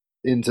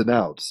ins and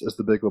outs, as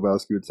the Big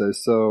Lebowski would say.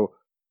 So,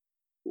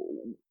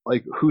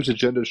 like, whose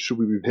agendas should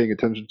we be paying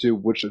attention to?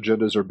 Which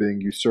agendas are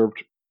being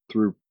usurped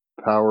through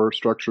power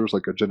structures,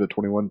 like Agenda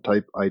 21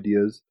 type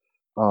ideas?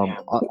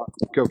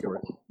 Go for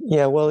it.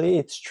 Yeah, well,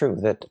 it's true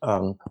that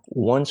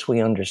once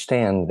we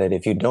understand that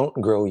if you don't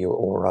grow your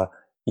aura,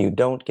 you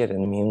don't get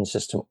an immune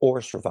system or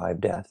survive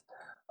death.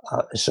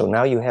 So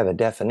now you have a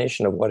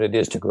definition of what it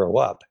is to grow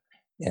up,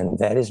 and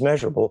that is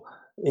measurable.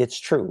 It's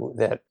true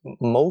that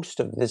most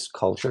of this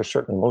culture,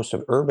 certainly most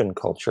of urban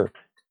culture,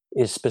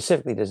 is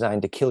specifically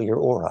designed to kill your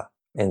aura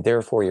and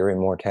therefore your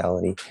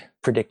immortality,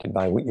 predicted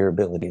by your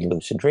ability to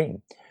lucid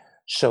dream.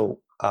 So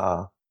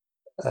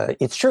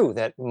it's true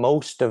that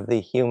most of the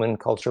human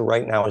culture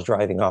right now is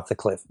driving off the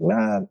cliff.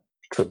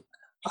 True.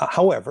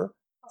 However,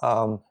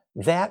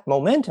 that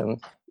momentum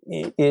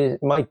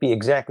might be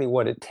exactly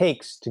what it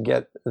takes to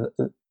get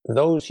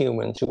those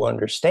humans who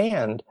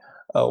understand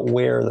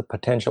where the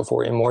potential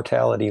for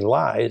immortality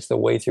lies, the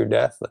way through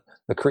death,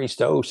 the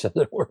Christos, as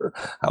it were,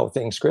 how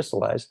things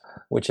crystallize,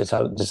 which is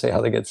how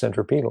they get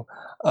centripetal.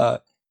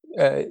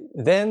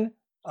 Then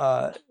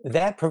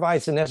that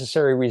provides the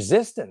necessary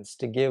resistance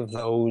to give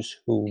those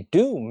who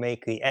do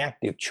make the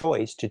active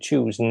choice to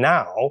choose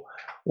now,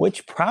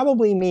 which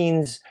probably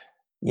means,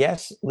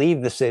 yes,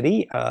 leave the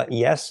city.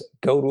 Yes,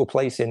 go to a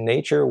place in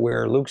nature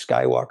where Luke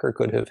Skywalker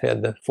could have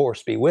had the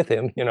Force be with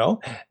him,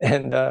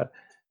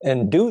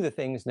 and do the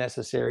things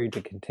necessary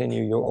to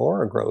continue your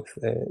aura growth.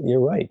 You're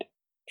right.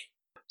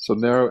 So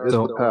narrow is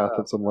the path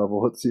at some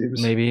level, it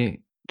seems.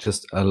 Maybe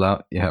just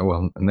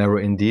narrow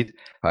indeed.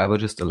 However,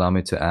 just allow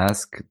me to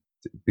ask,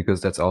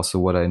 because that's also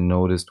what I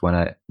noticed when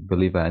I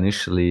believe I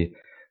initially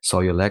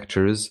saw your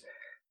lectures.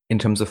 In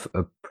terms of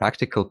a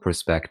practical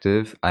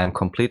perspective, I am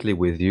completely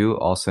with you.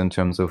 Also in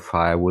terms of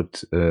how I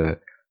would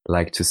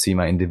like to see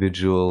my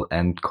individual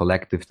and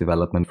collective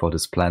development for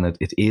this planet.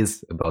 It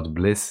is about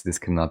bliss. This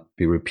cannot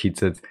be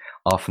repeated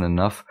often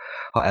enough.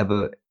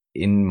 However,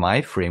 in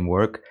my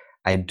framework,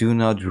 I do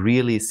not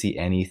really see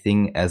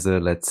anything as a,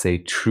 let's say,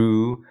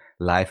 true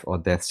life or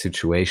death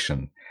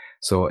situation.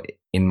 So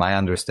in my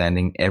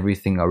understanding,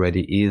 everything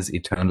already is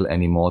eternal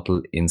and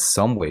immortal in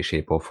some way,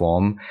 shape, or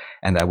form.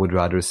 And I would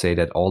rather say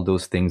that all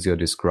those things you're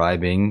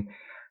describing,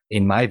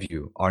 in my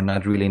view, are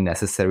not really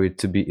necessary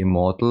to be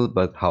immortal,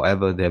 but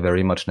however, they're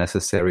very much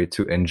necessary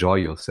to enjoy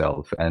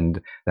yourself.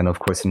 And then, of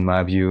course, in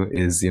my view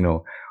is,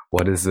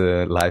 what is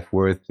a life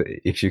worth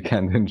if you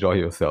can't enjoy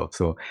yourself?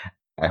 So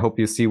I hope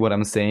you see what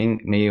I'm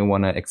saying. May you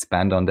want to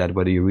expand on that,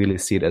 whether you really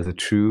see it as a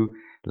true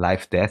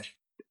life-death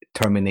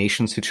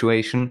termination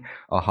situation,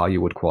 or how you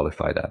would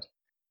qualify that.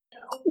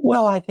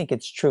 Well, I think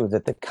it's true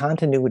that the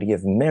continuity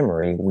of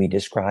memory we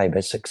describe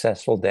as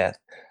successful death,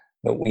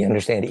 but we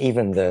understand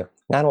even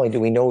not only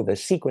do we know the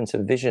sequence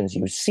of visions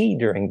you see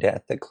during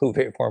death, the clue,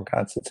 variform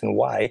constants, and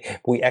why,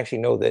 we actually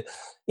know the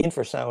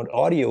infrasound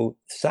audio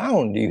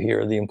sound you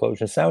hear, the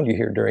implosion sound you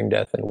hear during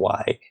death, and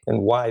why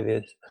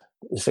this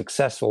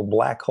successful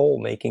black hole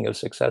making of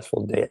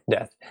successful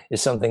death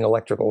is something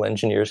electrical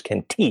engineers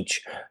can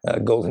teach.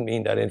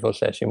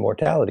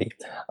 goldenmean.info/immortality.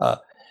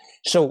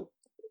 So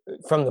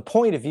from the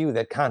point of view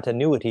that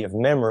continuity of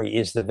memory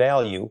is the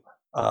value,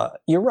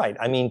 you're right.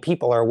 I mean,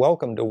 people are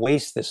welcome to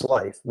waste this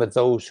life, but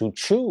those who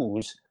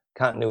choose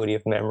continuity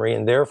of memory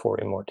and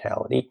therefore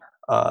immortality,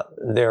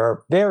 there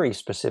are very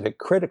specific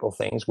critical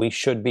things we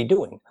should be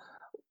doing.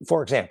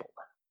 For example,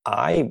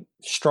 I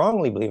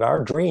strongly believe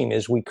our dream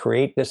is we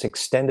create this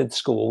extended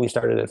school. We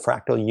started at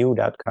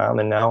fractalu.com,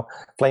 and now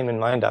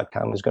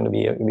flameandmind.com is going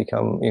to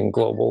become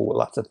global with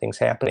lots of things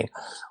happening.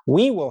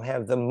 We will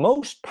have the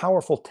most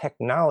powerful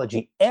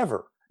technology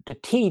ever to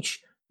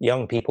teach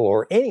young people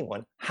or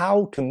anyone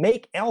how to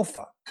make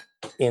alpha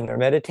in their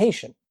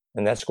meditation.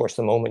 And that's, of course,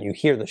 the moment you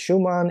hear the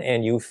Schumann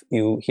and you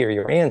hear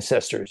your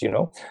ancestors,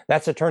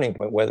 that's a turning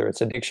point, whether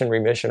it's addiction,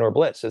 remission, or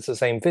bliss. It's the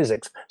same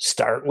physics.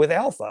 Start with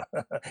alpha.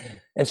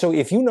 And so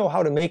if you know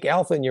how to make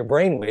alpha in your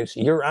brainwaves,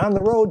 you're on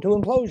the road to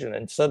implosion,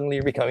 and suddenly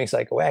you're becoming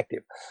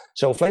psychoactive.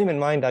 So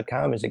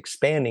flameandmind.com is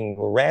expanding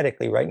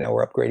radically. Right now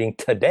we're upgrading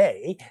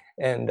today,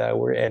 and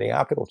we're adding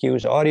optical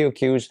cues, audio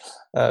cues,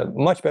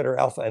 much better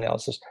alpha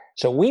analysis.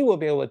 So we will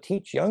be able to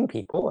teach young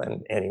people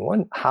and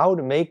anyone how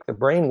to make the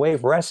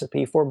brainwave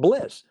recipe for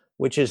bliss.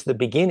 which is the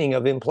beginning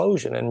of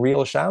implosion and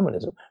real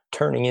shamanism,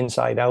 turning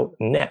inside out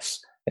ness,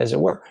 as it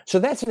were. So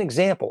that's an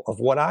example of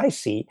what I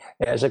see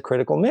as a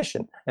critical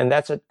mission. And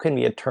can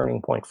be a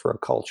turning point for a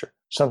culture,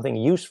 something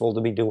useful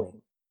to be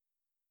doing.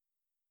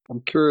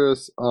 I'm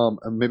curious,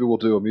 and maybe we'll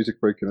do a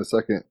music break in a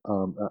second,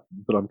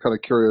 but I'm kind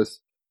of curious.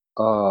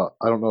 I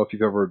don't know if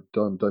you've ever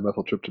done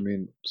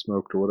dimethyltryptamine,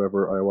 smoked or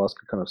whatever,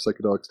 ayahuasca kind of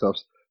psychedelic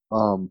stuffs,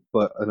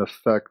 but an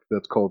effect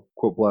that's called,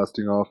 quote,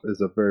 blasting off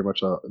is very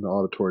much an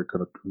auditory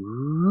kind of.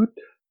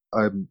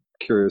 I'm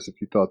curious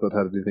if you thought that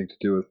had anything to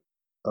do with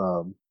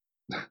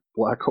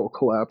black hole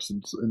collapse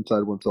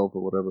inside oneself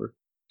or whatever.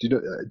 Do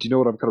you know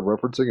what I'm kind of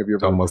referencing? Have you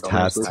ever Almost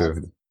has this?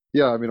 to.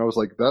 Yeah, I mean, I was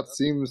like, that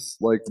seems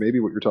like maybe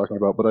what you're talking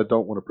about, but I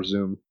don't want to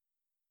presume.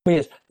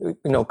 Yes,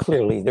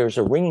 clearly there's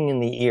a ringing in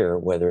the ear,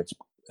 whether it's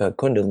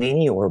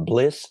kundalini or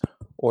bliss,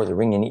 or the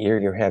ringing in the ear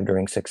you have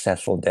during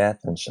successful death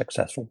and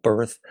successful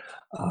birth.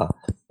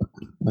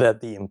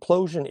 That the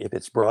implosion, if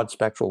it's broad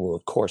spectral, will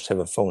of course have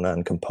a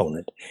phonon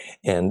component.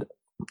 And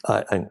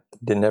I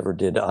never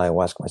did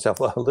ayahuasca myself.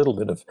 A little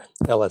bit of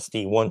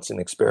LSD once, an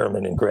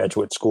experiment in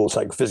graduate school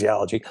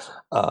psychophysiology.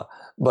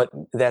 But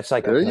that's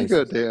like there you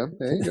go, Dan.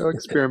 There you go,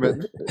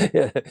 experiment.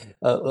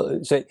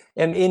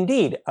 And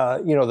indeed,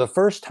 the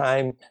first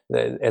time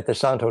at the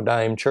Santo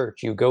Daime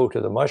Church, you go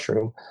to the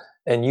mushroom,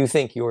 and you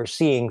think you're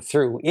seeing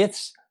through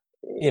its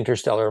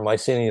interstellar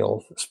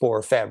mycelial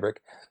spore fabric.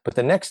 But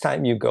the next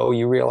time you go,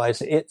 you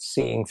realize it's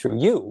seeing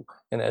through you.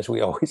 And as we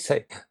always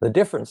say, the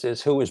difference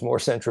is who is more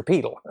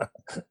centripetal.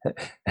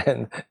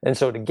 and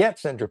so to get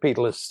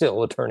centripetal is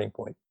still a turning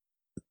point.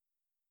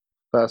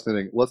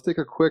 Fascinating. Let's take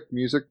a quick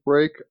music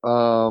break.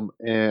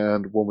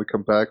 And when we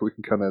come back, we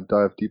can kind of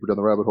dive deeper down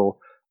the rabbit hole.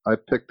 I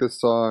picked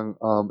this song.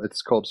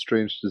 It's called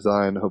Strange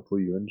Design.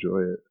 Hopefully you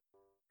enjoy it.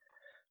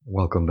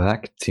 Welcome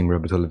back. Team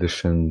Rabbit Hole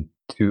Edition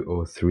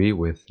 203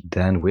 with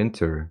Dan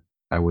Winter.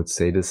 I would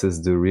say this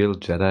is the real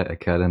Jedi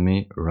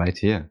Academy right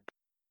here.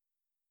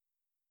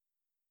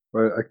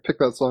 Right. I picked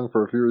that song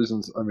for a few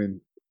reasons. I mean,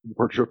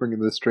 we're tripping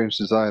into this strange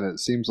design, and it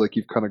seems like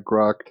you've kind of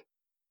grokked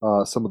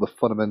some of the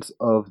fundamentals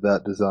of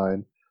that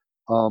design.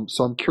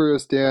 So I'm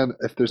curious, Dan,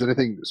 if there's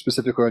anything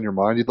specifically on your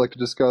mind you'd like to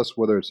discuss,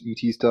 whether it's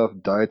ET stuff,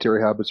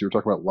 dietary habits, you were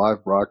talking about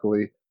live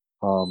broccoli,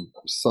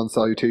 sun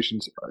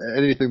salutations,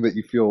 anything that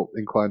you feel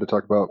inclined to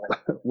talk about,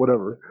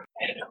 whatever.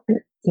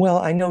 Well,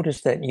 I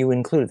noticed that you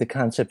included the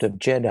concept of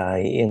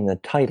Jedi in the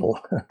title.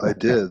 I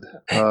did.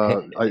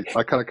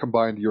 I kind of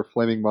combined your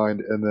flaming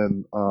mind and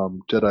then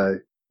Jedi,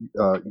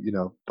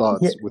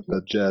 thoughts with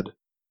the Jed.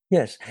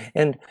 Yes,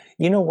 and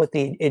you know what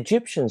the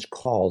Egyptians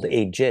called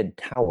a Jed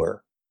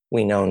tower,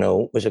 we now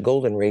know was a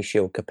golden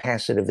ratio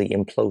capacitively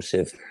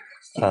implosive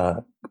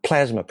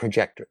plasma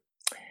projector.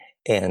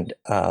 And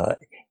a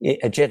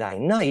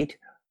Jedi Knight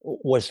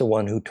was the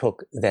one who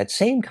took that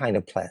same kind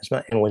of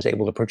plasma and was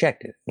able to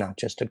project it, not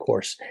just, of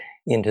course,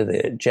 into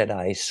the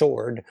Jedi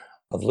sword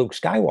of Luke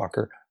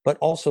Skywalker, but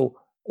also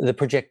the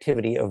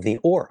projectivity of the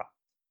aura.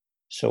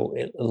 So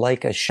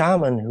like a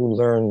shaman who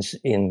learns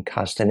in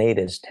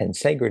Castaneda's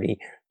tensegrity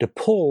to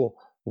pull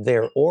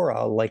their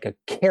aura like a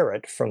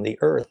carrot from the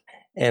earth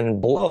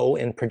and blow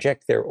and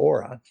project their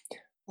aura,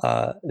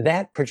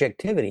 that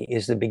projectivity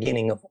is the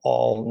beginning of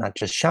all, not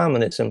just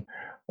shamanism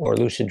or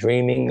lucid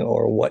dreaming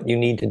or what you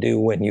need to do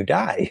when you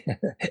die.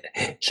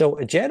 So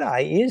a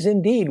Jedi is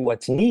indeed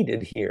what's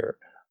needed here.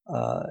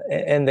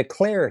 And the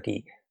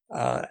clarity,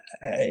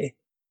 it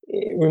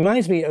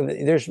reminds me of,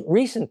 there's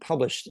recent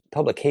published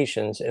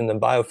publications in the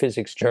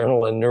biophysics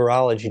journal and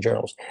neurology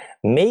journals.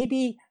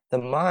 Maybe the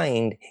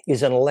mind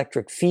is an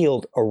electric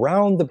field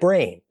around the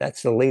brain.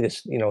 That's the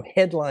latest,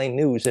 headline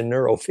news in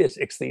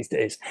neurophysics these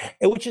days,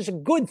 which is a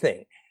good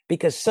thing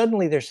because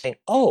suddenly they're saying,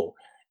 oh,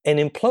 an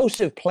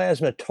implosive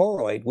plasma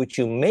toroid, which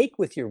you make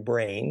with your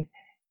brain,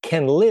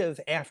 can live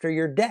after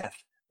your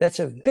death. That's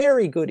a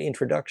very good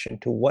introduction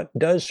to what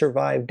does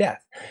survive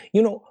death.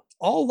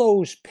 All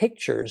those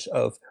pictures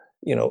of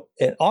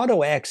an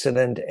auto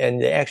accident,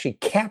 and they actually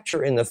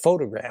capture in the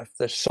photograph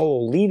the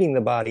soul leaving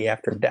the body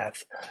after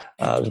death.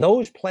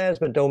 Those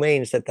plasma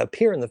domains that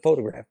appear in the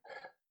photograph,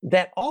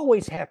 that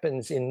always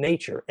happens in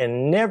nature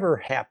and never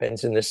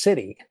happens in the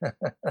city.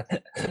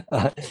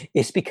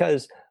 It's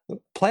because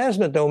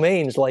plasma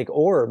domains like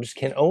orbs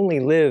can only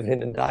live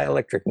in a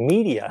dielectric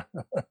media.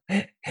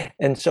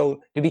 And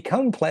so to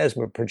become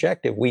plasma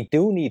projective, we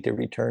do need to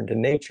return to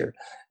nature.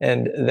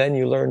 And then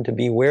you learn to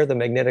be where the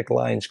magnetic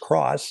lines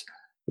cross.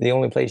 The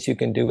only place you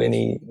can do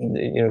any,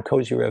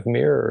 Kozyrev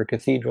mirror or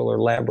cathedral or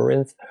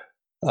labyrinth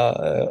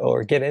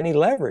or get any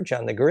leverage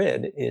on the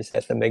grid is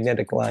at the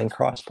magnetic line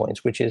cross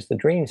points, which is the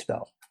dream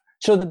spell.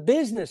 So the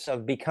business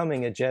of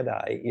becoming a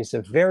Jedi is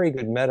a very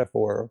good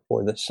metaphor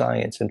for the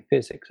science and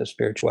physics of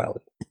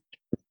spirituality.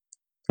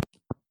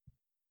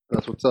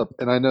 That's what's up.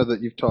 And I know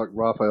that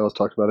Raphael's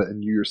talked about it,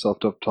 and you yourself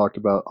have talked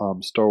about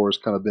Star Wars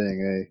kind of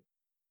being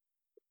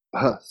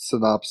a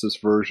synopsis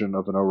version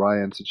of an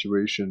Orion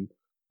situation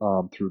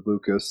through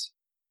Lucas.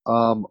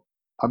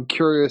 I'm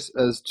curious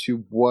as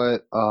to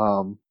what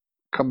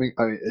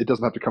it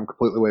doesn't have to come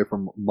completely away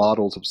from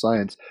models of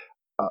science.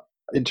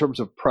 in terms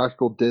of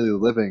practical daily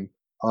living,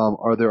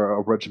 are there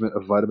a regimen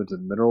of vitamins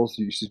and minerals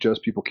that you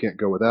suggest people can't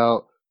go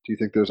without? Do you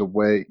think there's a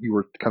way, you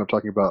were kind of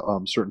talking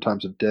about certain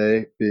times of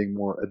day being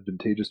more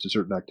advantageous to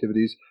certain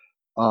activities?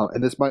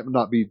 And this might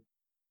not be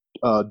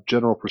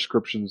general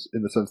prescriptions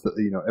in the sense that,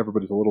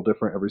 everybody's a little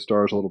different, every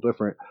star is a little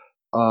different.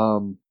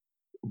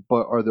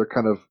 But are there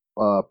kind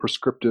of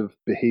prescriptive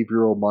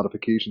behavioral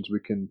modifications we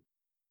can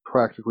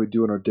practically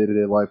do in our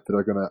day-to-day life that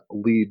are going to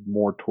lead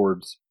more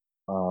towards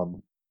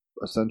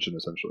ascension,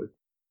 essentially?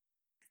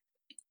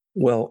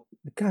 Well,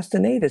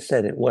 Castaneda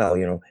said it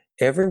well,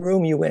 every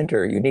room you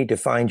enter, you need to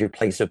find your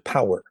place of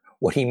power.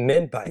 What he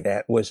meant by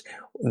that was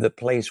the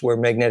place where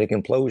magnetic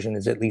implosion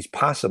is at least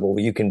possible,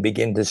 where you can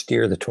begin to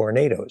steer the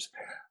tornadoes.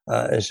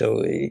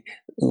 So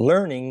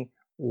learning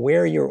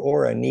where your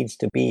aura needs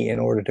to be in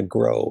order to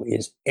grow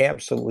is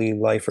absolutely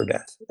life or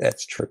death.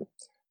 That's true.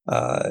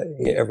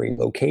 Every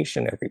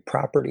location, every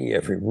property,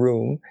 every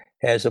room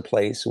has a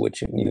place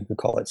which you could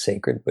call it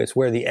sacred, but it's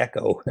where the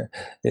echo,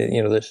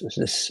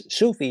 this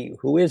Sufi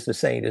who is the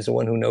saint is the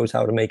one who knows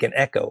how to make an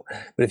echo.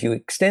 But if you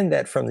extend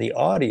that from the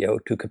audio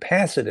to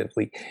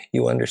capacitively,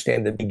 you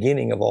understand the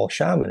beginning of all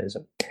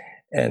shamanism.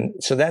 And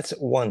so that's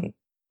one.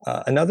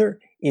 Another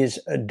is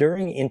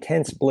during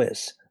intense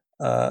bliss,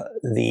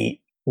 the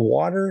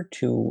water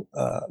to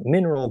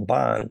mineral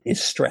bond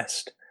is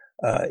stressed.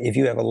 If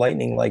you have a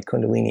lightning-like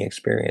Kundalini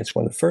experience,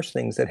 one of the first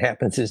things that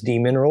happens is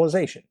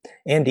demineralization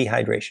and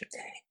dehydration.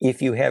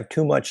 If you have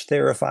too much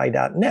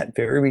Therify.net,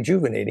 very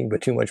rejuvenating,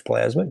 but too much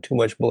plasma, too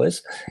much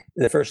bliss,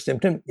 the first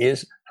symptom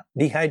is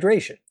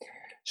dehydration.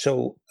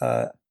 So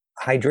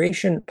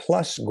hydration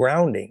plus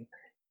grounding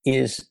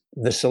is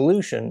the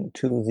solution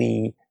to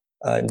the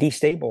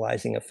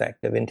destabilizing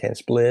effect of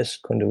intense bliss,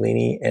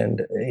 Kundalini, and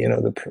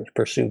the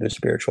pursuit of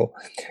spiritual.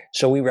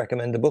 So we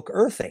recommend the book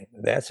Earthing.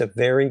 That's a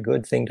very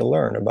good thing to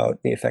learn about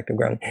the effect of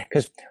grounding,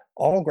 because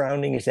all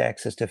grounding is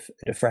access to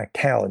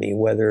fractality,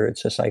 whether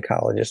it's a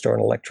psychologist or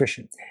an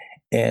electrician.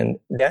 And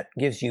that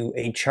gives you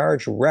a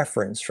charge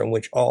reference from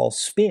which all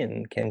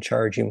spin can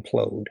charge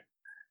implode.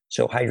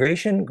 So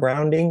hydration,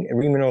 grounding,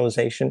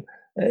 remineralization,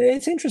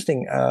 it's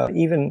interesting.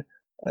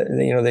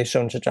 They've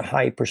shown such a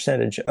high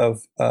percentage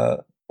of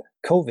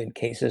COVID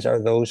cases are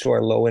those who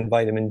are low in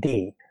vitamin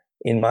D.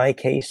 In my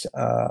case,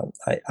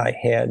 I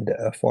had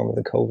a form of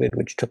the COVID,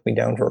 which took me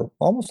down for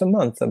almost a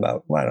month,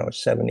 about,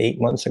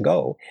 7-8 months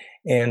ago.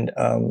 And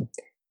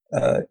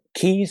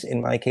keys,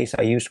 in my case,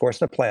 I used, of course,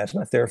 the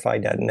plasma,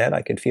 Therify.net.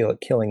 I could feel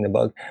it killing the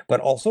bug, but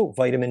also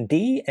vitamin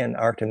D and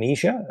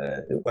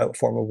Artemisia, a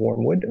form of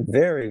wormwood,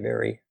 very,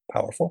 very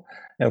powerful.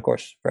 And of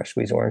course, fresh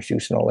squeezed orange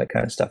juice and all that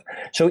kind of stuff.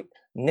 So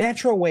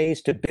natural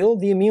ways to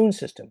build the immune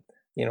system.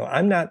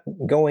 I'm not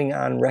going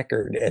on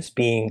record as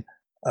being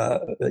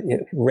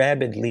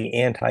rabidly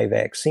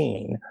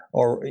anti-vaccine,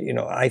 or,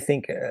 I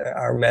think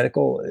our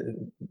medical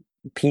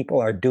people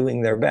are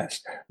doing their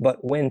best.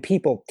 But when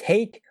people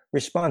take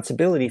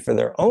responsibility for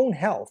their own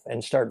health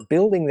and start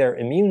building their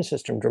immune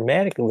system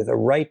dramatically with the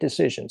right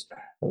decisions,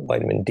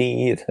 vitamin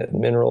D, the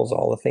minerals,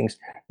 all the things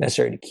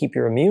necessary to keep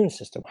your immune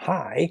system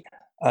high,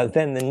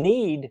 then the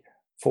need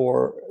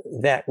for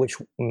that which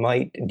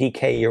might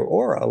decay your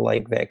aura,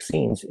 like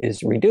vaccines,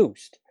 is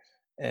reduced.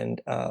 And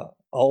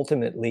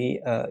ultimately,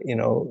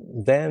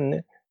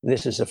 then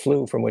this is a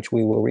flu from which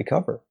we will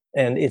recover.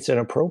 And it's an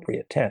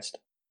appropriate test.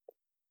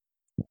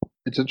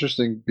 It's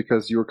interesting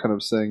because you were kind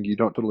of saying you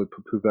don't totally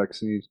poo-poo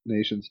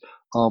vaccinations,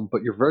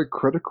 but you're very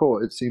critical,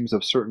 it seems,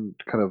 of certain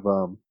kind of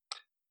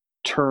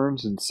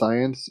turns in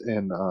science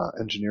and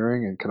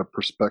engineering and kind of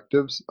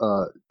perspectives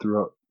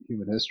throughout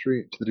human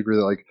history, to the degree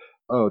that, like,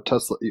 oh,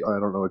 Tesla, I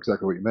don't know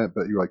exactly what you meant,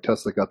 but you're like,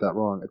 Tesla got that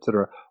wrong,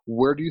 etc.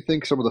 Where do you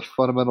think some of the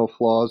fundamental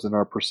flaws in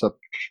our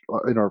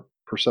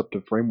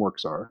perceptive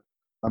frameworks are?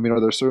 I mean, are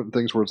there certain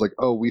things where it's like,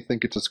 oh, we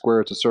think it's a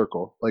square, it's a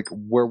circle? Like,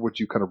 where would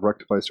you kind of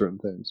rectify certain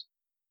things?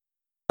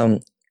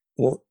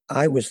 Well,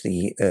 I was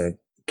the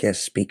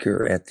guest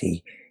speaker at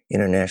the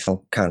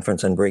International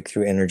Conference on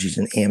Breakthrough Energies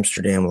in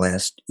Amsterdam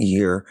last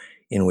year,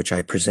 in which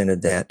I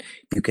presented that.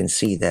 You can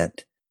see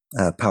that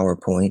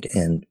PowerPoint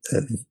and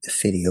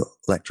video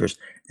lectures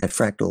at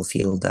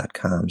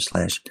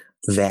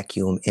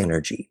fractalfield.com/vacuum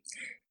energy.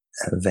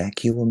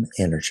 Vacuum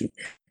energy.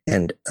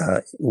 And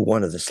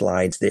one of the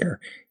slides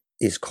there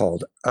is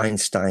called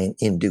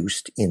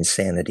Einstein-Induced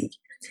Insanity.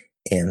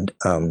 And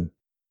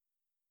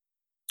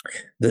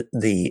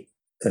the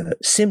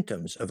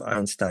symptoms of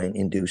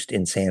Einstein-induced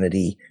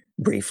insanity,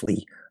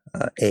 briefly,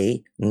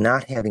 A,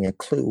 not having a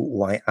clue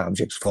why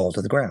objects fall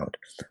to the ground.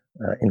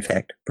 In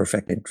fact,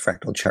 perfected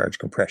fractal charge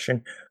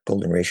compression,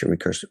 golden ratio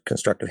recursive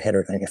constructive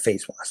heterodynamic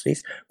phase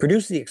velocities,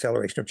 produce the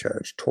acceleration of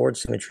charge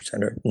towards symmetry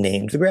center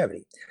named the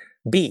gravity.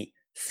 B,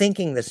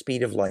 thinking the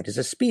speed of light is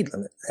a speed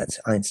limit. That's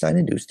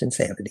Einstein-induced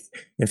insanity.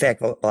 In fact,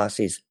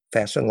 velocities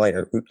faster than light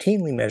are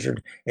routinely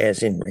measured,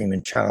 as in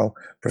Raymond Chow,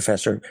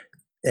 professor,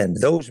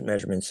 and those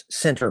measurements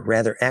center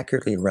rather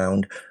accurately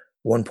around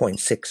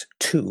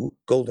 1.62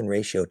 golden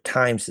ratio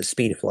times the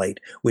speed of light,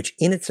 which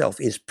in itself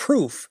is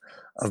proof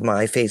of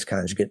my phase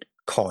conjugate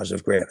cause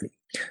of gravity.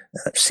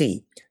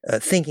 C,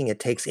 thinking it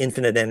takes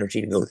infinite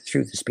energy to go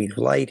through the speed of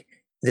light.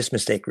 This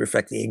mistake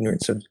reflects the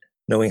ignorance of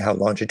knowing how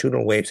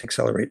longitudinal waves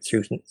accelerate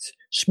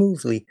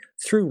smoothly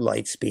through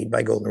light speed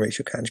by golden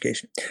ratio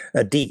conjugation.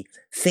 D,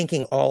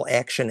 thinking all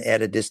action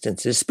at a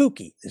distance is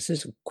spooky. This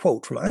is a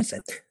quote from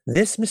Einstein.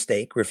 This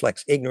mistake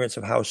reflects ignorance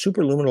of how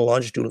superluminal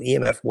longitudinal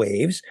EMF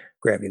waves,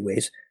 gravity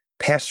waves,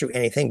 pass through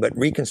anything but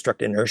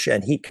reconstruct inertia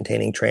and heat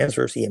containing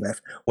transverse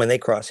EMF when they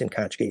cross in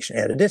conjugation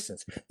at a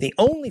distance. The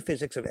only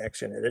physics of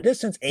action at a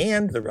distance,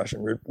 and the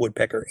Russian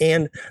woodpecker,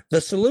 and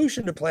the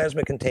solution to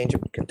plasma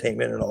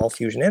containment and all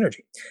fusion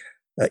energy.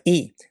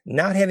 E,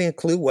 not having a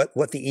clue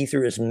what the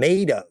ether is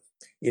made of,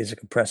 is a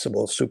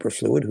compressible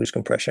superfluid whose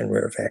compression and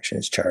rarefaction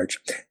is charged.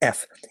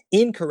 F,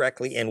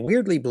 incorrectly and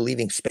weirdly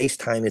believing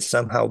space-time is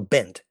somehow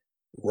bent.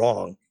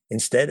 Wrong.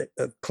 Instead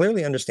of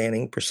clearly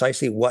understanding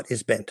precisely what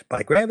is bent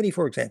by gravity,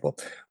 for example,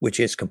 which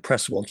is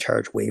compressible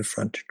charge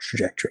wavefront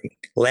trajectory.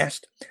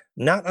 Last,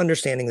 not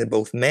understanding that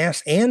both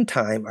mass and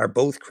time are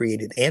both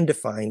created and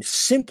defined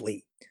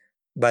simply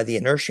by the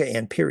inertia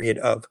and period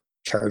of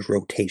charge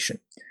rotation.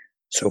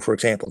 So, for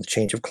example, the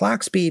change of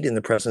clock speed in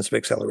the presence of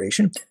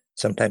acceleration,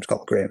 sometimes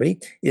called gravity,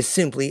 is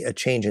simply a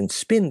change in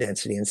spin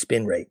density and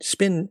spin rate.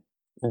 Spin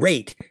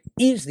rate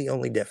is the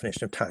only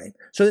definition of time.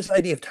 So this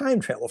idea of time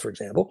travel, for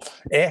example,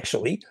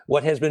 actually,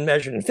 what has been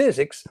measured in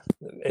physics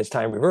as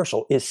time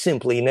reversal is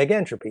simply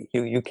negentropy.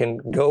 You can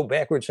go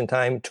backwards in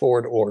time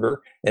toward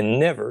order and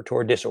never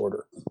toward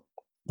disorder.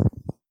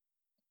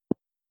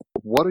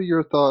 What are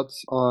your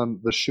thoughts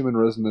on the Schumann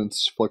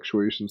resonance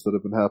fluctuations that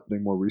have been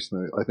happening more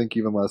recently? I think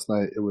even last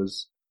night it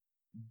was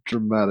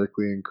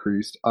dramatically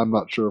increased. I'm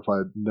not sure if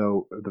I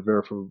know the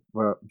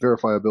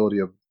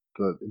verifiability of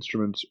the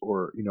instruments,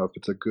 or if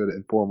it's a good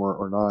informer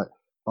or not.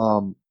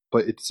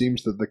 But it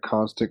seems that the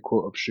constant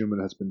quote of Schumann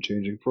has been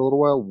changing for a little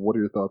while. What are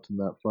your thoughts on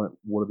that front?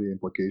 What are the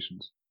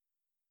implications?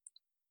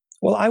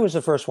 Well, I was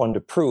the first one to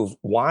prove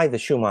why the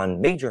Schumann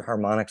major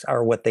harmonics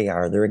are what they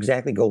are. They're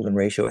exactly golden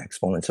ratio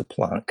exponents of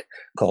Planck,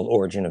 called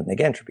origin of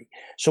negentropy.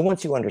 So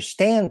once you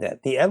understand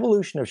that, the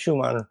evolution of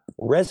Schumann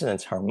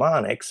resonance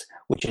harmonics,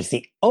 which is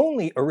the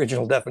only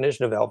original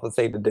definition of alpha,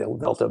 theta,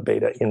 delta,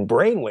 beta in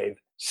brainwave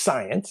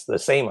science, the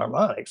same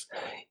harmonics,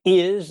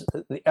 is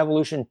the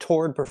evolution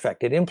toward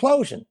perfected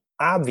implosion,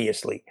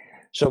 obviously.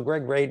 So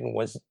Greg Braden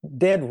was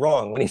dead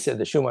wrong when he said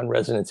the Schumann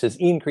resonance is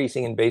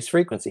increasing in base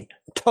frequency.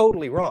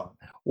 Totally wrong.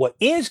 What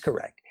is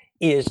correct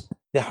is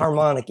the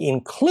harmonic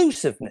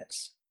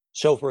inclusiveness.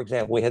 So, for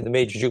example, we had the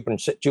major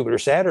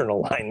Jupiter-Saturn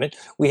alignment.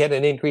 We had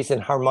an increase in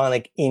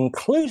harmonic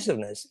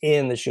inclusiveness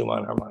in the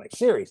Schumann harmonic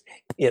series.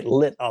 It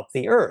lit up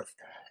the Earth.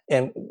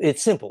 And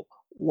it's simple.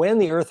 When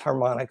the Earth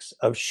harmonics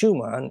of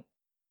Schumann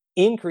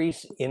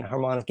increase in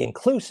harmonic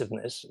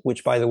inclusiveness,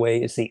 which, by the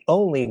way, is the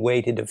only way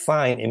to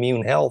define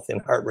immune health in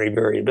heart rate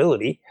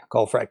variability,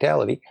 called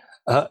fractality,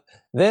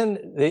 then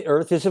the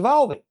Earth is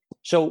evolving.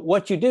 So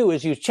what you do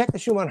is you check the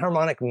Schumann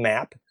harmonic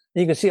map.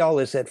 You can see all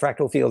this at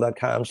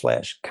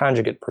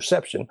fractalfield.com/conjugate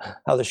perception,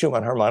 how the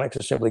Schumann harmonics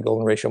are simply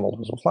golden ratio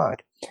multiples of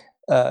Planck.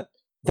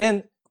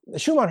 Then the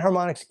Schumann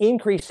harmonics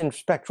increase in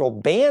spectral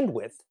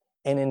bandwidth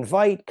and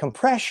invite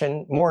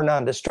compression more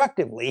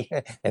non-destructively,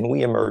 and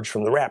we emerge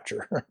from the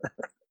rapture.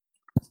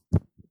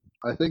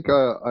 I think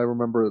I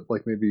remember,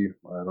 maybe,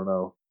 I don't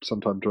know,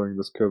 sometime during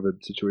this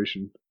COVID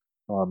situation,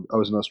 I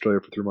was in Australia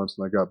for 3 months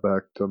and I got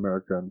back to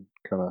America and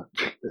kind of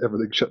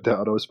everything shut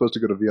down. I was supposed to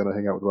go to Vienna,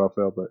 hang out with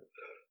Raphael, but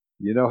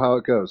you know how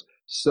it goes.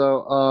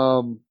 So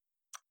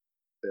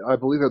I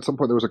believe at some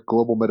point there was a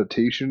global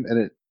meditation and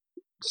it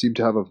seemed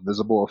to have a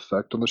visible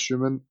effect on the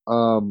Schumann,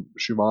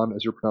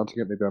 as you're pronouncing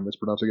it. Maybe I'm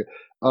mispronouncing it.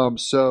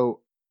 So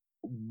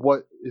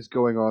what is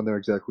going on there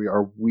exactly?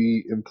 Are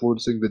we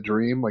influencing the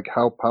dream?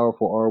 How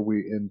powerful are we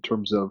in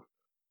terms of,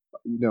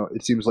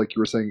 it seems like you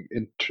were saying,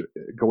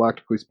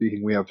 galactically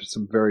speaking, we have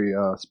some very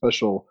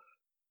special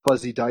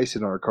fuzzy dice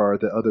in our car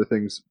that other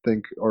things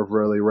think are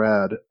really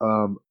rad.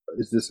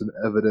 Is this an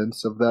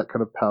evidence of that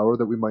kind of power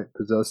that we might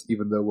possess,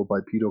 even though we're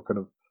bipedal, kind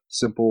of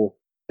simple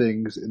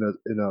things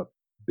in a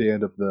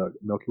band of the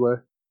Milky Way?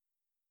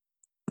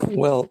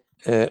 Well,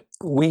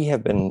 we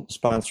have been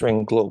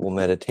sponsoring global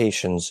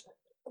meditations,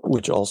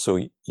 which also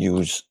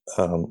use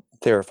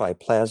Therify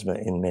plasma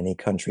in many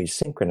countries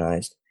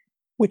synchronized,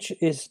 which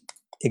is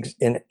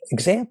an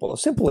example, a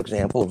simple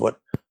example of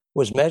what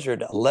was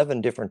measured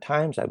 11 different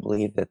times, I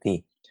believe, that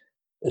the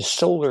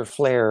solar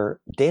flare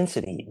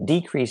density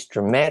decreased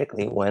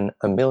dramatically when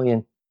 1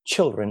 million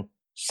children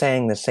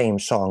sang the same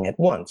song at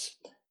once.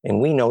 And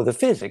we know the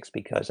physics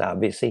because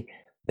obviously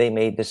they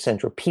made the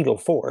centripetal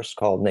force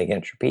called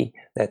negentropy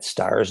that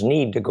stars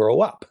need to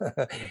grow up.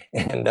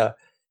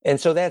 And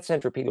so that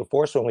centripetal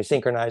force, when we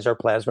synchronize our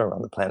plasma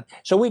around the planet.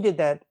 So we did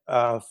that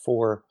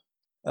for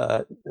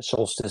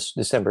solstice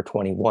December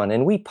 21,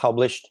 and we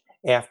published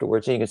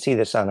afterwards, and you can see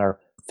this on our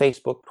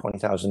Facebook,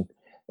 20,000,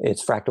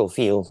 it's Fractal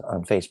Field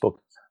on Facebook.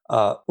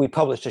 We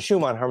published a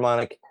Schumann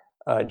harmonic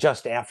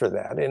just after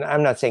that. And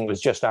I'm not saying it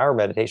was just our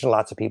meditation.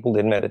 Lots of people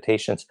did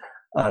meditations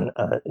on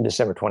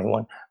December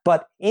 21.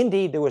 But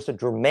indeed, there was a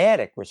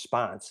dramatic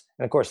response.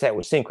 And of course, that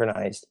was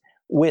synchronized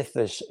with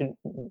this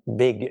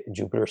big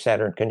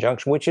Jupiter-Saturn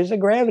conjunction, which is a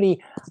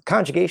gravity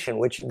conjugation,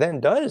 which then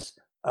does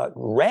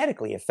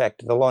radically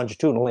affect the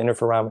longitudinal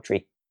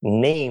interferometry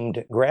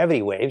named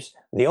gravity waves,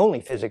 the only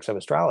physics of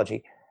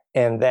astrology,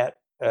 and that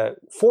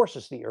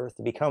forces the Earth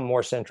to become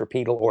more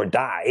centripetal or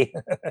die.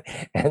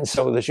 And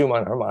so the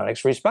Schumann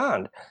harmonics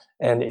respond.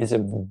 And it's a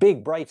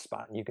big bright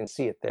spot. And you can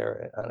see it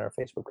there on our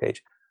Facebook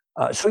page.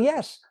 So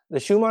yes, the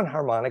Schumann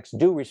harmonics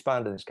do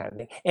respond to this kind of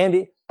thing.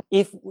 And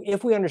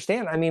if we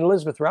understand, I mean,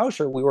 Elizabeth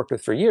Rauscher, we worked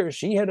with for years,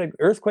 she had an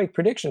earthquake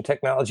prediction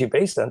technology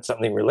based on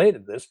something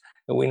related to this.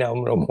 And we now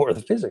know more of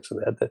the physics of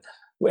that.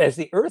 As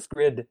the Earth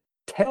grid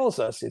tells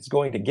us it's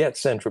going to get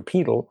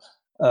centripetal,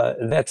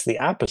 that's the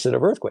opposite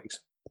of earthquakes.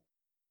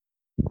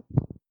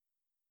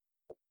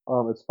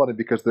 It's funny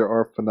because there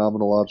are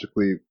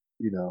phenomenologically,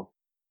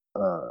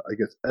 I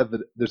guess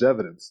there's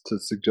evidence to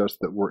suggest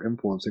that we're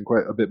influencing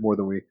quite a bit more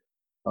than we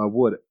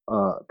would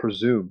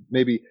presume.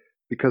 Maybe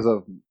because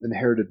of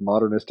inherited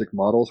modernistic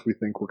models, we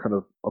think we're kind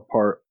of a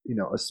part,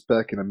 a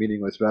speck in a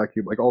meaningless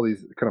vacuum, like all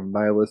these kind of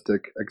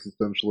nihilistic,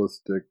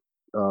 existentialistic,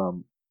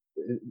 the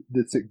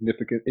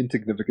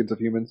insignificance of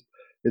humans.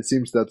 It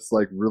seems that's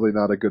like really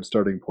not a good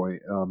starting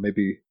point.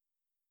 Maybe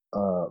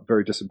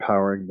very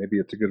disempowering. Maybe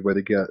it's a good way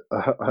to get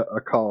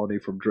a colony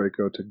from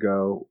Draco to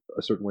go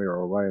a certain way,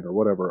 or Orion, or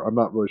whatever. I'm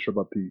not really sure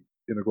about the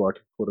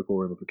intergalactic political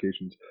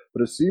ramifications,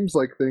 but it seems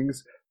like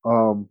things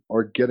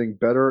are getting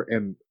better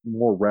and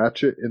more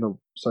ratchet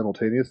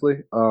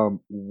simultaneously. How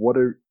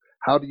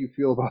do you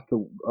feel about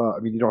the? I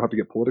mean, you don't have to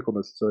get political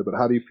necessarily, but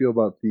how do you feel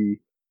about the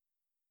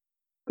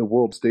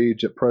world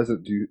stage at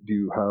present? Do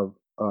you have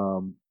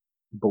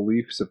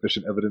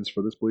sufficient evidence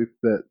for this belief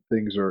that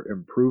things are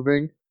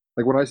improving?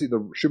 Like when I see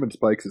the Schumann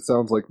spikes, it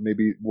sounds like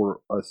maybe we're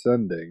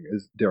ascending,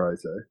 dare I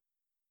say.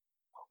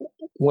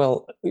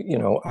 Well,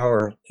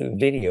 our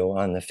video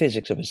on the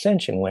physics of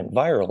ascension went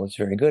viral. It's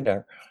very good.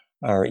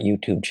 Our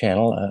YouTube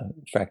channel,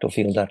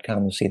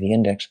 fractalfield.com, you'll see the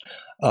index.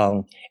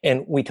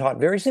 And we taught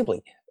very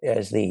simply,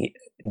 as the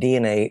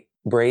DNA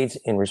braids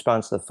in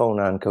response to the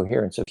phonon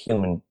coherence of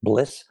human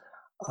bliss,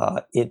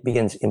 it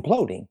begins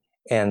imploding.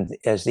 And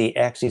as the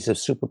axes of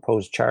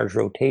superposed charge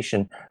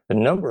rotation, the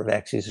number of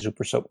axes of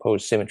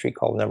superposed symmetry,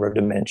 called number of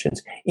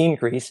dimensions,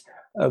 increase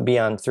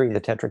beyond 3, the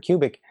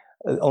tetracubic.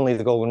 Only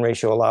the golden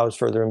ratio allows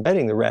further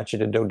embedding the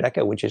ratcheted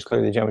dodeca, which is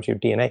clearly the geometry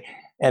of DNA.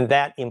 And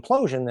that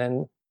implosion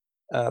then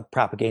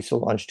propagates the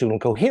longitudinal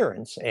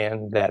coherence,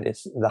 and that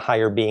is the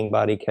higher being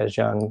body,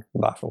 Kesjan,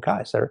 Bafram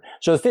Kai, etc.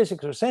 So the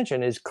physics of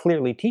ascension is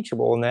clearly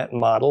teachable, and that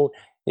model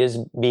is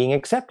being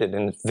accepted,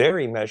 and it's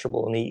very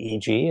measurable in the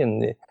EEG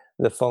and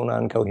the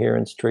phonon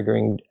coherence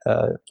triggering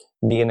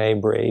DNA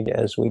braid,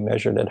 as we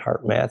measured at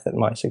HeartMath at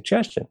my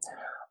suggestion.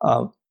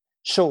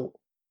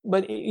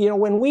 But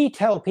when we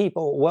tell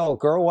people, well,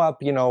 grow up,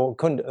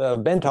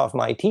 Bentov,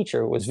 my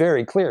teacher, was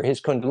very clear.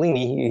 His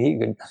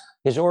Kundalini,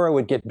 his aura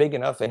would get big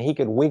enough, and he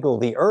could wiggle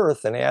the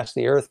Earth and ask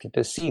the Earth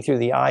to see through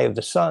the eye of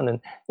the sun.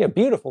 And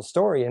beautiful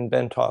story in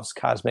Bentov's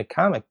Cosmic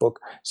Comic book,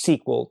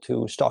 sequel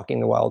to Stalking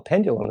the Wild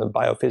Pendulum, the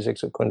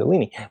biophysics of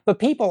Kundalini. But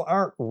people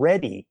aren't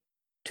ready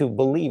to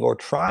believe or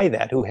try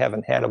that who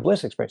haven't had a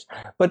bliss experience.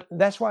 But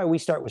that's why we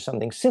start with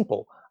something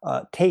simple.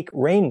 Take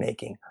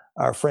rainmaking.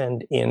 Our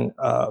friend in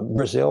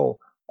Brazil,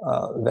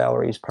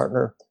 Valerie's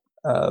partner,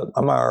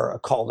 Amar,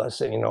 called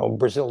us,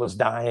 Brazil is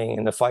dying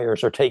and the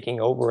fires are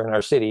taking over in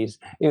our cities.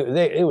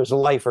 It was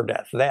life or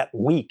death that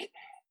week.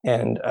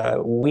 And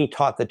we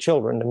taught the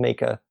children to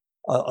make a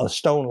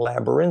stone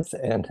labyrinth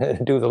and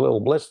do the little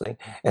bliss thing.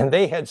 And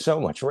they had so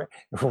much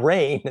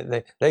rain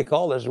that they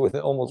called us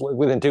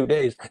within 2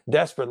 days,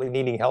 desperately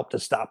needing help to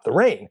stop the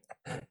rain.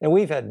 And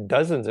we've had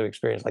dozens of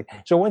experiences like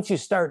that. So once you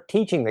start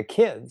teaching the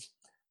kids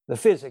the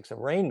physics of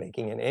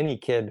rainmaking, and any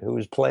kid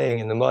who's playing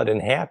in the mud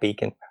and happy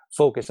can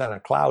focus on a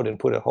cloud and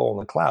put a hole in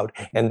the cloud.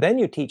 And then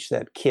you teach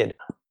that kid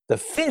the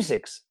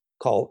physics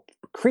called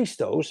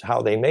Christos, how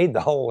they made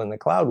the hole in the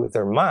cloud with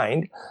their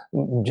mind.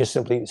 Just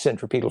simply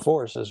centripetal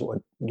force is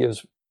what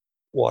gives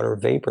water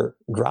vapor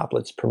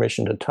droplets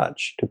permission to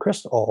touch, to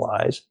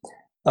crystallize.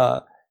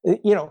 So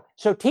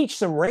teach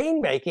some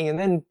rainmaking, and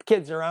then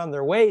kids are on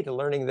their way to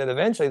learning that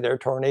eventually their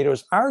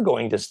tornadoes are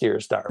going to steer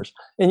stars.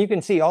 And you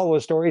can see all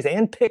those stories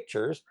and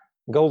pictures,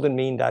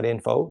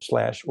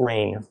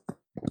 goldenmean.info/rain.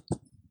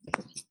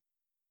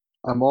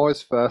 I'm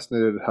always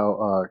fascinated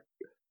how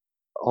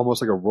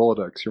almost like a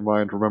Rolodex, your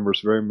mind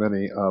remembers very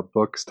many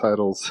books,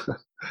 titles,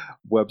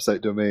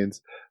 website domains.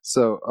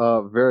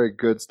 So very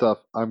good stuff.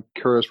 I'm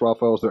curious,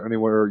 Raphael, is there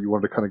anywhere you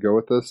wanted to kind of go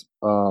with this?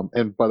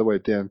 And by the way,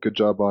 Dan, good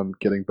job on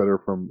getting better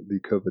from the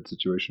COVID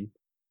situation.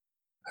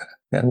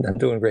 I'm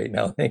doing great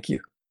now. Thank you.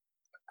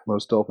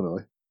 Most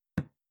definitely.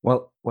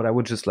 Well, what I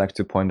would just like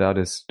to point out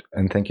is,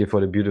 and thank you for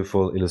the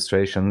beautiful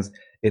illustrations,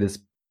 it is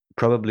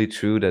probably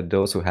true that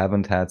those who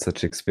haven't had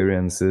such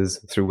experiences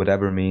through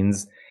whatever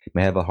means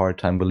may have a hard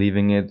time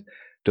believing it.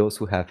 Those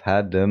who have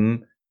had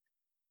them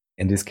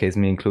in this case,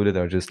 me included,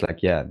 are just like,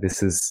 yeah,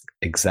 this is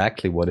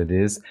exactly what it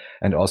is.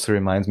 And also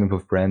reminds me of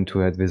a friend who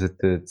had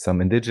visited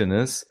some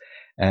indigenous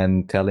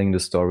and telling the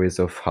stories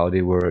of how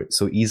they were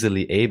so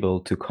easily able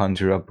to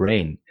conjure up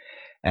rain,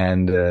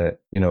 and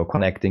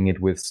connecting it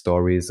with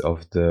stories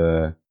of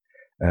the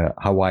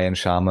Hawaiian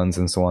shamans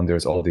and so on.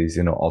 There's all these,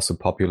 also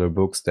popular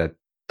books that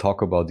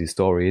talk about these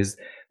stories,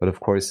 but of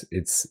course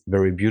it's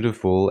very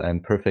beautiful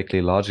and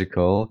perfectly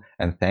logical.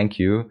 And thank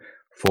you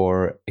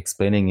for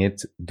explaining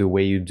it the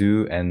way you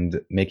do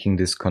and making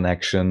this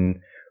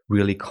connection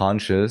really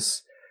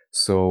conscious,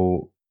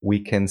 so we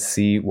can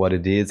see what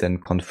it is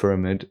and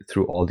confirm it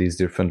through all these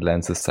different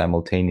lenses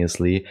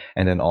simultaneously,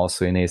 and then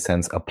also in a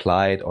sense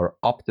apply it or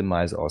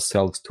optimize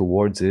ourselves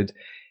towards it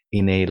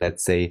in a,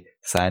 let's say,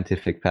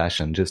 scientific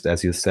fashion. Just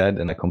as you said,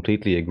 and I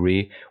completely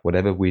agree,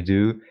 whatever we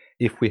do,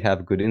 if we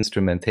have good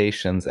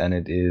instrumentations and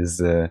it is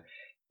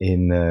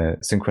in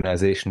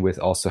synchronization with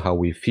also how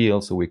we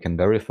feel, so we can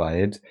verify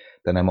it,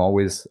 then I'm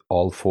always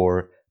all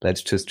for,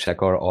 let's just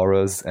check our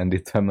auras and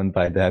determine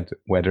by that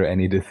whether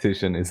any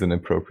decision is an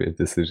appropriate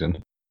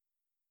decision.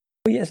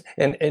 Yes,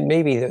 and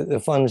maybe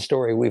the fun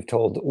story we've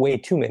told way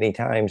too many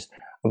times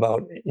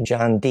about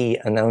John Dee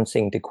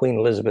announcing to Queen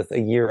Elizabeth a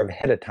year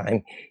ahead of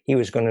time he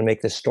was going to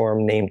make the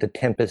storm named the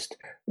Tempest,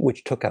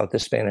 which took out the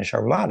Spanish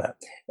Armada.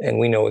 And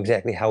we know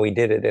exactly how he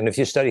did it. And if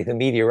you study the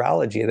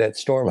meteorology of that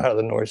storm out of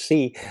the North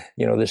Sea,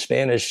 the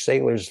Spanish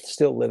sailors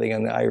still living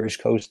on the Irish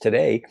coast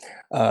today,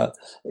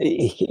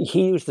 he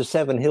used the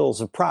 7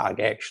 hills of Prague,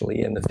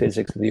 actually, in the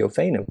physics of the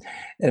Ophanim.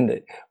 And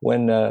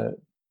when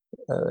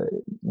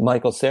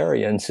Michael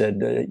Sarian said,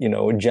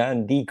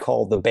 John Dee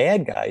called the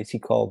bad guys, he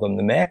called them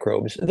the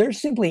macrobes. They're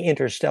simply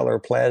interstellar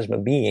plasma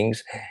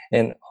beings.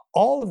 And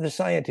all of the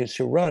scientists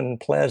who run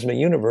Plasma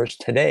Universe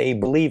today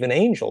believe in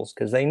angels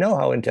because they know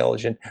how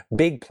intelligent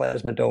big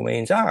plasma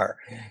domains are.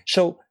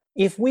 So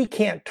if we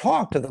can't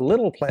talk to the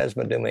little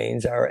plasma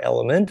domains, our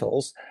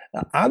elementals,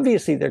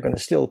 obviously they're going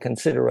to still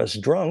consider us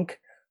drunk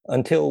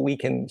until we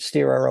can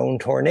steer our own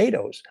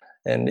tornadoes.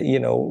 And,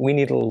 we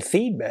need a little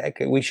feedback.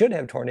 We should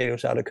have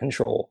tornadoes out of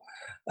control.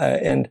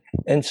 And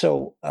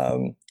so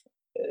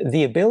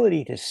the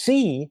ability to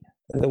see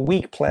the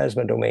weak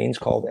plasma domains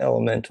called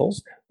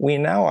elementals, we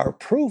now are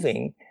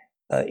proving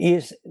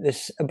is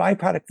this a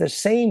byproduct of the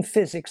same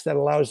physics that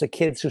allows the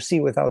kids who see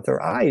without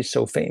their eyes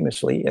so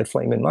famously at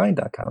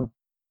flameinmind.com.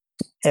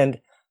 And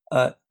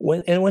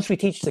once we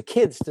teach the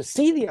kids to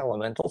see the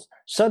elementals,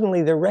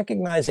 suddenly they're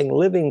recognizing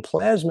living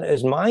plasma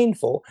as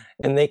mindful,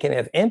 and they can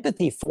have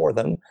empathy for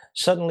them.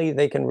 Suddenly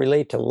they can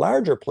relate to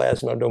larger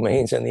plasma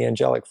domains and the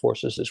angelic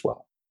forces as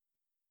well.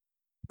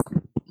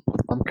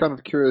 I'm kind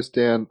of curious,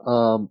 Dan.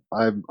 I'm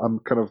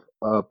kind of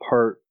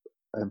part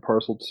and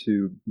parcel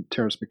to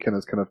Terence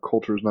McKenna's kind of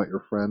 "culture is not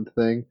your friend"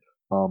 thing,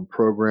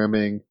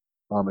 programming,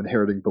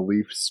 inheriting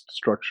belief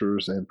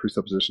structures and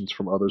presuppositions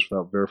from others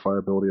without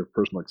verifiability of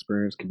personal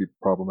experience can be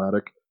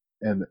problematic.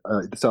 And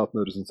the South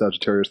Node is in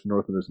Sagittarius, the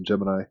North Node is in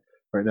Gemini.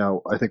 Right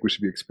now, I think we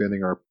should be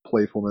expanding our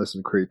playfulness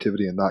and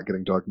creativity and not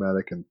getting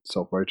dogmatic and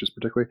self-righteous,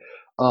 particularly.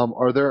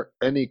 Are there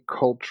any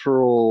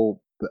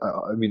cultural,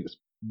 it's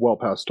well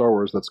past Star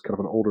Wars, that's kind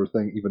of an older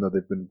thing, even though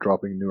they've been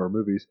dropping newer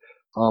movies.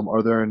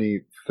 Are there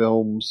any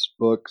films,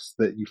 books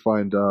that you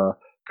find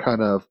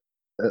kind of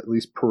at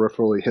least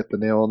peripherally hit the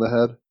nail on the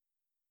head?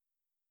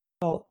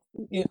 Well,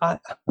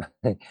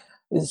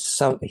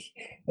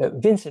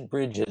 Vincent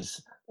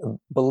Bridges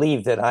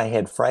believed that I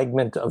had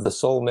fragment of the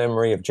soul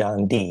memory of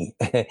John Dee,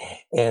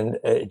 and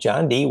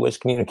John Dee was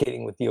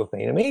communicating with the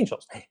Ophanim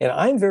angels. And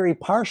I'm very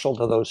partial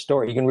to those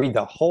stories. You can read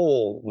the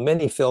whole,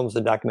 many films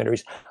and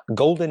documentaries,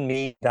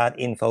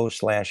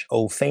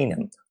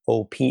 goldenmean.info/Ophanim,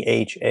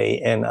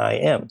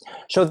 Ophanim.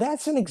 So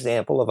that's an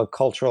example of a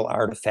cultural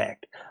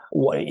artifact.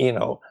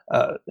 Michael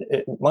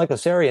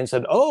Sarian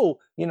said,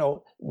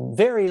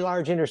 very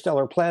large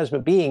interstellar plasma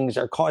beings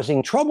are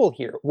causing trouble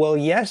here. Well,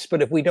 yes,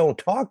 but if we don't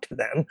talk to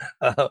them,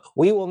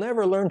 we will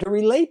never learn to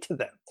relate to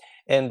them.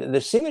 And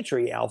the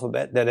symmetry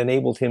alphabet that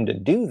enabled him to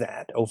do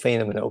that,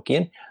 Ophanim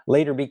Enochian,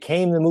 later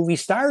became the movie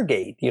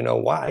Stargate.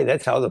 Why?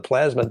 That's how the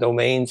plasma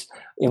domains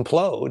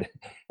implode.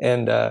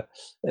 And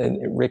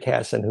Rick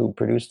Hasson, who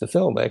produced the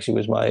film, actually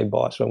was my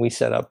boss when we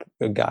set up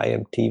a guy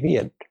on TV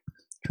at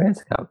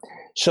Transcom.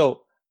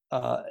 So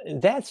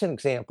that's an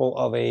example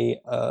of a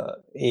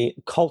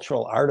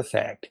cultural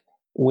artifact,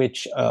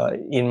 which,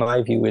 in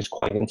my view, is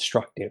quite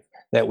instructive,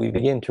 that we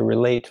begin to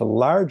relate to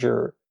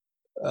larger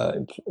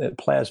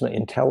plasma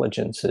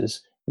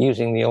intelligences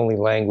using the only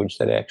language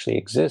that actually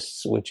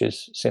exists, which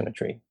is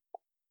symmetry.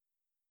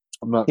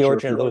 The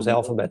origin of those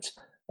alphabets,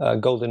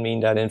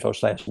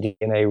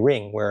 goldenmean.info/DNA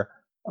ring, where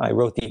I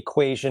wrote the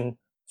equation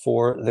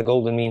for the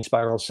golden mean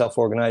spiral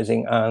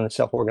self-organizing on the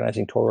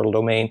self-organizing toroidal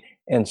domain,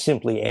 and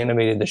simply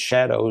animated the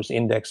shadows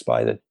indexed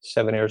by the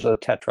 7 airs of the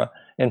tetra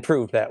and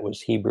proved that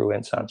was Hebrew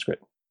and Sanskrit.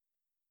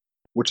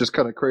 which is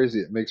kind of crazy.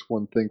 It makes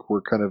one think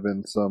we're kind of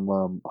in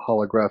some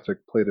holographic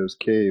Plato's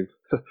cave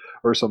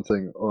or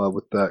something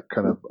with that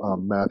kind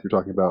of math you're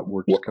talking about.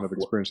 We're just kind of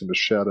experiencing the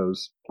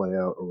shadows play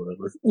out or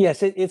whatever.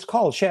 Yes, it's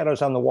called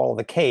shadows on the wall of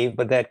the cave,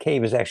 but that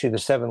cave is actually the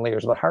 7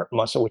 layers of the heart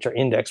muscle, which are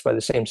indexed by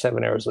the same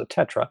 7 areas of the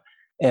tetra.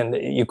 And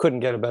you couldn't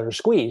get a better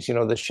squeeze. You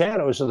know, the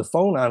shadows of the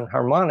phonon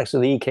harmonics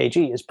of the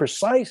EKG is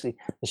precisely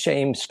the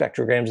same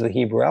spectrograms of the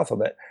Hebrew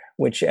alphabet,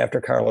 which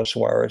after Carlos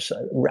Suarez,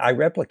 I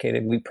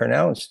replicated. We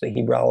pronounced the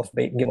Hebrew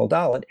alphabet Gimel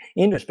Dalet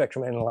into a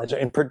spectrum analyzer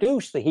and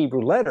produced the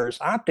Hebrew letters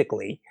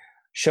optically,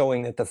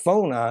 showing that the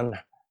phonon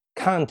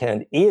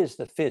content is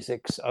the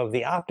physics of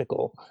the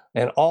optical,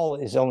 and all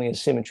is only a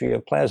symmetry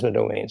of plasma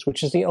domains,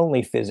 which is the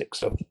only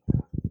physics of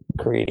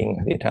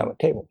creating the atomic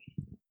table.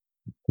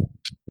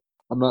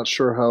 I'm not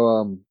sure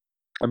how.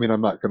 I mean,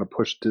 I'm not going to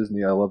push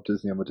Disney. I love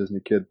Disney. I'm a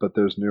Disney kid, but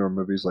there's newer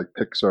movies like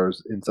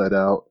Pixar's Inside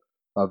Out,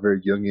 very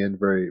Jungian,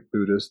 very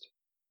Buddhist,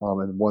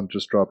 and one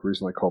just dropped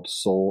recently called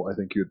Soul. I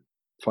think you'd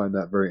find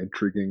that very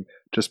intriguing,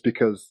 just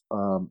because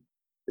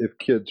if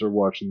kids are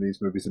watching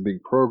these movies and being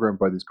programmed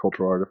by these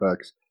cultural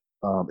artifacts,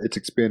 it's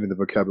expanding the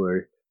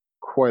vocabulary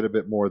quite a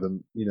bit more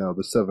than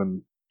the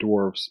Seven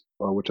Dwarfs,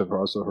 which I've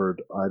also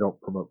heard. I don't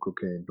promote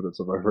cocaine, but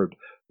I've heard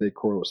they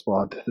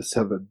correspond to the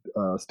 7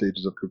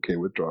 stages of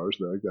cocaine withdrawals,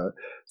 like that.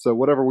 So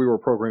whatever we were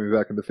programming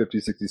back in the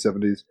 50s, 60s,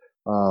 70s,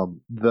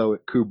 though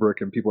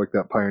Kubrick and people like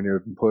that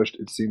pioneered and pushed,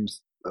 it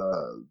seems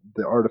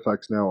the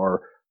artifacts now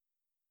are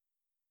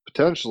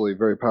potentially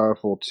very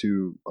powerful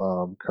to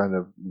kind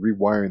of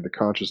rewiring the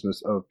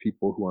consciousness of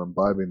people who are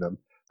imbibing them.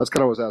 That's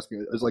kind of what I was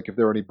asking. Is like if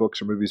there are any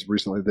books or movies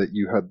recently that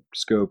you had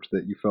scoped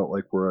that you felt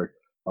like were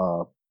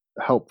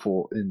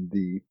helpful in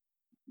the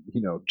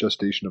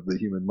gestation of the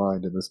human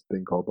mind in this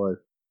thing called life.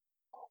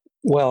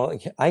 Well,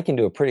 I can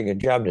do a pretty good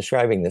job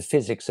describing the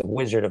physics of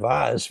Wizard of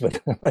Oz,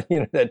 but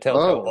that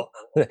tells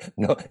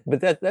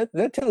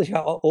that tells you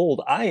how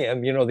old I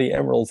am. The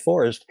Emerald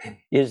Forest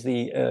is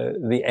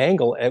the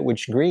angle at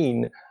which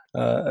green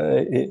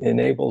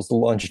enables the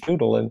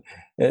longitudinal and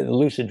the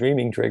lucid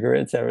dreaming trigger,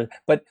 etc.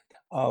 But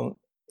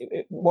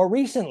more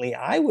recently,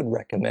 I would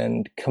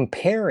recommend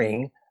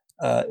comparing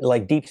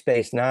like Deep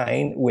Space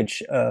Nine,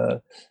 which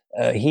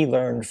he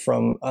learned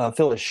from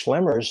Phyllis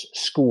Schlemmer's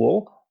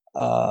school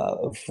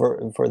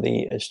for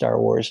the Star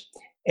Wars,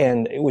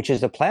 and which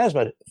is the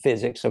plasma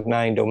physics of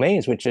 9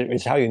 domains, which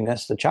is how you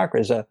nest the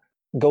chakras.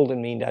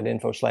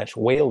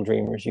 goldenmean.info/whale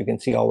dreamers. You can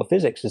see all the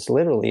physics. It's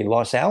literally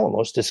Los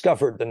Alamos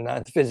discovered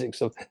the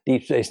physics of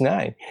Deep Space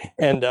Nine,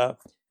 and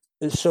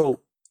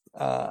so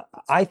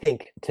I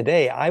think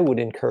today I would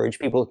encourage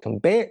people to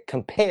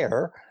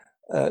compare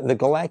the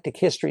galactic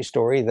history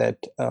story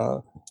that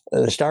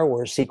the Star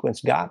Wars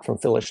sequence got from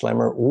Phyllis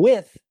Schlemmer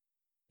with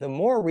the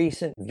more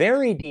recent,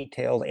 very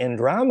detailed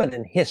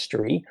Andromedan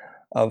history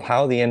of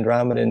how the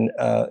Andromedan,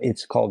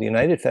 it's called the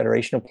United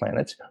Federation of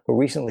Planets, who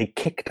recently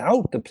kicked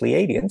out the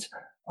Pleiadians,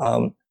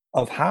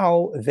 of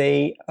how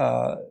they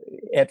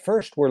at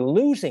first were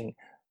losing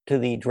to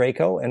the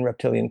Draco and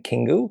reptilian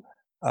Kingu,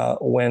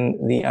 when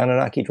the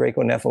Anunnaki,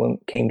 Draco,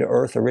 Nephilim came to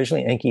Earth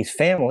originally, Enki's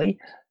family,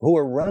 who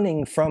were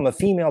running from a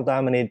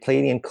female-dominated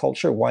Pleiadian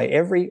culture. Why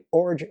every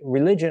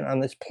religion on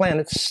this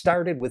planet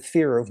started with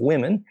fear of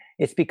women,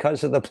 it's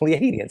because of the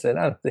Pleiadians. And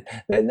I'm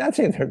not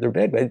saying they're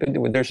bad,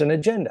 but there's an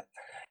agenda.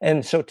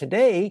 And so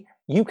today,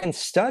 you can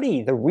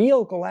study the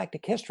real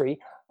galactic history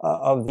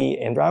of the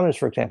Andromedans,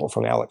 for example,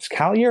 from Alex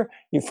Collier,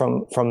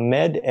 from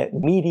Med at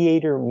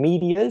Mediator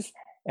Medias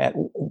at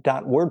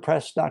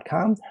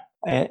 .wordpress.com.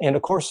 And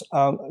of course,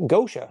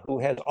 Gosha, who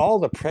has all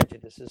the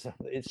prejudices.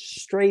 It's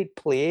straight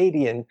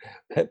Pleiadian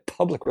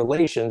public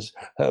relations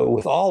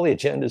with all the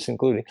agendas,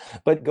 including.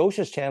 But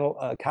Gosha's channel,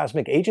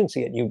 Cosmic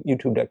Agency at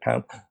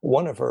youtube.com,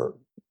 one of her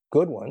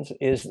good ones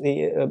is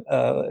the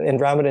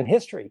Andromedan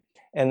history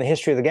and the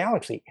history of the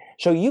galaxy.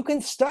 So you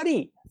can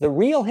study the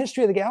real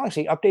history of the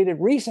galaxy, updated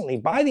recently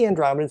by the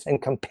Andromedans,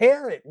 and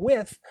compare it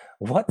with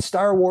what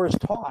Star Wars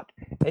taught.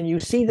 And you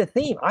see the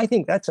theme. I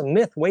think that's a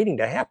myth waiting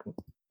to happen.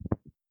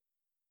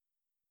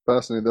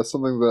 Fascinating. That's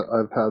something that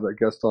I've had a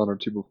guest on or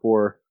two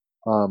before,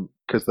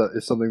 because that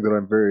is something that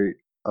I'm very,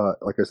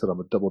 like I said,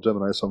 I'm a double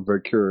Gemini, so I'm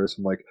very curious.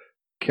 I'm like,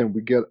 can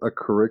we get a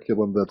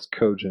curriculum that's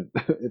cogent?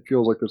 It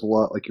feels like there's a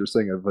lot, like you're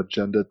saying, of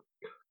agenda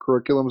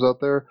curriculums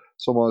out there.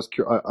 So I'm always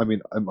curious. I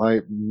mean, am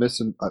I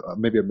missing?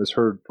 Maybe I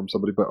misheard from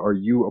somebody, but are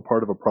you a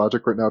part of a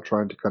project right now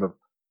trying to kind of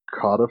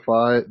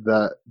codify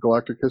that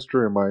galactic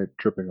history? Or am I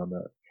tripping on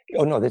that?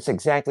 Oh no, that's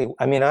exactly.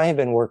 I mean, I have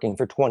been working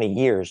for 20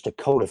 years to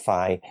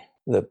codify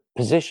the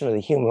position of the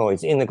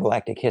humanoids in the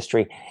galactic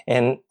history.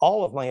 And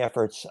all of my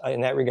efforts in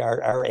that regard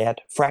are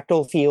at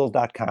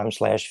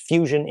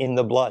fractalfield.com/fusion in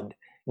the blood.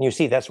 And you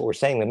see, that's what we're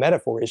saying. The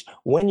metaphor is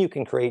when you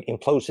can create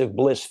implosive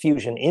bliss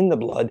fusion in the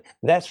blood,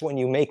 that's when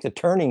you make the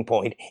turning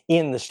point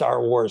in the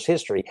Star Wars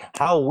history.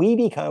 How we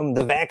become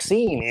the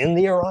vaccine in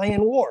the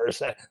Orion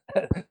Wars.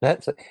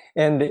 That's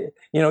and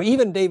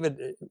even David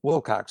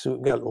Wilcox, who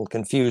got a little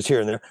confused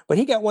here and there, but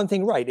he got one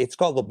thing right. It's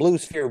called the Blue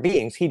Sphere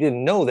beings. He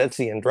didn't know that's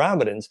the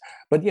Andromedans,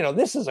 but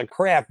this is a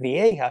craft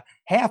vieja,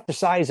 half the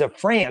size of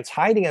France,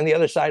 hiding on the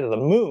other side of the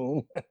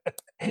moon.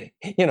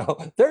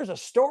 There's a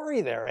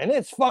story there, and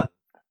it's fun.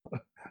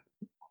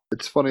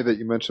 It's funny that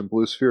you mentioned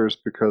blue spheres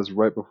because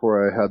right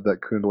before I had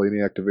that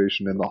Kundalini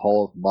activation in the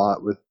Hall of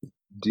Ma'at with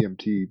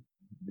DMT,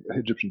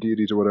 Egyptian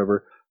deities or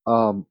whatever,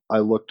 I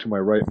looked to my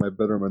right in my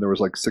bedroom and there was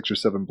like 6 or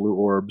 7 blue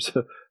orbs,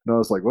 and I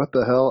was like, "What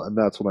the hell?" And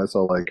that's when I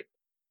saw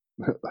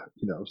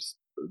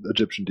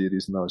Egyptian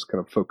deities, and I was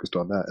kind of focused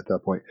on that at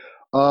that point.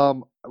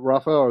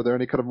 Rafa, are there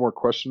any kind of more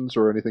questions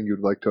or anything you'd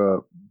like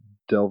to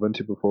delve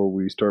into before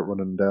we start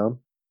running down?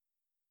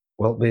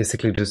 Well,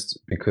 basically, just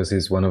because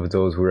he's one of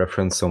those who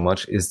reference so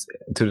much, is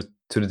to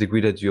the degree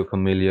that you're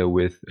familiar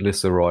with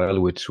Lyssa Royal,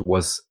 which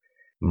was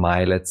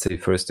my, let's say,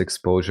 first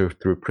exposure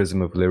through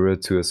Prism of Lyra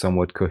to a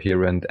somewhat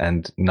coherent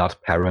and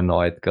not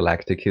paranoid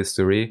galactic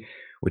history,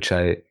 which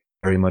I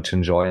very much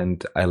enjoy.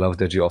 And I love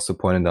that you also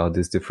pointed out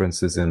these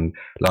differences in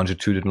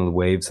longitudinal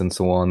waves and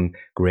so on,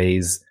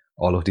 grays,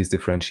 all of these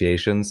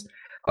differentiations.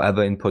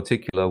 However, in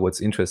particular, what's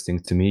interesting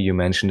to me, you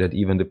mentioned that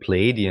even the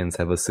Pleiadians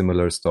have a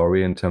similar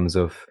story in terms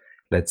of,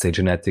 let's say,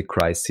 genetic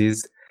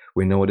crises.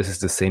 We know this is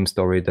the same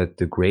story that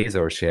the Greys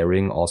are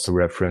sharing, also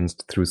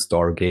referenced through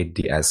Stargate,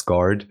 the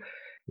Asgard.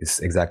 It's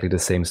exactly the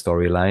same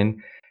storyline.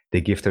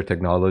 They give their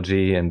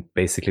technology, and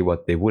basically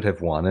what they would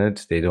have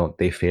wanted,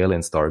 they fail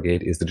in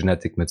Stargate, is the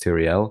genetic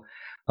material.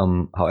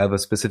 However,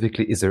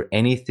 specifically, is there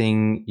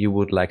anything you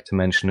would like to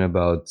mention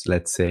about,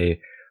 let's say,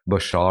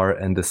 Bashar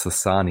and the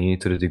Sasani,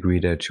 to the degree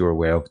that you're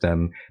aware of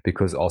them?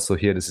 Because also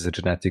here, this is a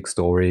genetic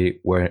story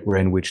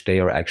in which they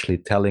are actually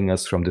telling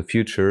us from the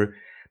future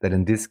that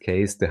in this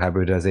case, the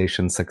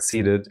hybridization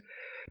succeeded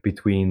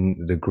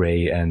between the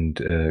gray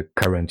and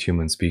current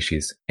human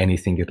species.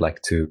 Anything you'd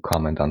like to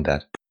comment on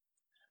that?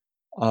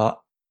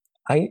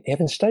 I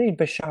haven't studied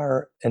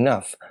Bashar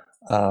enough,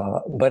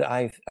 but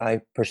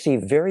I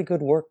perceive very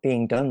good work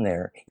being done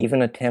there,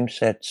 even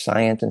attempts at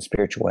science and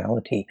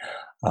spirituality.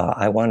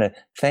 I want to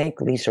thank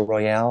Lyssa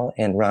Royal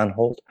and Ron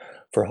Holt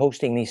for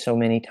hosting me so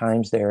many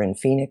times there in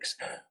Phoenix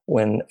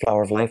when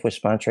Flower of Life was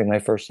sponsoring my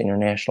first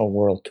international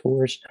world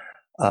tours.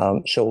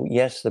 So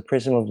yes, the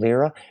Prism of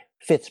Lyra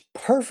fits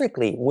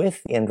perfectly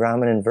with the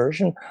Andromedan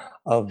version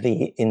of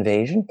the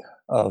invasion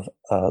of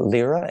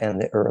Lyra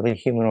and the early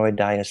humanoid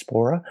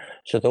diaspora.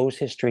 So those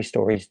history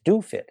stories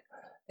do fit.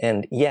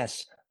 And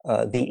yes,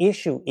 the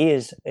issue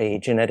is a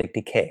genetic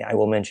decay. I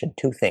will mention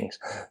 2 things.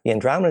 The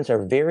Andromedans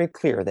are very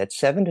clear that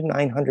 700 to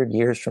 900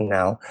 years from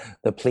now,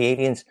 the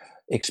Pleiadians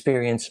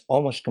experience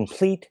almost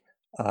complete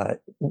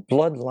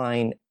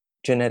bloodline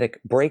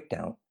genetic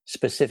breakdown.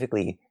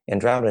 Specifically,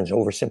 Andromedans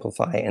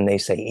oversimplify and they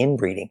say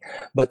inbreeding.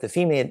 But the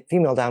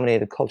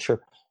female-dominated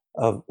culture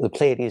of the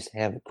Pleiades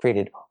have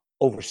created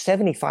over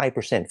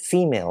 75%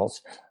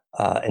 females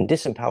and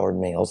disempowered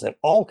males and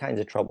all kinds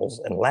of troubles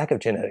and lack of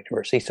genetic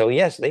diversity. So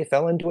yes, they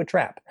fell into a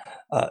trap.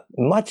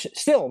 Much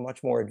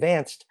more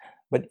advanced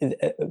but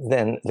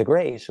than the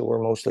Greys, who were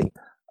mostly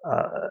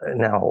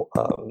now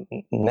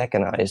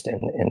mechanized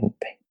and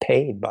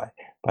paid by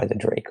the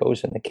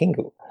Dracos and the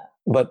Kingu.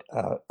 But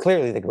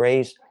clearly the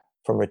Greys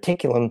from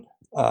Reticulum,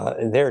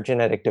 their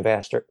genetic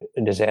disaster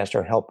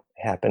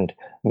happened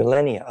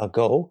millennia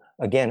ago,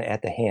 again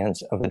at the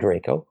hands of the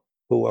Draco,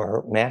 who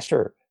are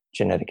master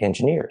genetic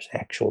engineers,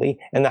 actually.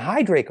 And the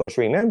High Dracos,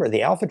 remember,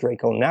 the Alpha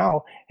Draco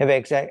now have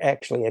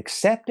actually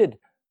accepted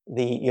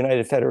the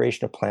United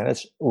Federation of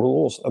Planets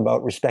rules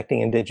about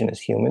respecting indigenous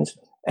humans,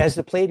 as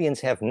the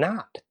Pleiadians have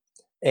not.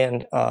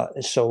 And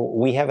so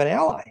we have an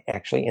ally,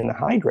 actually, in the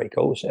High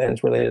Dracos, and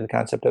it's related to the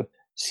concept of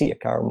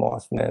Siakar,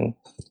 Mothmen,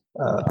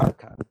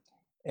 Archon.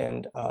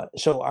 And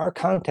so our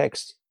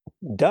context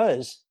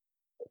does,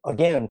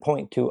 again,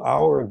 point to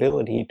our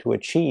ability to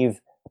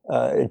achieve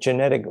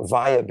genetic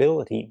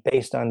viability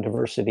based on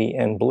diversity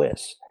and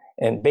bliss,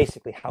 and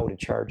basically how to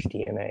charge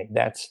DNA.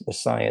 That's the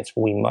science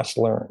we must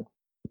learn.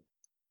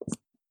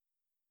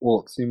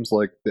 Well, it seems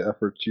like the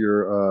efforts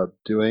you're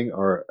doing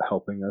are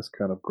helping us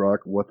kind of grok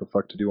what the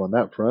fuck to do on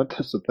that front.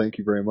 So thank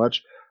you very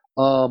much.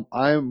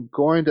 I'm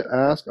going to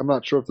ask, I'm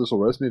not sure if this will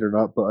resonate or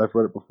not, but I've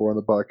read it before on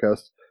the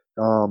podcast.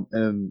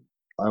 And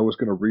I was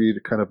going to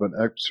read kind of an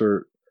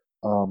excerpt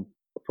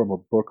from a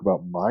book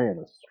about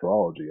Mayan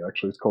astrology.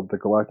 Actually, it's called The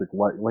Galactic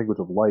Language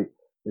of Light.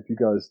 If you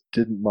guys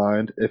didn't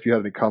mind, if you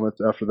had any comments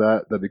after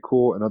that, that'd be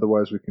cool. And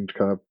otherwise, we can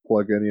kind of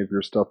plug any of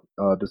your stuff,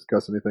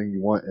 discuss anything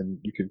you want, and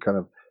you can kind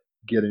of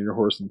get in your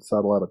horse and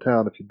saddle out of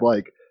town if you'd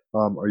like.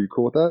 Are you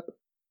cool with that?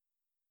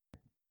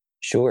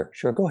 Sure.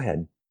 Go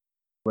ahead.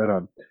 Right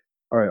on.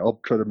 All right,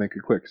 I'll try to make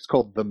it quick. It's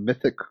called The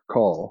Mythic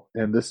Call,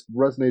 and this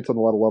resonates on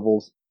a lot of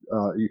levels.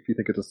 If you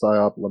think it's a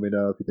psyop, let me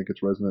know. If you think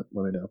it's resonant,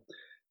 let me know.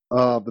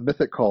 The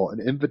Mythic Call, an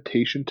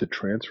invitation to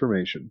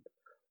transformation.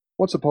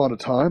 Once upon a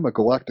time, a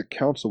galactic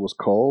council was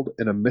called,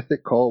 and a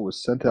mythic call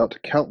was sent out to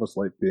countless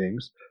light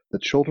beings, the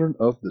children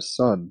of the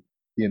sun,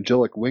 the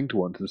angelic winged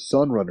ones, the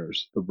sun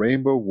runners, the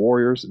rainbow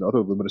warriors, and other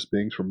luminous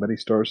beings from many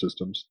star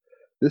systems.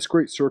 This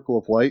great circle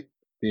of light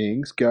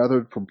beings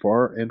gathered from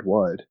far and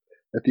wide.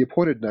 At the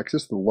appointed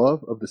nexus, the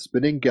love of the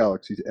spinning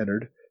galaxies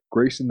entered,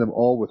 gracing them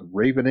all with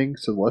ravening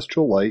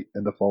celestial light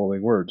and the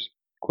following words,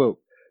 quote,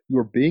 "You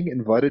are being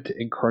invited to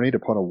incarnate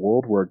upon a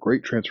world where a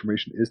great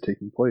transformation is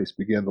taking place,"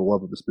 began the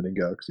love of the spinning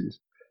galaxies.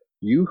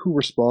 "You who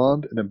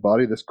respond and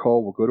embody this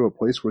call will go to a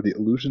place where the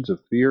illusions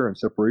of fear and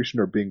separation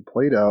are being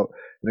played out,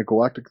 and a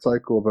galactic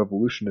cycle of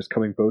evolution is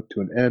coming both to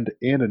an end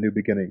and a new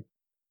beginning.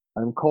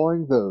 I am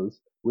calling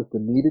those with the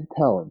needed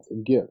talents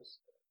and gifts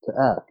to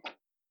act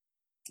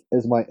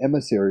as my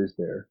emissaries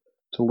there,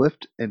 to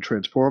lift and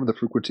transform the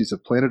frequencies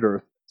of planet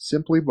Earth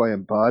simply by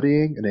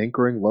embodying and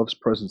anchoring love's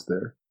presence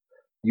there.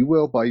 You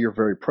will, by your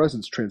very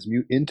presence,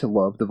 transmute into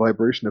love the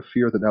vibration of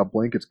fear that now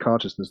blankets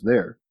consciousness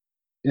there.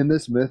 In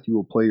this myth you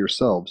will play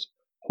yourselves,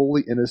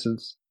 holy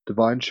innocents,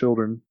 divine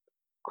children,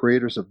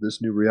 creators of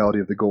this new reality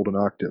of the golden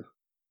octave."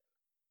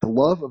 The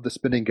love of the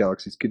spinning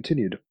galaxies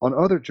continued. On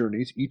other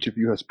journeys, each of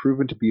you has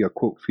proven to be a,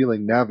 quote,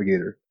 feeling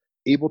navigator,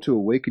 able to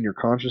awaken your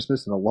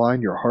consciousness and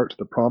align your heart to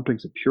the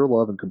promptings of pure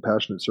love and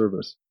compassionate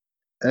service.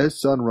 As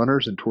sun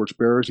runners and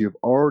torchbearers, you have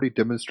already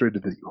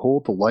demonstrated that you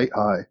hold the light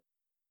high.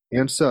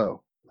 And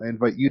so, I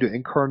invite you to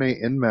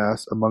incarnate en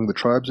masse among the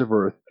tribes of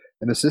Earth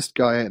and assist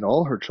Gaia and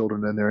all her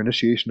children in their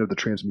initiation of the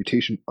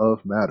transmutation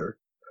of matter.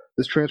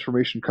 This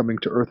transformation coming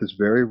to Earth is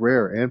very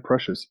rare and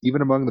precious,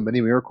 even among the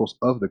many miracles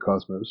of the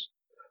cosmos.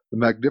 The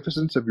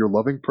magnificence of your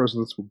loving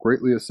presence will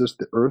greatly assist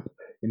the Earth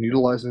in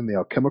utilizing the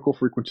alchemical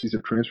frequencies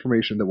of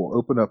transformation that will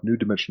open up new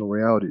dimensional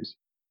realities.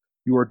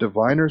 You are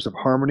diviners of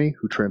harmony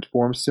who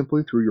transform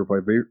simply through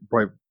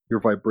your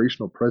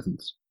vibrational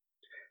presence.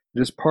 It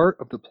is part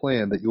of the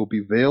plan that you will be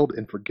veiled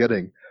in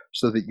forgetting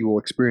so that you will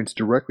experience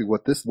directly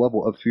what this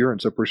level of fear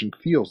and separation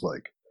feels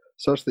like,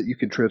 such that you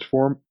can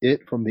transform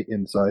it from the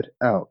inside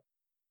out.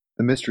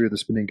 The mystery of the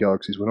spinning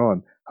galaxies went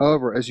on.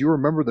 However, as you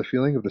remember the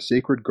feeling of the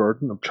sacred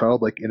garden of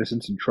childlike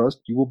innocence and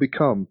trust, you will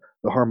become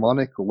the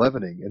harmonic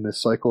leavening in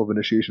this cycle of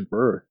initiation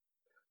for Earth.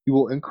 You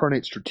will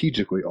incarnate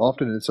strategically,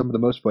 often in some of the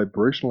most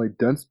vibrationally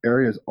dense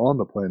areas on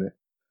the planet.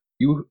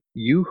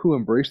 You who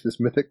embrace this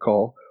mythic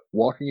call,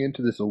 walking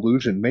into this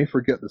illusion, may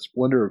forget the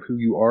splendor of who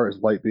you are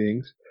as light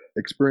beings,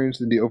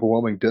 experiencing the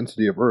overwhelming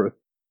density of Earth.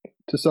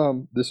 To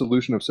some, this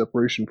illusion of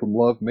separation from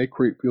love may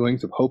create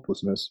feelings of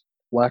hopelessness,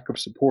 lack of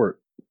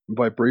support, and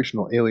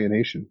vibrational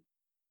alienation.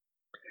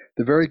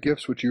 The very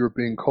gifts which are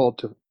being called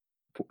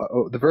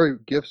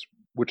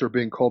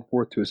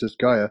forth to assist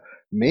Gaia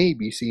may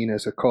be seen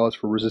as a cause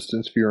for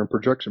resistance, fear, and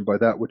projection by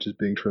that which is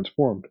being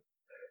transformed.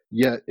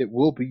 Yet it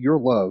will be your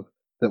love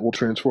that will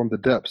transform the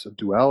depths of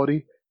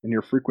duality and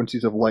your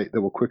frequencies of light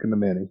that will quicken the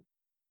manning.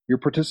 Your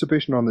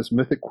participation on this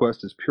mythic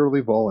quest is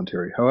purely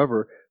voluntary.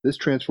 However, this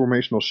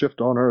transformational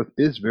shift on Earth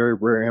is very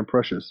rare and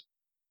precious.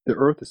 The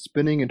Earth is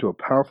spinning into a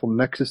powerful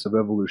nexus of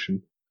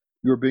evolution.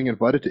 You are being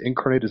invited to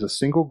incarnate as a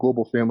single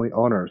global family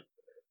on Earth.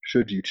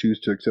 Should you choose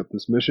to accept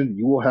this mission,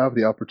 you will have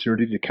the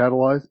opportunity to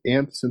catalyze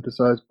and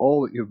synthesize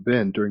all that you have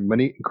been during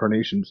many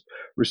incarnations,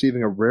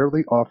 receiving a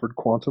rarely offered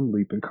quantum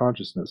leap in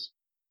consciousness.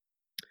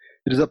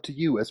 It is up to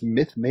you as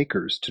myth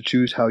makers to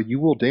choose how you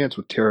will dance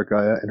with Terra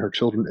Gaia and her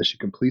children as she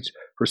completes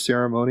her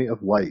ceremony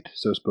of light,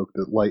 so spoke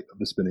the light of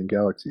the spinning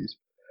galaxies.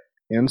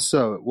 And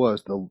so it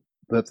was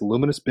that the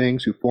luminous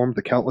beings who formed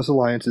the countless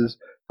alliances,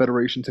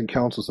 federations, and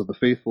councils of the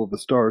faithful of the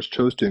stars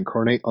chose to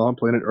incarnate on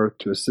planet Earth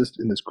to assist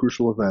in this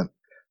crucial event,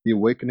 the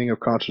awakening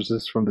of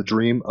consciousness from the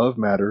dream of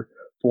matter,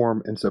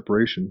 form, and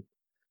separation.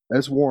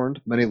 As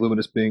warned, many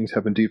luminous beings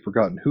have indeed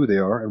forgotten who they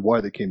are and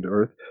why they came to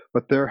Earth,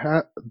 but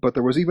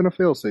there was even a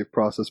fail-safe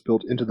process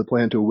built into the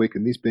plan to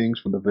awaken these beings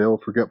from the veil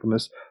of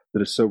forgetfulness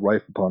that is so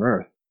rife upon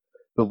Earth.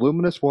 The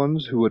luminous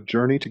ones who would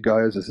journey to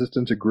Gaia's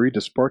assistance agreed to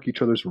spark each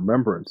other's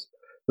remembrance,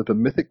 that the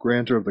mythic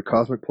grandeur of the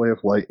cosmic play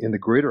of light in the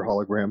greater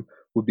hologram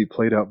would be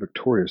played out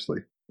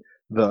victoriously.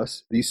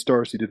 Thus, these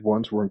star-seated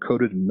ones were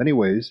encoded in many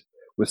ways,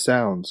 with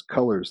sounds,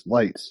 colors,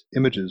 lights,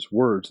 images,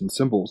 words, and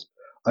symbols,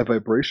 a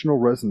vibrational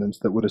resonance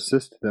that would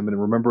assist them in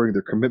remembering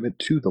their commitment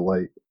to the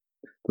light.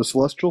 The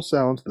celestial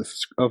sounds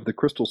of the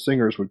crystal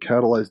singers would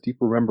catalyze deep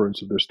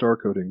remembrance of their star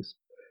codings.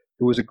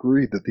 It was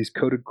agreed that these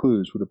coded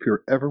clues would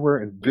appear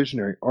everywhere in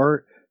visionary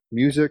art,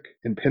 music,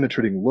 in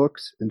penetrating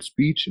looks, in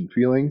speech and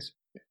feelings,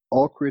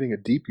 all creating a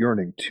deep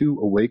yearning to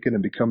awaken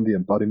and become the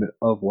embodiment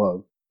of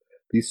love.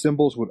 These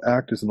symbols would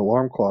act as an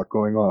alarm clock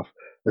going off,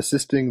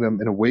 assisting them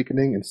in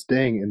awakening and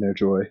staying in their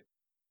joy.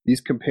 These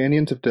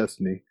companions of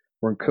destiny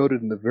were encoded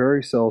in the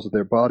very cells of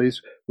their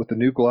bodies with the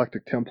new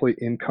galactic template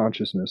in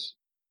consciousness,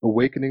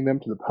 awakening them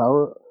to the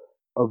power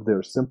of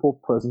their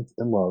simple presence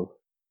and love.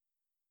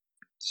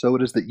 So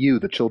it is that you,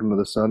 the children of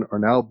the sun, are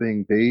now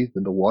being bathed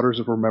in the waters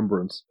of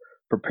remembrance,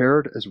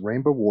 prepared as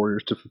rainbow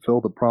warriors to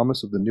fulfill the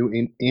promise of the new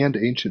and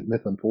ancient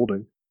myth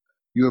unfolding.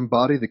 You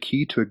embody the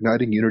key to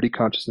igniting unity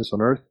consciousness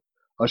on Earth,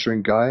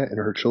 ushering Gaia and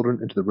her children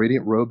into the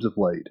radiant robes of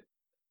light.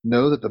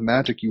 Know that the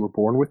magic you were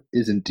born with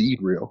is indeed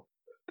real.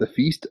 The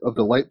feast of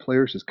the light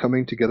players is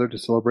coming together to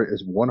celebrate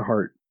as one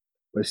heart.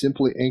 By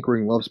simply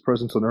anchoring love's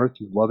presence on earth,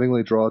 you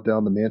lovingly draw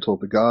down the mantle of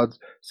the gods,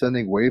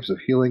 sending waves of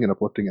healing and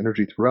uplifting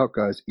energy throughout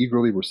Gaia's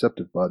eagerly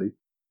receptive body.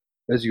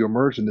 As you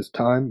emerge in this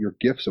time, your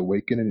gifts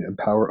awaken and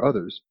empower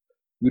others.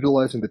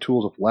 Utilizing the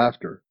tools of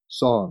laughter,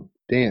 song,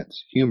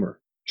 dance, humor,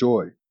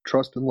 joy,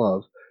 trust, and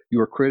love, you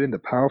are creating the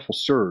powerful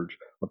surge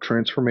of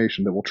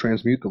transformation that will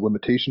transmute the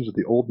limitations of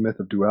the old myth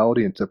of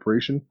duality and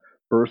separation,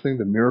 birthing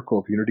the miracle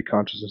of unity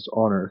consciousness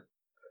on earth.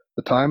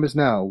 The time is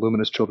now,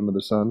 luminous children of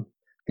the sun.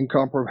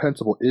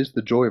 Incomprehensible is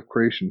the joy of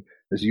creation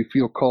as you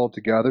feel called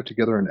to gather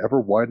together in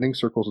ever-widening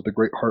circles of the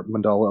great heart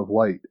mandala of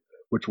light,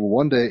 which will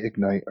one day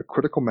ignite a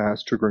critical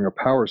mass, triggering a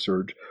power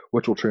surge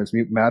which will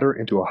transmute matter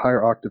into a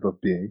higher octave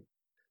of being.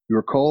 You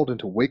are called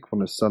into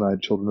wakefulness,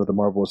 sun-eyed children of the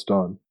marvelous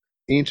dawn.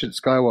 Ancient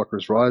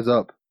Skywalkers, rise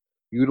up.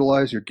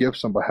 Utilize your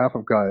gifts on behalf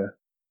of Gaia.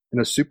 In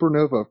a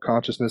supernova of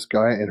consciousness,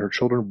 Gaia and her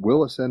children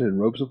will ascend in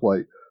robes of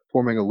light,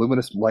 forming a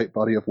luminous light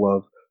body of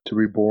love to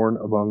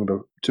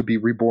be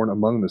reborn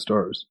among the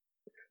stars.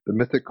 The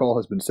mythic call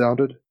has been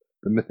sounded,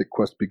 the mythic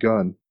quest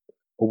begun.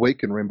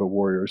 Awaken, rainbow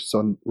warriors,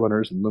 sun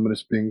runners, and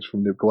luminous beings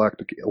from the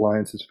galactic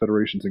alliances,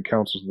 federations, and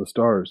councils of the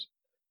stars.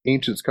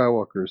 Ancient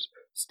Skywalkers,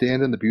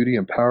 stand in the beauty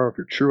and power of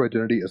your true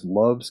identity as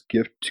love's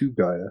gift to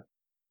Gaia.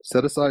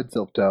 Set aside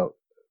self-doubt.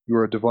 You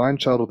are a divine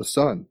child of the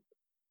sun.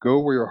 Go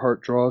where your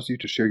heart draws you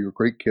to share your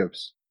great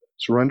gifts.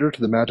 Surrender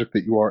to the magic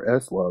that you are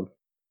as love,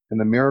 and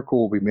the miracle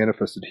will be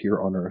manifested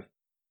here on earth.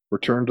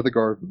 Return to the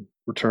garden.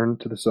 Return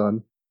to the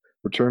sun.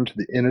 Return to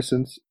the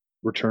innocence.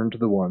 Return to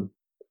the one.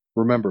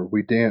 Remember,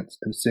 we dance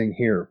and sing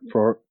here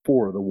for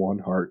the one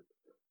heart.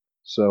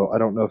 So I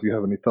don't know if you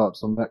have any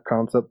thoughts on that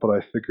concept, but I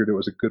figured it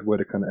was a good way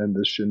to kind of end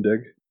this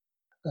shindig.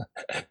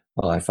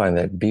 Well, I find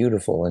that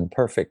beautiful and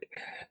perfect.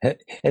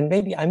 And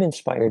maybe I'm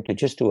inspired to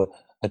just do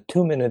a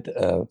 2-minute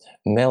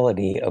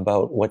melody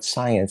about what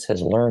science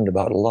has learned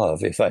about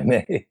love, if I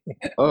may.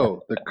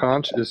 Oh, the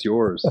conch is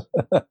yours.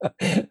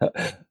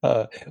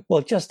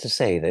 Well, just to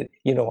say that,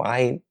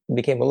 I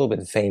became a little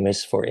bit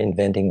famous for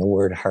inventing the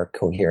word heart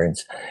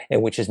coherence,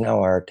 and which is now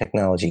our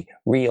technology,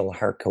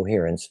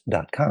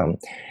 realheartcoherence.com.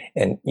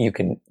 And you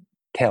can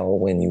tell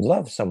when you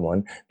love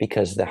someone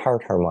because the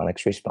heart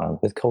harmonics respond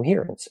with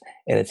coherence.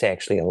 And it's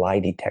actually a lie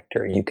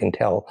detector. You can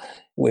tell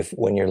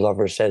when your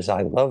lover says,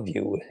 I love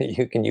you,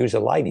 you can use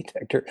a lie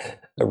detector,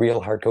 a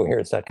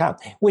realheartcoherence.com,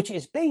 which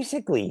is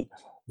basically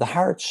the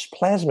heart's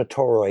plasma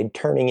toroid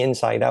turning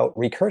inside out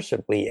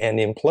recursively and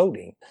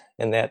imploding.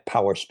 And that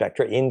power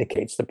spectra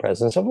indicates the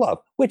presence of love,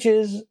 which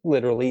is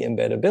literally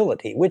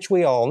embeddability, which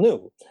we all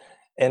knew.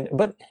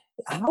 But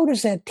how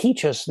does that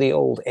teach us the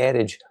old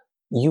adage,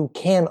 you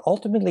can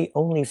ultimately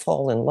only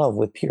fall in love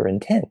with pure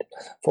intent?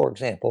 For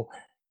example,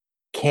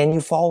 can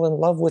you fall in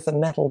love with a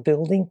metal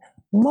building?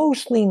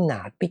 Mostly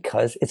not,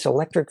 because its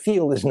electric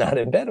field is not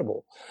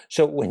embeddable.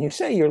 So when you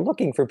say you're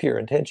looking for pure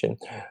intention,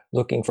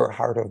 looking for a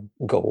heart of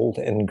gold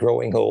and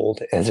growing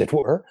old, as it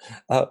were,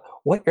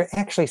 what you're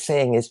actually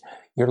saying is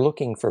you're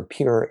looking for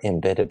pure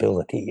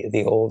embeddability,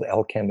 the old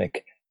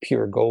alchemic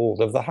pure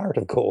gold of the heart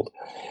of gold.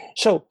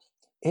 So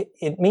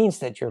it means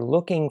that you're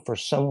looking for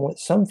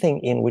something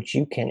in which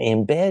you can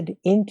embed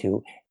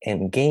into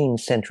and gain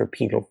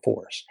centripetal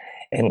force.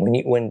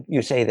 And when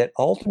you say that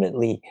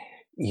ultimately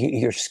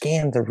you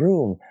scan the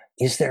room,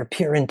 is there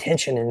pure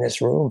intention in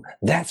this room?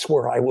 That's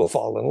where I will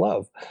fall in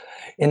love.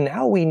 And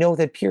now we know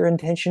that pure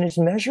intention is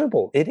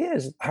measurable. It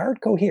is heart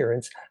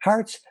coherence.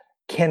 Hearts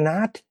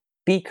cannot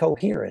be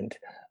coherent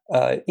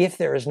if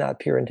there is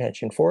not pure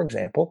intention. For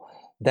example,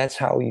 that's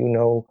how you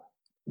know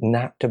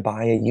not to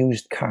buy a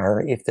used car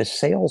if the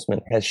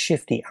salesman has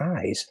shifty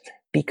eyes,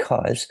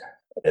 because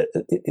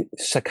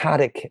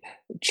saccadic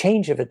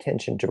change of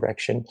attention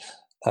direction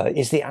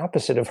is the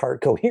opposite of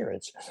heart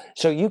coherence.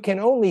 So you can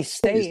only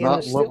stay He's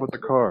not in love with the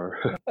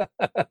car.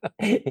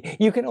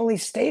 You can only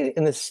stay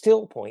in the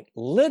still point,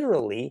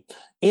 literally,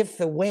 if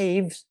the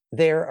waves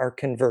there are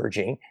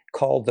converging,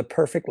 called the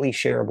perfectly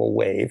shareable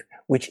wave,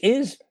 which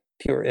is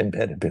pure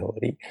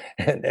embeddability.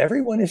 And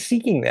everyone is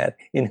seeking that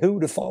in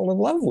who to fall in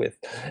love with.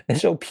 And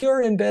so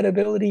pure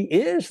embeddability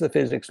is the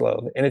physics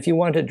love. And if you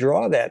want to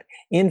draw that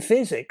in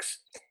physics,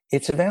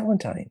 it's a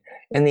Valentine.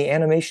 And the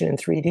animation in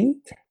 3D,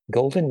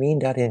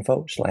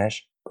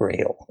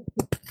 goldenmean.info/grail.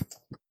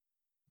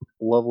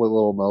 Lovely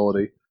little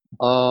melody.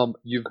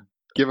 You've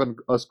given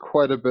us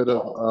quite a bit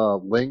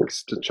of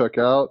links to check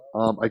out.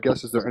 I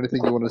guess, is there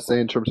anything you want to say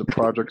in terms of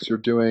projects you're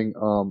doing?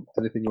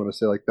 Anything you want to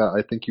say like that?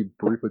 I think you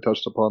briefly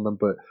touched upon them,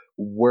 but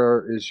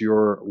where is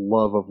your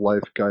love of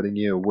life guiding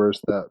you? Where's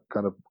that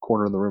kind of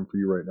corner in the room for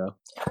you right now?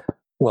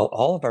 Well,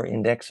 all of our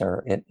index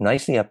are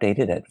nicely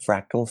updated at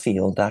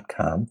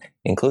fractalfield.com,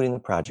 including the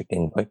project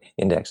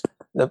index.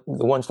 The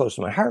ones close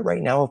to my heart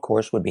right now, of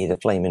course, would be the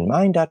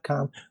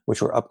flameinmind.com,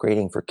 which we're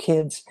upgrading for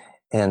kids,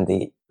 and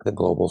the the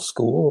global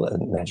school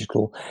and magic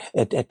school.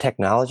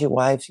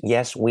 Technology-wise,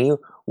 yes, we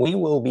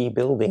will be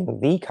building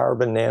the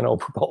carbon nano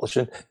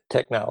propulsion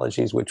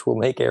technologies, which will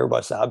make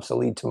Airbus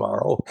obsolete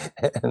tomorrow,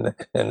 and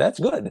that's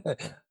good.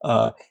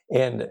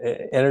 And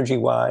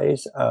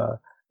energy-wise,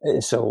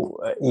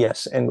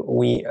 yes, and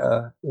we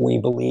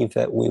believe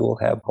that we will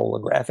have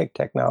holographic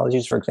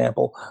technologies. For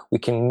example, we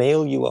can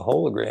mail you a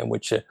hologram,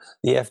 which the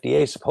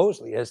FDA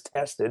supposedly has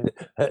tested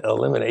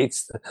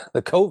eliminates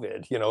the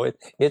COVID.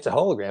 It's a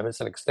hologram. It's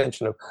an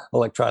extension of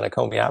electronic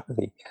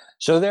homeopathy.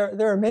 So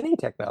there are many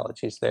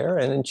technologies there,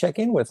 and then check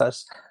in with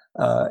us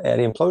at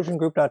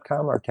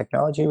implosiongroup.com, our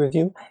technology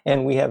review,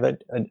 and we have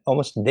an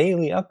almost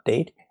daily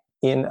update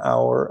in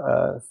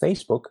our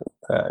Facebook,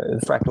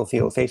 Fractal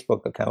Field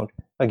Facebook account.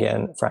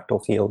 Again,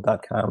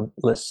 fractalfield.com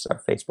lists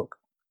our Facebook.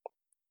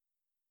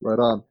 Right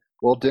on.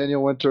 Well,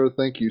 Daniel Winter,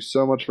 thank you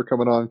so much for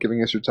coming on,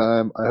 giving us your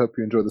time. I hope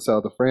you enjoy the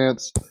south of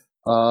France.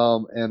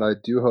 And I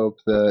do hope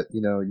that,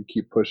 you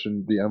keep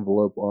pushing the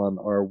envelope on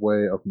our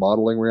way of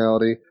modeling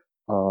reality.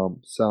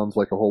 Sounds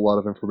like a whole lot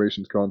of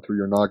information's gone through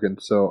your noggin.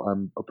 So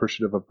I'm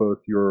appreciative of both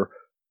your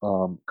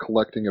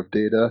collecting of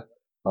data,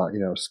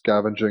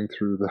 scavenging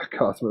through the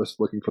cosmos,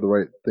 looking for the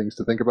right things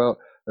to think about,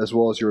 as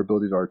well as your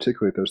ability to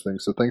articulate those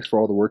things. So thanks for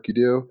all the work you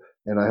do,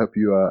 and I hope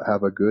you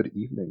have a good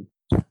evening.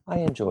 I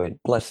enjoyed.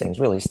 Blessings.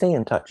 Really, stay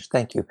in touch.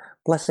 Thank you.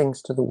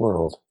 Blessings to the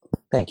world.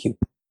 Thank you.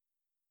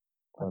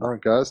 All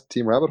right, guys.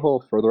 Team Rabbit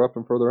Hole, further up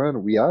and further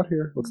in. We out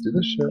here. Let's do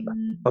this shit.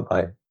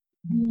 Bye-bye.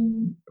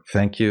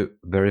 Thank you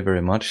very,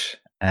 very much.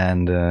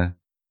 And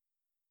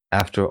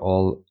after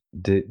all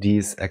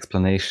these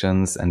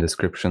explanations and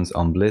descriptions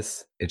on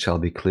bliss, it shall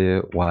be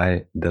clear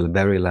why the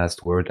very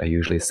last word I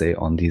usually say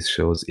on these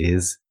shows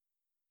is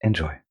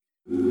enjoy.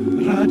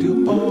 Radio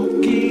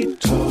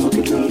Okito,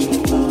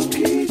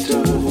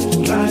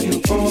 Radio